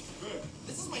gosh.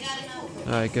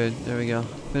 Alright, good. There we go.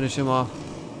 Finish him off.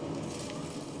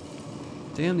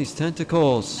 Damn these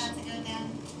tentacles. About to go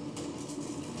down.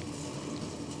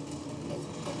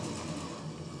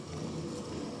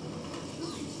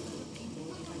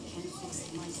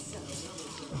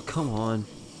 Oh, come on.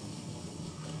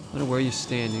 I don't know where you're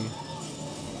standing.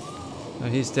 Oh,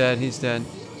 he's dead. He's dead.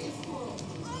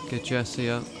 Get Jesse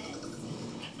up.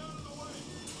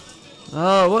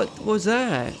 Oh, what was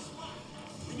that?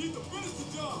 We need to finish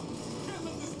the job. Can't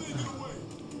let this thing get away.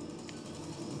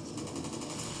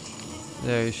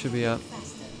 There, you should be up.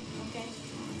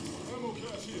 Ammo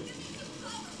cache here.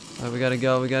 Alright, we gotta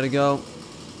go. We gotta go.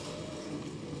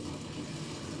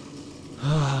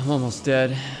 I'm almost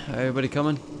dead. Alright, everybody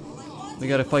coming? We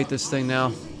gotta fight this thing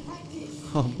now.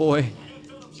 Oh boy.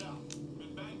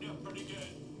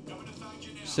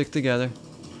 Stick together.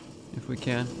 If we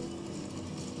can.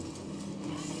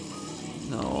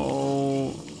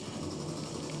 No.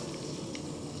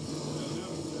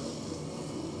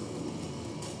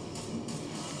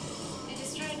 I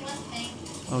destroyed one thing.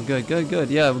 Oh, good, good, good.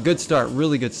 Yeah, good start.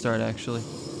 Really good start, actually.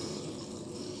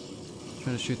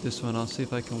 Trying to shoot this one. I'll see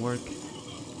if I can work.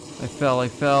 I fell. I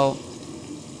fell.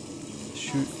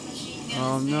 Shoot. Machine gun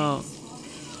Oh is no.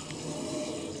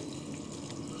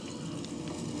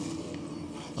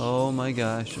 Oh my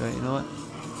gosh. Right, you know what?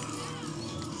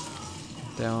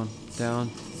 Down. Down.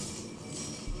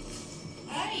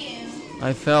 Where are you?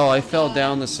 I fell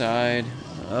down the side.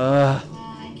 Ugh.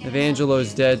 I can't Evangelo's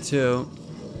help you. dead too.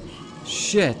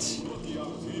 Shit.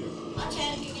 Watch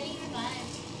out, you're getting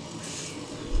revived.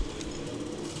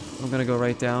 I'm gonna go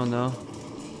right down though.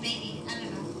 Maybe, I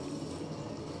don't know.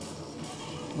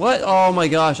 What? Oh my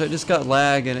gosh, I just got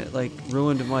lag and it like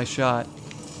ruined my shot.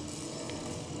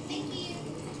 Thank you.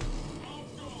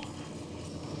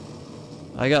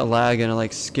 I got lag and it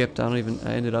like skipped. I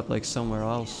ended up like somewhere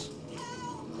else.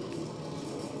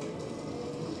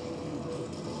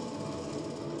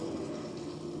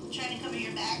 I'm trying to cover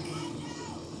your back.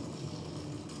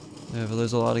 Yeah, but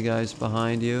there's a lot of guys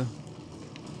behind you.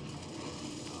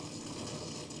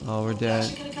 Oh, we're Gosh,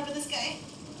 dead. I'm gonna cover this guy.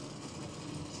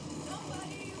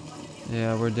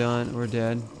 Yeah, we're done. We're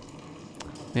dead.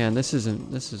 Man, this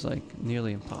is like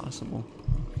nearly impossible.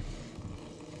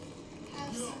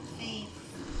 Have some faith.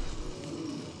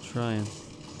 Trying.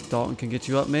 Dalton can get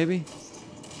you up, maybe?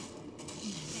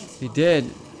 He did.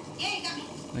 Yeah, you got me.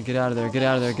 Now get out of there. Get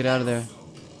out of there. Get out of there.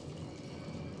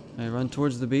 Alright, run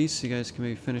towards the beast. You guys can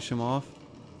maybe finish him off.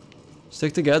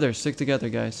 Stick together. Stick together,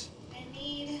 guys. I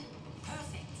need.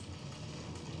 Perfect.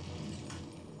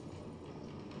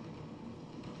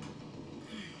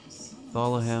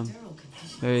 Follow him.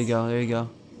 There you go. There you go.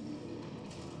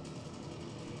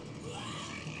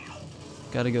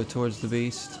 Gotta go towards the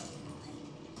beast.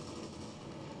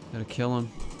 Gotta kill him.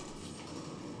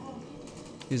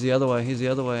 He's the other way. He's the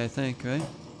other way, I think, right?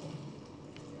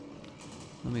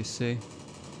 Let me see.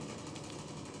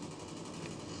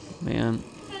 Man.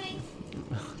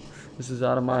 This is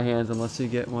out of my hands unless you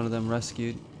get one of them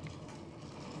rescued.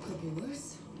 Could be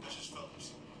worse. Mrs.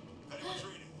 Phillips, anyone's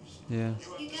readings. Yeah.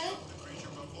 You good? The creature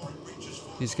before it reaches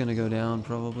full. He's gonna go down,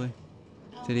 probably.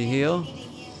 Oh, Did he man, heal? I need to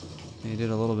heal. He did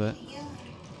a little bit. Heal.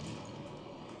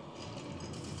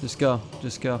 Just go.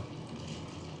 Just go.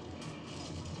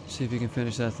 See if you can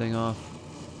finish that thing off.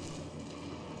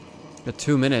 Got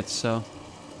 2 minutes, so.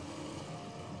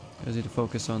 You guys need to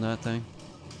focus on that thing.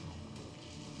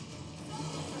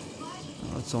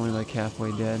 Oh, it's only like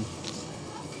halfway dead.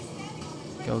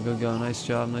 Go, go, go. Nice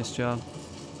job, nice job.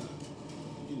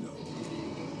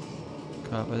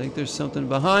 Crap, I think there's something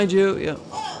behind you. Yeah.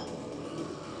 Oh,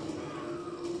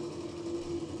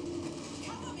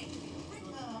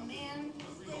 man.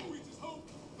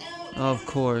 No, Of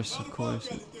course, of course.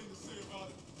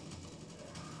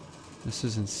 This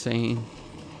is insane.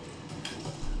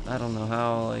 I don't know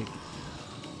how, like...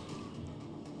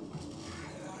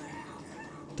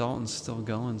 Dalton's still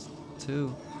going,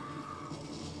 too.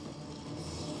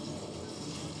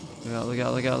 Look out, look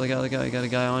out, look out, look out, look out. You got a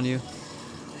guy on you.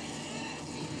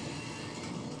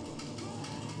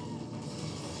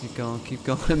 Keep going, keep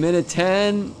going. Minute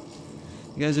 10.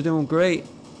 You guys are doing great.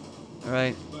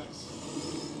 Alright.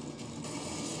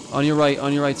 On your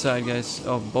right side, guys.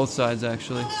 Oh, both sides,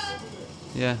 actually.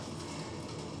 Yeah.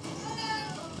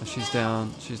 Oh, she's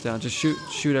down. She's down. Just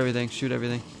shoot everything. Shoot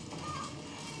everything.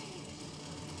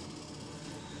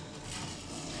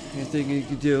 Anything you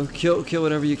can do. Kill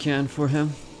whatever you can for him.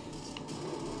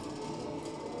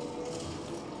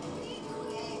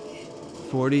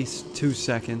 42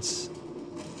 seconds.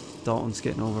 Dalton's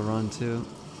getting overrun too.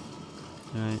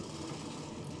 Alright.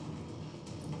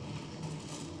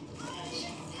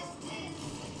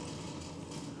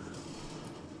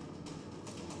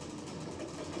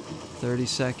 30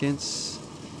 seconds.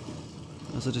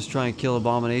 Also just try and kill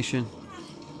Abomination.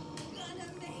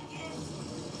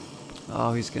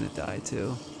 Oh, he's gonna die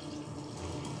too.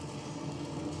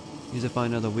 He's to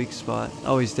find another weak spot.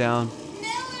 Oh, he's down. No, we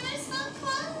were so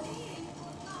close.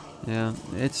 Yeah,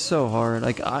 it's so hard.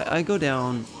 Like I go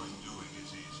down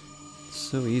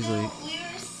so easily. No, we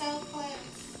were so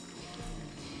close.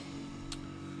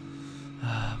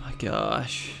 Oh my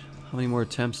gosh. How many more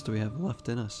attempts do we have left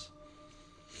in us?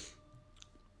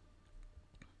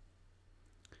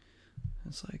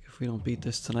 It's like if we don't beat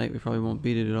this tonight, we probably won't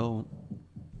beat it at all.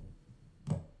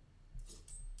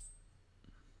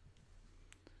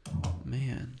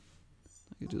 Man.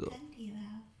 I could do What the gun do you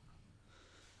have?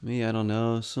 Me, I don't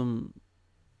know.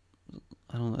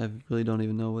 I really don't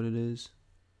even know what it is.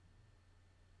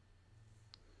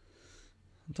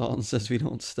 Dalton says we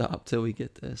don't stop till we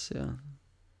get this, yeah.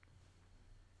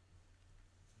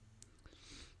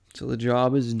 So the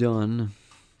job is done.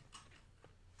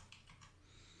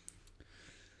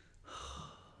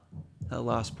 That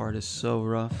last part is so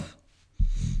rough.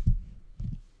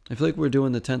 I feel like we're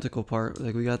doing the tentacle part.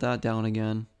 Like we got that down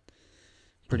again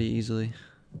pretty easily.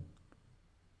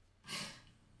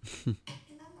 And then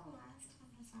the last one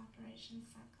was Operation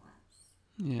Suckless.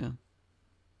 Yeah.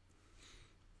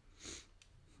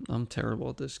 I'm terrible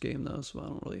at this game though, so I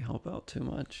don't really help out too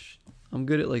much. I'm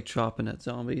good at like chopping at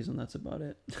zombies and that's about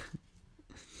it.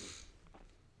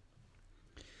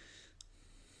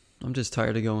 I'm just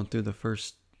tired of going through the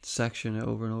first section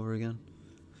over and over again.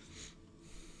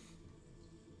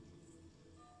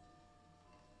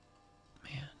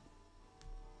 Man.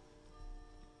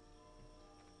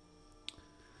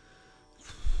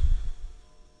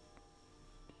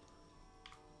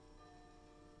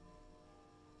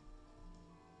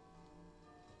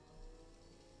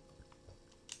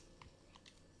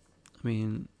 I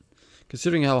mean,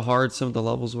 considering how hard some of the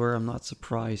levels were, I'm not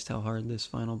surprised how hard this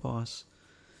final boss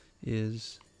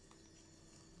is.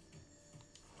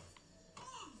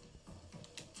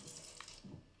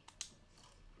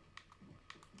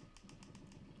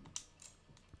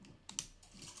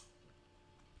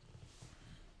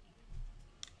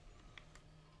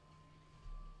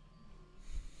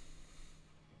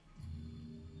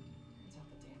 Turns out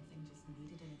the damn thing just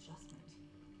needed an adjustment.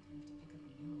 Didn't have to pick up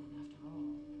a new one after all.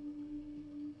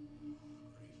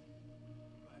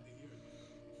 Glad to hear it.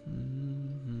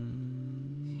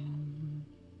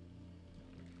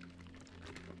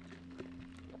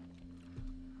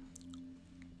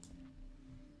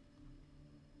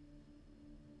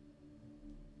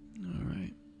 All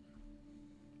right.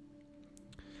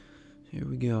 Here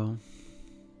we go.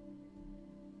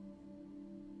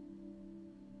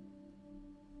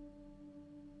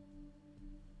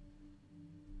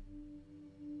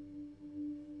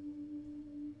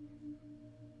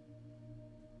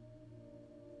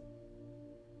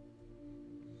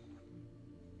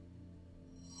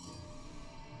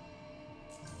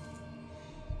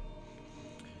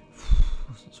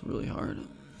 It's really hard.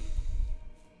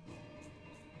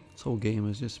 This whole game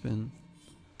has just been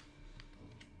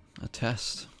a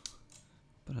test,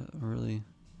 but a really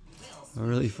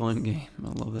fun game. I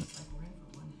love it. We're in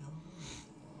for one hell of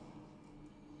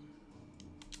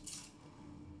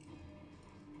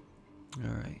a ride.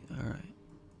 All right, all right.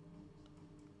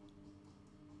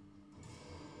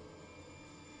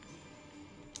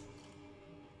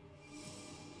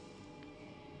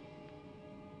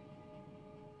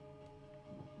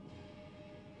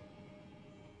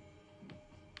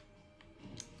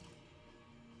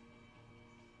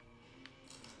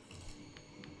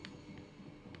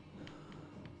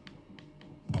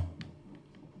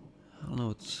 I don't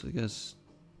know. It's, I guess,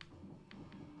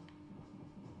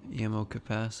 ammo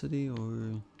capacity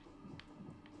or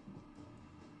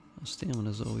stamina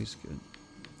is always good.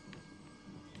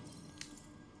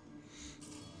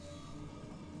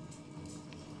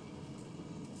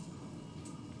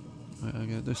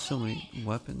 Okay, there's so many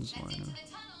weapons That's lying into around. the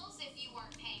tunnels if you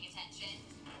weren't paying attention.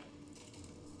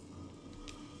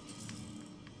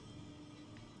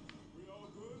 We all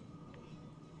good?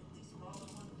 These are all in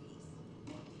one piece.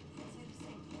 Say the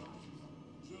same to Rogers.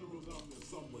 General's out there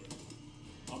somewhere.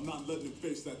 I'm not letting him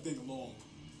face that thing alone.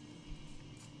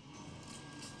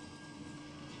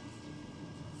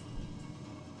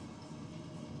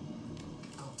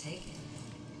 I'll take it.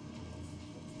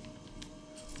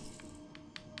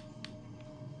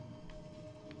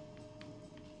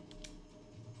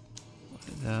 Look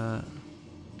at that.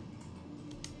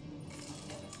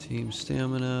 Team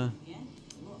stamina. Again,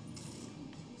 look.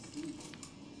 You see.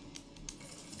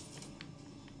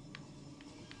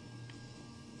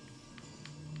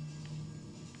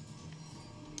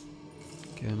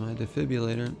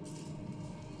 defibrillator.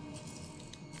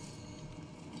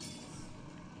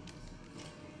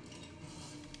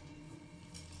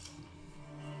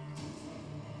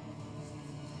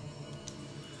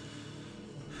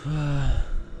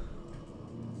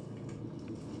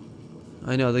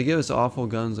 I know, they give us awful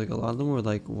guns. Like, a lot of them were,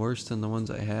 like, worse than the ones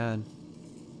I had.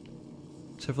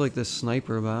 Except for, like, this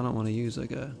sniper, but I don't want to use,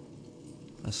 like, a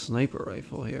sniper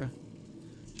rifle here.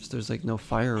 Just there's, like, no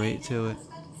fire rate to it. I was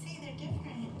about to say they're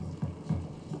different.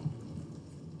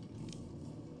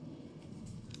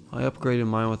 I upgraded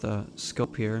mine with a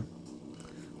scope here.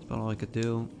 That's about all I could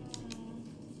do.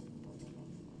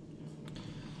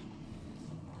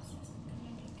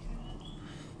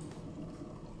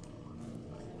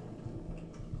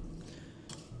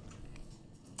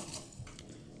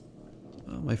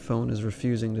 My phone is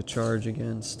refusing to charge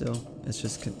again still. It's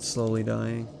just slowly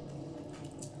dying.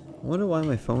 I wonder why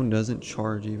my phone doesn't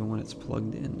charge even when it's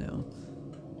plugged in now.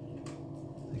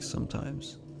 Like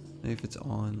sometimes. Maybe if it's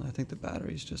on. I think the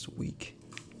battery's just weak.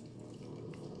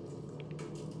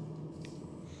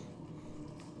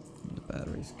 The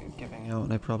battery's giving out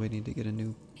and I probably need to get a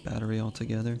new battery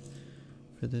altogether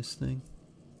for this thing.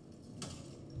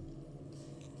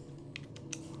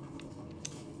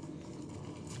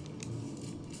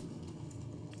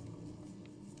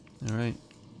 Alright.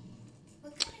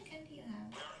 What kind of gun do you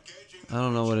have? I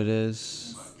don't know what it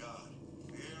is. My God,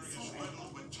 the area's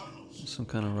riddled with tunnels. Some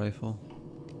kind of rifle.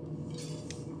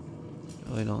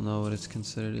 I don't know what it's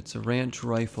considered. It's a ranch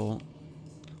rifle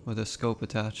with a scope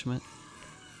attachment.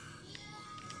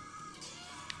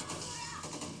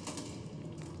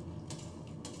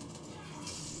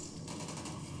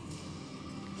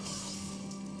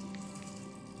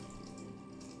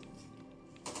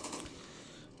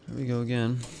 Here we go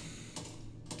again.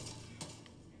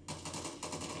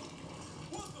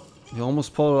 You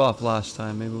almost pulled it off last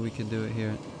time. Maybe we can do it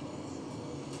here.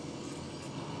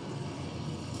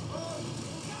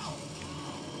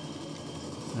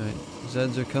 Alright,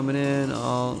 Zeds are coming in.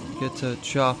 I'll get to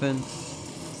chopping.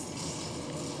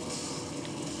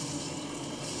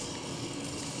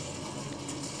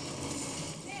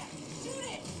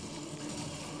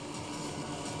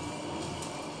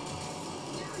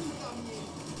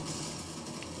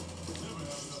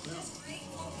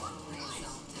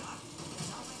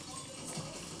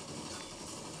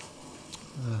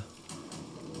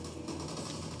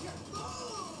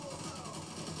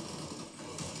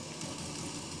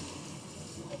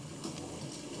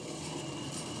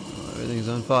 Everything's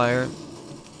on fire.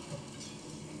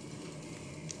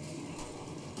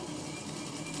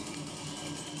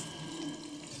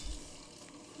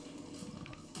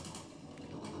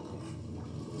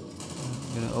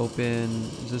 I'm gonna open.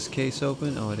 Is this case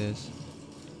open? Oh, it is.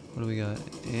 What do we got?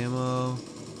 Ammo.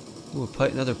 Ooh,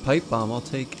 another pipe bomb. I'll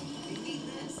take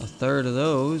a third of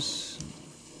those.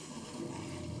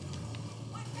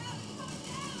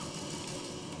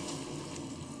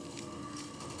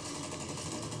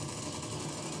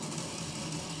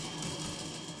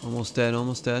 Almost dead,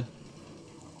 almost dead.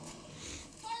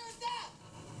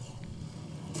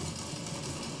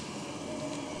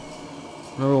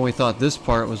 Remember when we thought this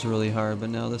part was really hard, but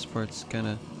now this part's kind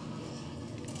of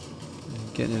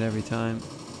getting it every time.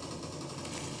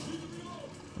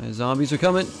 My zombies are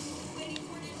coming.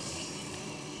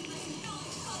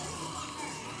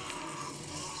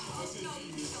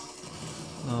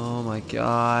 Oh my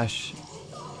gosh.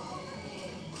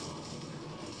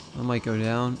 I might go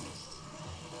down.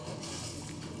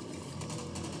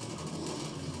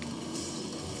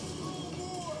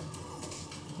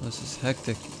 This is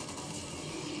hectic.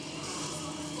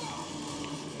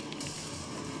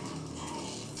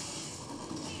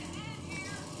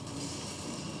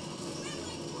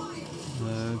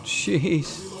 Oh,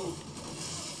 jeez.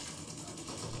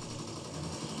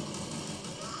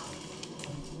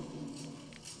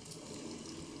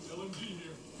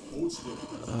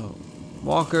 Oh,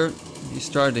 Walker, you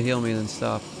started to heal me, then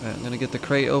stop. Alright, I'm gonna get the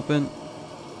crate open.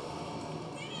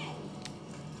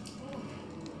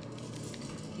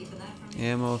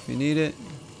 Ammo if you need it.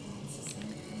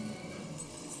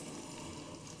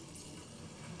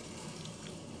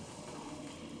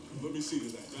 Let me see to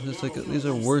that. It's like these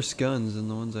are worse guns than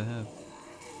the ones I have.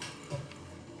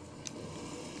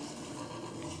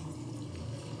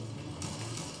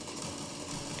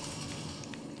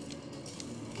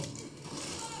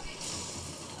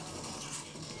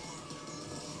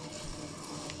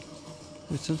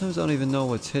 Dude, sometimes I don't even know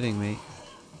what's hitting me.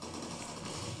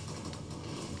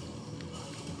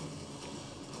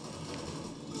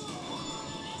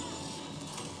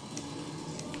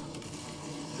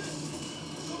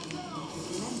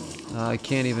 I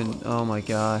can't even. Oh my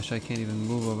gosh, I can't even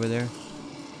move over there.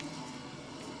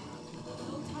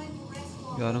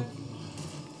 Got him.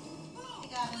 I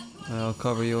got him. I'll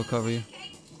cover you. I'll cover you.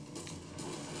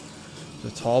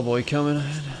 There's a tall boy coming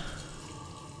ahead.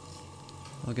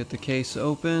 I'll get the case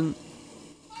open.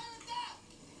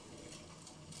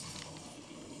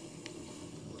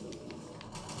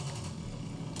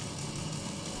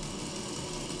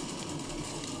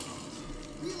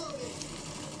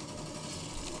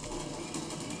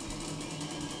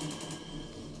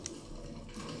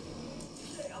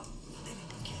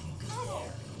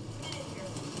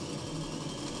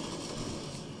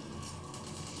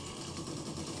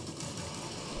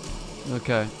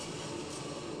 Okay.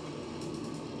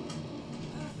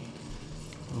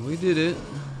 Well, we did it.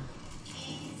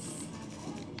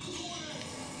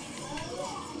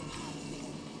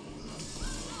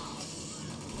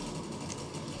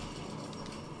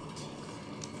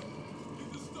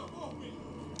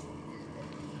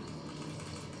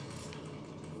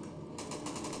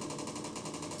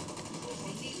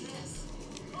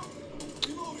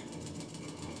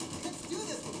 Let's do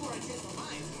this before I change my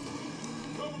mind.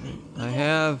 I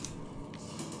have.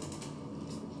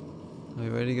 Are you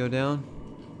ready to go down?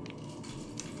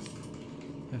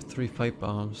 I have 3 pipe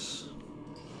bombs.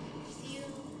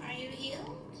 Are you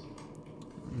healed?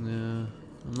 Yeah,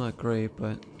 I'm not great,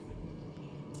 but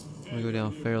I'm gonna go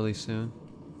down fairly soon.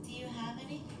 Do you have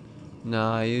any?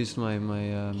 Nah, I used my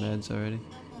meds already.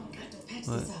 I'm okay. Got to patch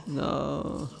What? this up.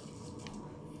 No.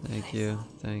 Thank you.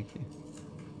 Thank you.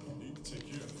 I need to take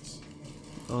care of this.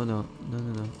 Oh no. No,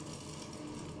 no, no.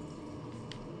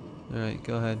 Alright,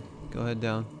 go ahead. Go ahead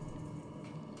down.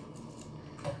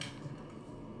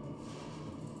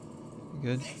 You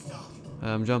good?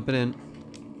 I'm jumping in.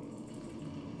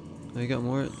 Oh, you got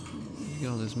more? You get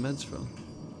all those meds from.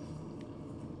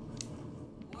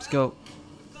 Let's go.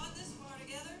 We've gone this far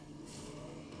together.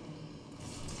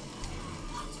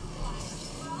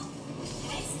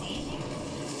 Can I stay here?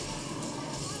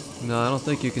 No, I don't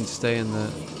think you can stay in the...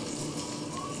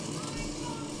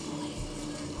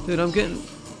 Dude, I'm getting...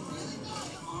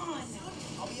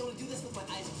 I'll be able to do this with my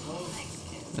eyes closed.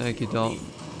 Thank you, Dalton.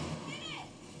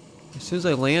 As soon as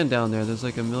I land down there, there's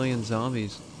like a million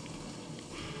zombies.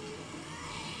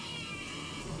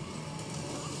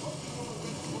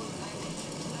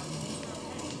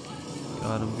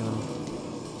 Got him, got him.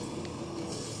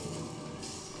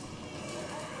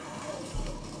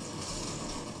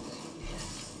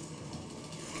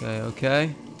 Okay,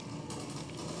 okay.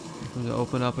 I'm gonna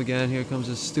open up again. Here comes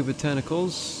the stupid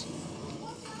tentacles.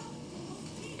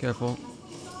 Careful.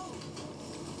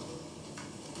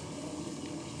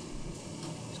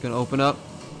 It's gonna open up.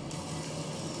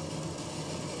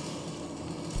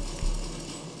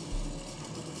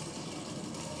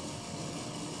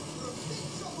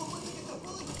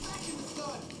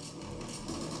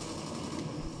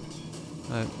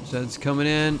 Alright, Zed's coming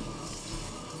in.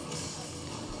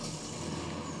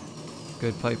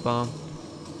 Good pipe bomb.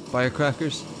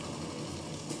 Firecrackers.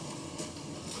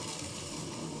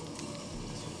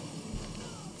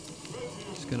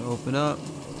 Just gonna open up.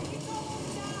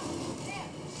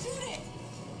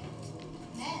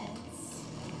 Meds?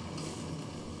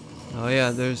 Oh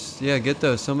yeah, there's get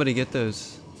those. Somebody get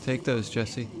those. Take those,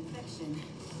 Jesse. Infection.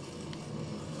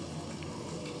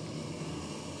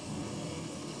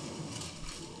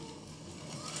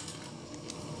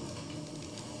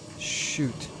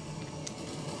 Shoot.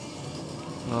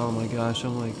 Oh my gosh,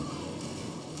 I'm like...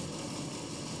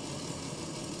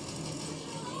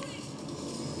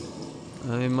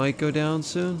 I might go down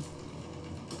soon.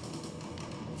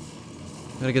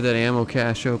 Gotta get that ammo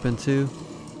cache open too.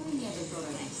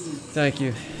 Thank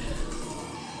you.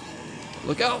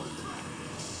 Look out!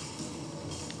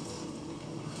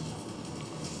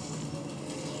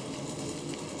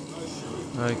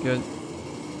 Alright, good.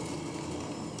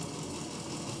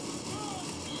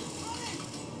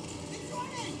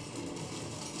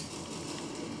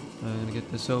 I'm gonna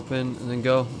get this open and then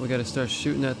go. We gotta start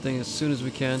shooting that thing as soon as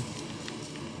we can.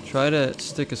 Try to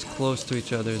stick as close to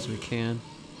each other as we can.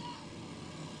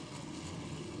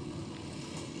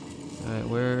 Alright,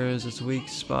 where is its weak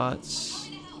spots?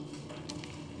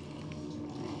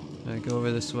 Alright, go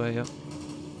over this way, yep.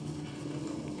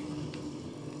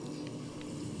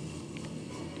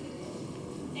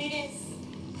 There it is.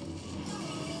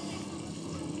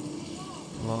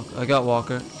 I got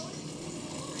Walker.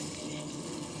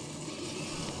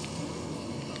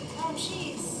 Oh,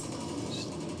 jeez.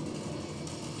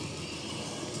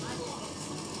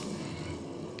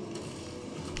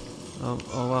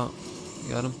 Oh wow.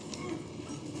 Got him.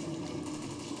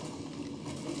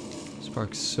 This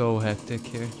park's so hectic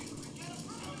here.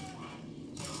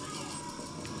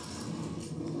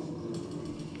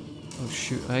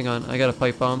 shoot, hang on, I got a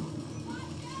pipe bomb.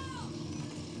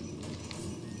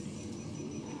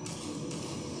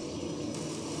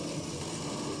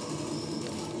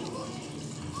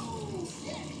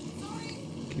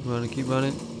 Keep running, keep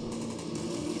running.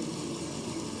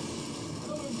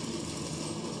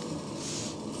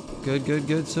 Good, good,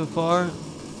 good so far.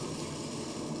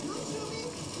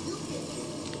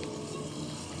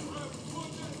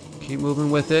 Keep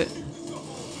moving with it.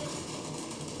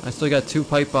 I still got 2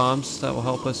 pipe bombs. That will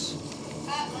help us.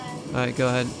 Alright, go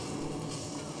ahead.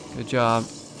 Good job.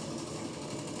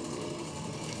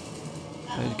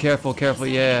 Careful, careful,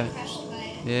 yeah.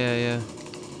 Yeah, yeah.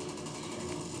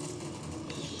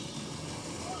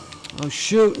 Oh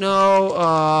shoot, no!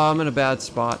 I'm in a bad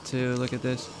spot too. Look at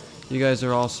this. You guys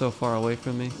are all so far away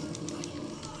from me.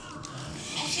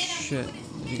 Shit.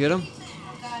 Did you get him?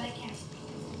 Oh god, I can't.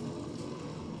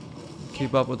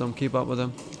 Keep up with them, keep up with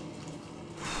them.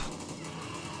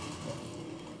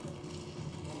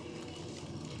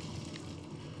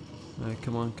 Alright,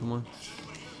 come on, come on.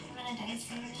 I'm gonna die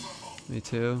soon. Me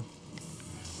too.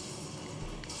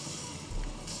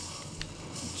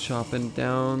 Chopping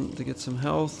down to get some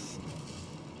health.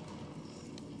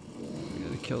 We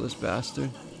gotta kill this bastard.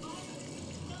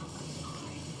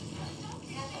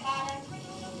 At the bottom.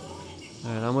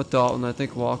 Alright, I'm with Dalton. I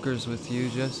think Walker's with you,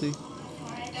 Jesse.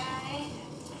 Before I die.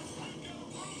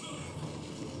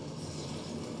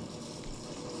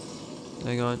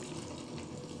 Hang on.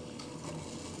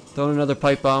 Throw another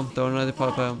pipe bomb. Throw another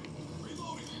pipe bomb.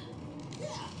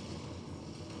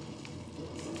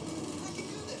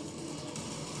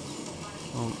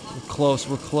 Oh, we're close.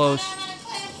 We're close. I'm on a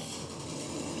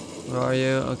cliff. Where are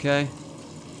you? Okay.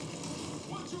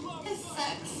 This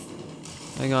sucks.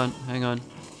 Hang on. Hang on.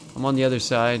 I'm on the other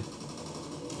side.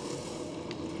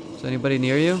 Is anybody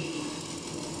near you?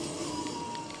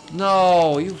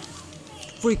 No, you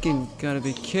freaking gotta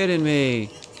be kidding me.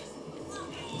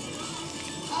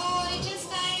 Oh, I just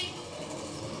died.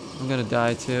 I'm gonna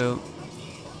die too.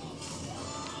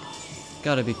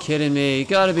 Gotta be kidding me. You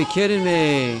gotta be kidding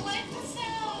me. What the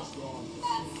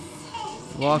sound?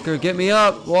 That's so Walker, get me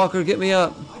up. Walker, get me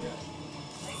up.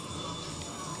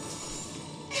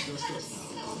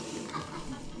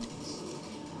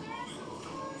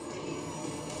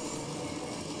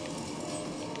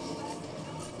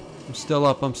 I'm still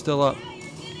up. I'm still up.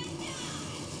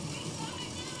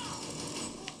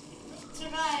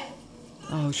 survive.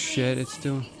 Oh shit, it's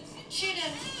doing. Shoot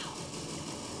him.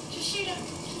 Just shoot him.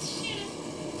 Just shoot him.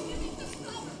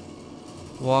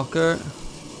 Walker.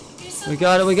 You're so We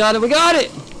got it. We got it. We got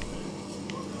it.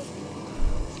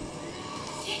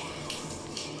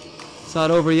 It's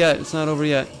not over yet. It's not over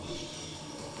yet.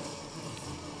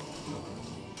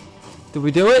 Did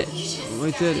we do it?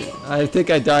 We did it. I think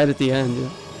I died at the end. Yeah.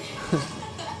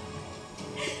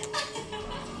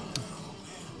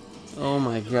 Oh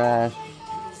my gosh.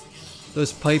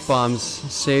 Those pipe bombs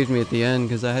saved me at the end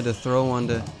because I had to throw one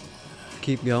to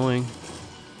keep going.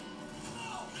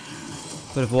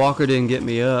 But if Walker didn't get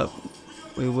me up,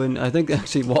 we wouldn't. I think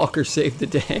actually Walker saved the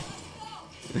day.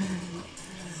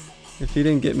 If he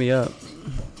didn't get me up.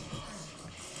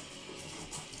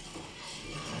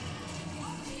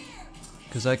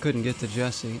 Because I couldn't get to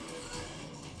Jesse.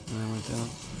 And I went down.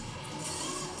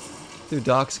 Dude,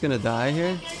 Doc's gonna die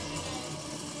here?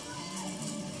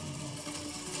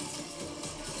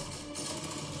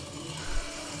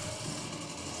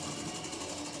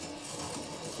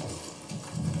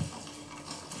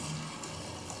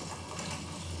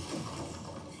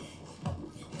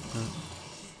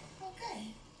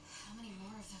 Okay. How many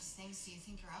more of those things do you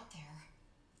think are out there?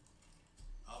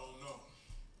 I don't know,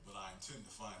 but I intend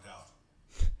to find out.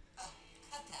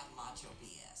 Cut that macho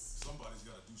BS. Somebody's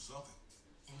got to do something.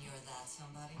 And you're that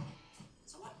somebody?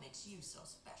 So what makes you so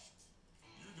special?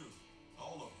 You do.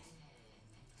 All of you.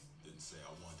 Didn't say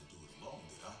I wanted to do it alone,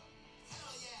 did I?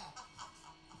 Hell yeah!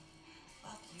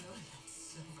 Fuck you and that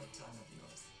silver tongue of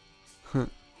yours.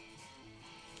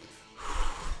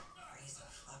 Raise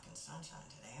the fucking sunshine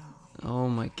today, aren't we? Oh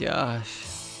my gosh.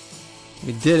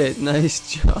 We did it. Nice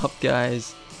job,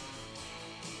 guys.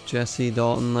 Jesse,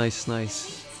 Dalton, nice,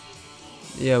 nice.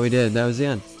 Yeah, we did. That was the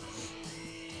end.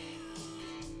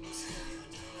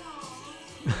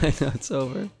 I know it's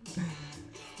over.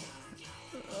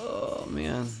 Oh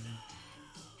man.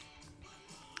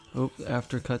 Oop,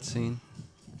 after cutscene.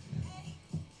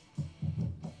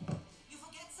 You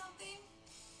forget something?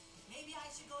 Maybe I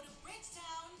should go to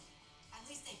Bridgetown. At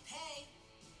least they pay.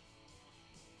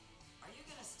 Are you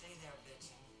gonna stay there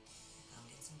bitching? Come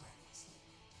get some breakfast.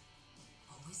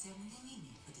 Always there when they need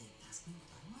me, but they ask me what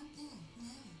I want then.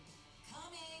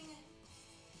 Coming.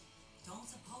 Don't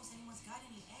suppose anyone's got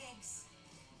any eggs?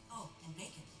 Oh, and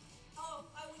bacon. Oh,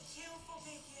 I would kill for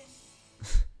bacon.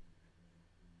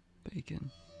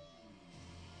 Bacon.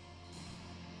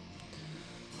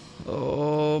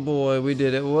 Oh boy, we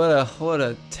did it. What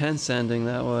a tense ending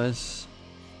that was.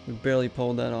 We barely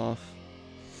pulled that off.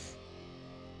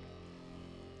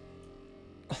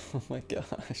 Oh my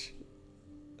gosh.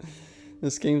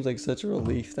 This game's like such a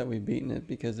relief that we've beaten it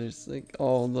because there's like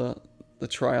all the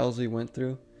trials we went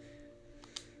through.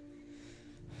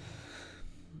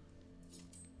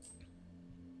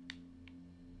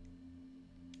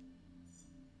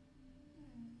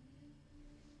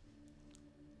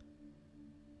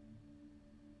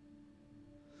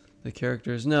 The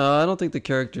characters, no, I don't think the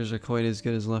characters are quite as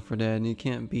good as Left 4 Dead, and you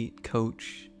can't beat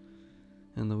Coach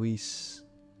and Luis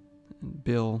and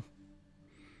Bill.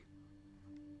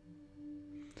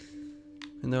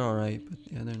 And they're alright, but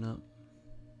yeah, they're not.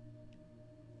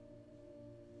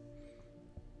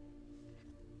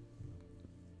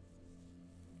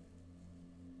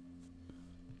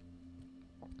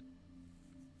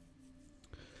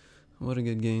 What a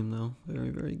good game, though. Very,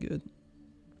 very good.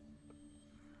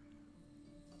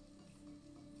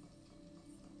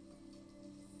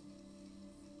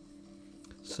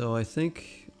 So I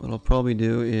think what I'll probably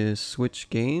do is switch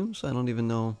games. I don't even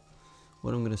know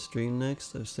what I'm going to stream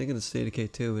next. I was thinking of State of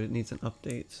K2, but it needs an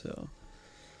update, so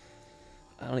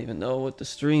I don't even know what to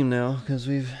stream now because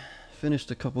we've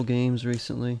finished a couple games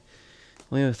recently.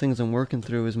 One of the things I'm working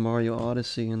through is Mario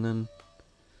Odyssey and then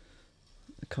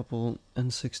a couple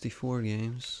N64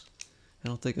 games. I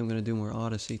don't think I'm going to do more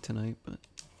Odyssey tonight, but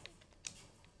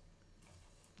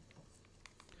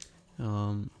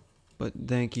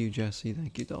thank you, Jesse.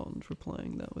 Thank you, Dalton, for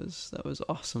playing. That was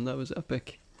awesome. That was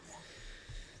epic.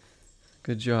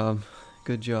 Good job.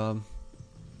 Good job.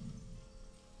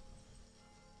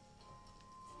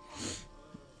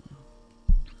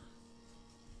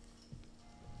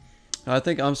 I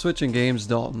think I'm switching games,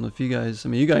 Dalton. If you guys, I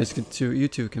mean, you guys can too. You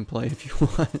two can play if you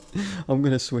want. I'm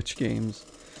gonna switch games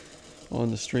on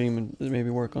the stream and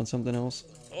maybe work on something else.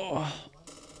 Oh.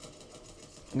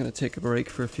 I'm gonna take a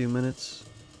break for a few minutes.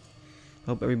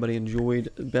 Hope everybody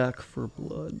enjoyed Back 4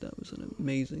 Blood. That was an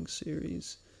amazing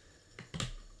series.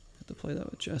 Had to play that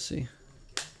with Jesse.